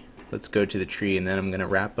tree. Let's go to the tree, and then I'm gonna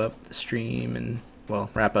wrap up the stream and, well,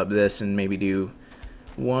 wrap up this and maybe do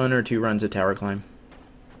 1 or 2 runs of tower climb.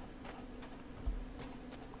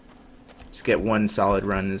 Just get 1 solid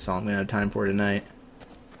run is all I'm gonna have time for tonight.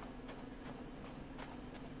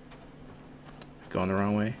 Going the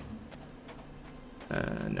wrong way?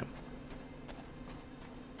 No.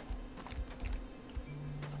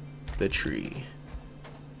 The tree.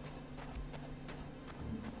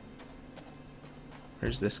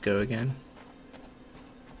 Where's this go again?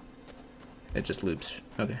 It just loops.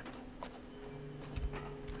 Okay.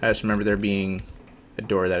 I just remember there being a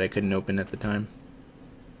door that I couldn't open at the time.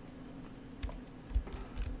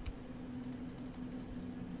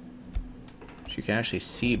 Which you can actually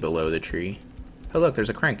see below the tree. Oh look, there's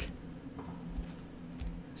a crank.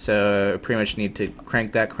 So I pretty much need to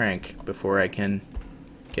crank that crank before I can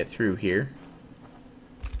get through here.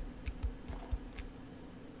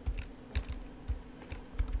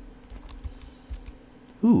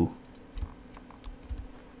 Ooh.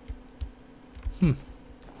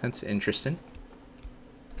 That's interesting.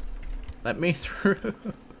 Let me through.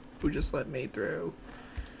 Who just let me through?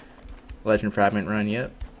 Legend Fragment run,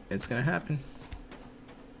 yep. It's gonna happen.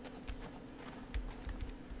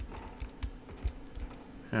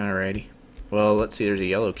 Alrighty. Well, let's see, there's a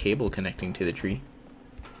yellow cable connecting to the tree.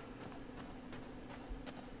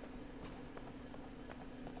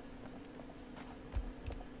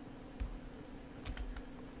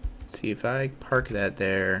 See if I park that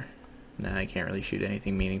there. Nah, I can't really shoot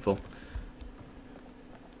anything meaningful.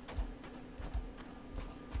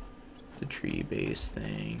 The tree base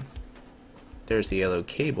thing. There's the yellow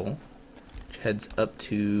cable, which heads up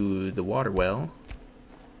to the water well,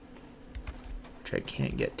 which I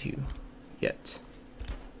can't get to yet.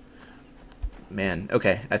 Man,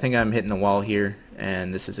 okay, I think I'm hitting the wall here,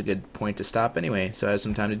 and this is a good point to stop anyway, so I have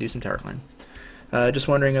some time to do some tower climb. Just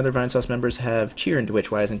wondering, other Vinesauce members have cheer in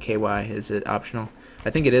Twitch. Why isn't KY? Is it optional? I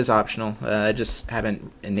think it is optional. I just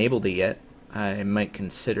haven't enabled it yet. I might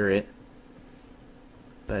consider it,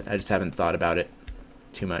 but I just haven't thought about it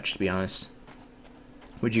too much, to be honest.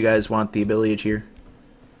 Would you guys want the ability to cheer?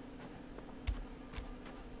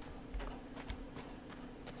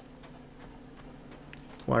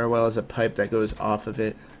 Water well is a pipe that goes off of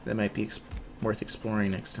it. That might be worth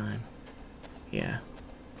exploring next time. Yeah.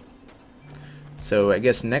 So I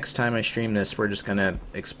guess next time I stream this, we're just gonna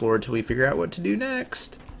explore till we figure out what to do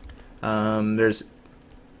next. There's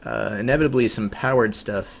inevitably some powered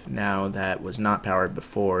stuff now that was not powered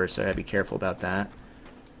before, so I gotta be careful about that.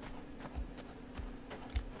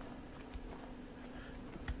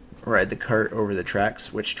 Ride the cart over the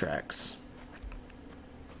tracks. Which tracks?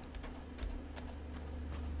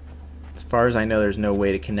 As far as I know, there's no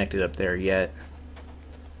way to connect it up there yet.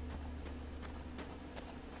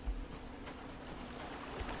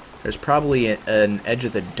 There's probably an edge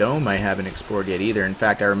of the dome I haven't explored yet either. In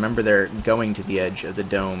fact, I remember there going to the edge of the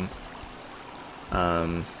dome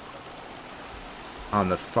on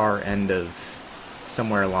the far end of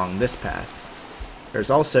somewhere along this path.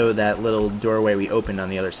 There's also that little doorway we opened on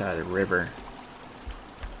the other side of the river.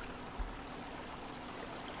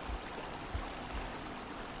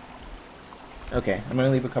 Okay, I'm going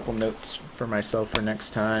to leave a couple notes for myself for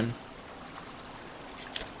next time.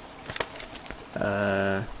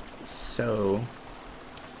 So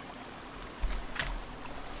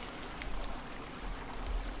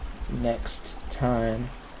next time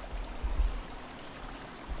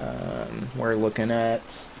we're looking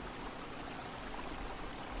at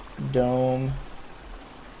dome,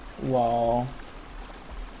 wall,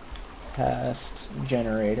 past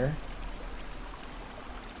generator.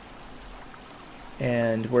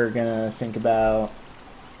 And we're gonna think about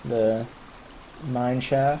the mine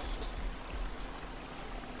shaft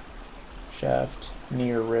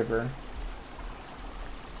near river.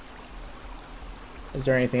 Is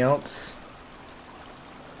there anything else?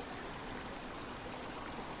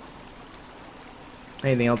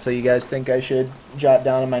 Anything else that you guys think I should jot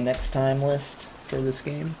down on my next time list for this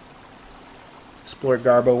game? Explore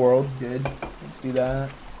Garbo World. Good. Let's do that.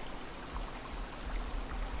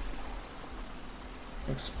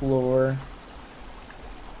 Explore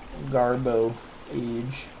Garbo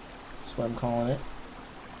Age. That's what I'm calling it.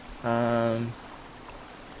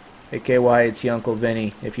 Hey KY, it's your Uncle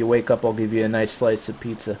Vinny. If you wake up, I'll give you a nice slice of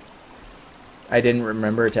pizza. I didn't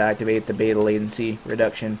remember to activate the beta latency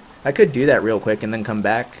reduction. I could do that real quick and then come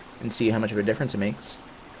back and see how much of a difference it makes.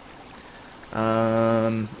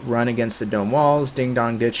 Run against the dome walls. Ding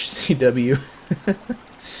dong ditch CW.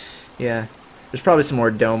 Yeah. There's probably some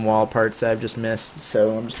more dome wall parts that I've just missed,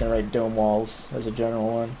 so I'm just going to write dome walls as a general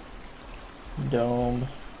one. Dome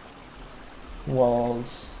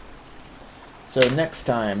walls. So next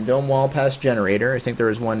time, dome wall past generator. I think there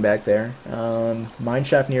was one back there. Mine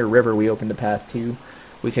shaft near river, we opened a path to.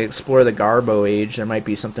 We can explore the Garbo Age. There might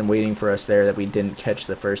be something waiting for us there that we didn't catch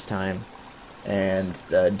the first time. And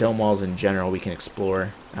dome walls in general we can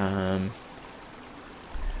explore. We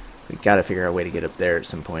got to figure out a way to get up there at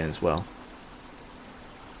some point as well.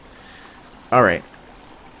 Alright.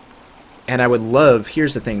 And I would love,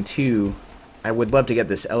 here's the thing too, I would love to get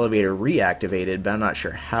this elevator reactivated, but I'm not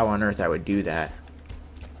sure how on earth I would do that.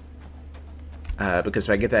 Because if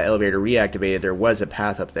I get that elevator reactivated, there was a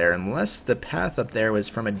path up there, unless the path up there was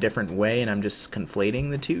from a different way and I'm just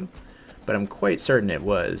conflating the two. But I'm quite certain it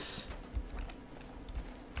was.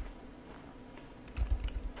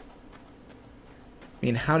 I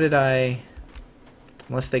mean, how did I...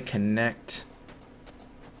 Unless they connect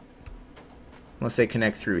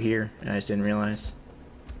through here, and I just didn't realize.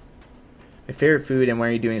 My favorite food and why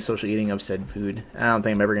are you doing social eating of said food? I don't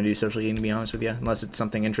think I'm ever going to do social eating, to be honest with you, unless it's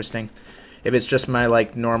something interesting. If it's just my,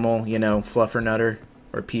 like, normal, you know, fluffernutter,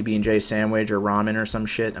 or PB&J sandwich, or ramen or some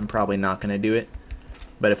shit, I'm probably not going to do it.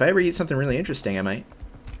 But if I ever eat something really interesting, I might.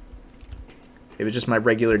 If it's just my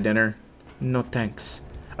regular dinner, no thanks.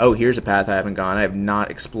 Oh, here's a path I haven't gone. I have not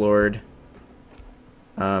explored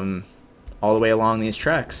all the way along these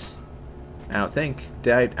tracks. I don't think.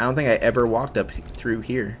 I don't think I ever walked up through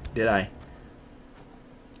here, did I?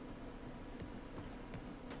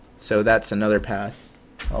 So that's another path.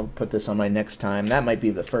 I'll put this on my next time. That might be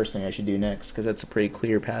the first thing I should do next, because that's a pretty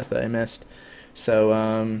clear path that I missed.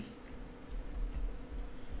 So,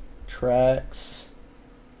 tracks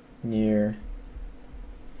near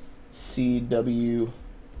CW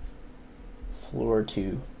floor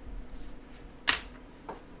 2.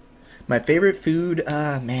 My favorite food?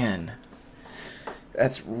 Man.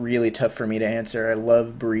 That's really tough for me to answer. I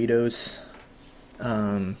love burritos.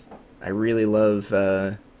 I really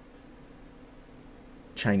love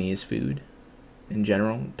Chinese food in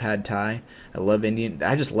general. Pad Thai. I love Indian.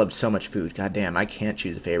 I just love so much food. God damn, I can't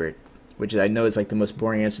choose a favorite. Which I know is like the most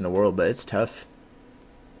boring answer in the world, but it's tough.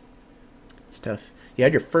 It's tough. You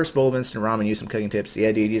had your first bowl of instant ramen, use some cooking tips.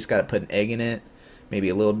 Yeah, dude, you just gotta put an egg in it. Maybe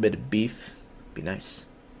a little bit of beef. Be nice.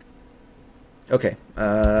 Okay,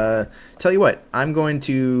 tell you what, I'm going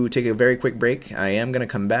to take a very quick break. I am going to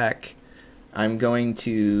come back. I'm going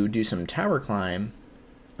to do some tower climb.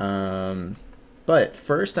 But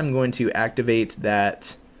first I'm going to activate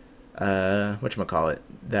that, whatchamacallit,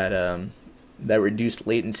 that reduced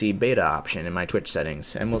latency beta option in my Twitch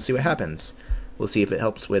settings. And we'll see what happens. We'll see if it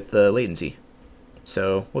helps with latency.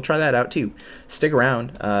 So we'll try that out too. Stick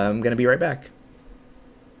around. I'm going to be right back.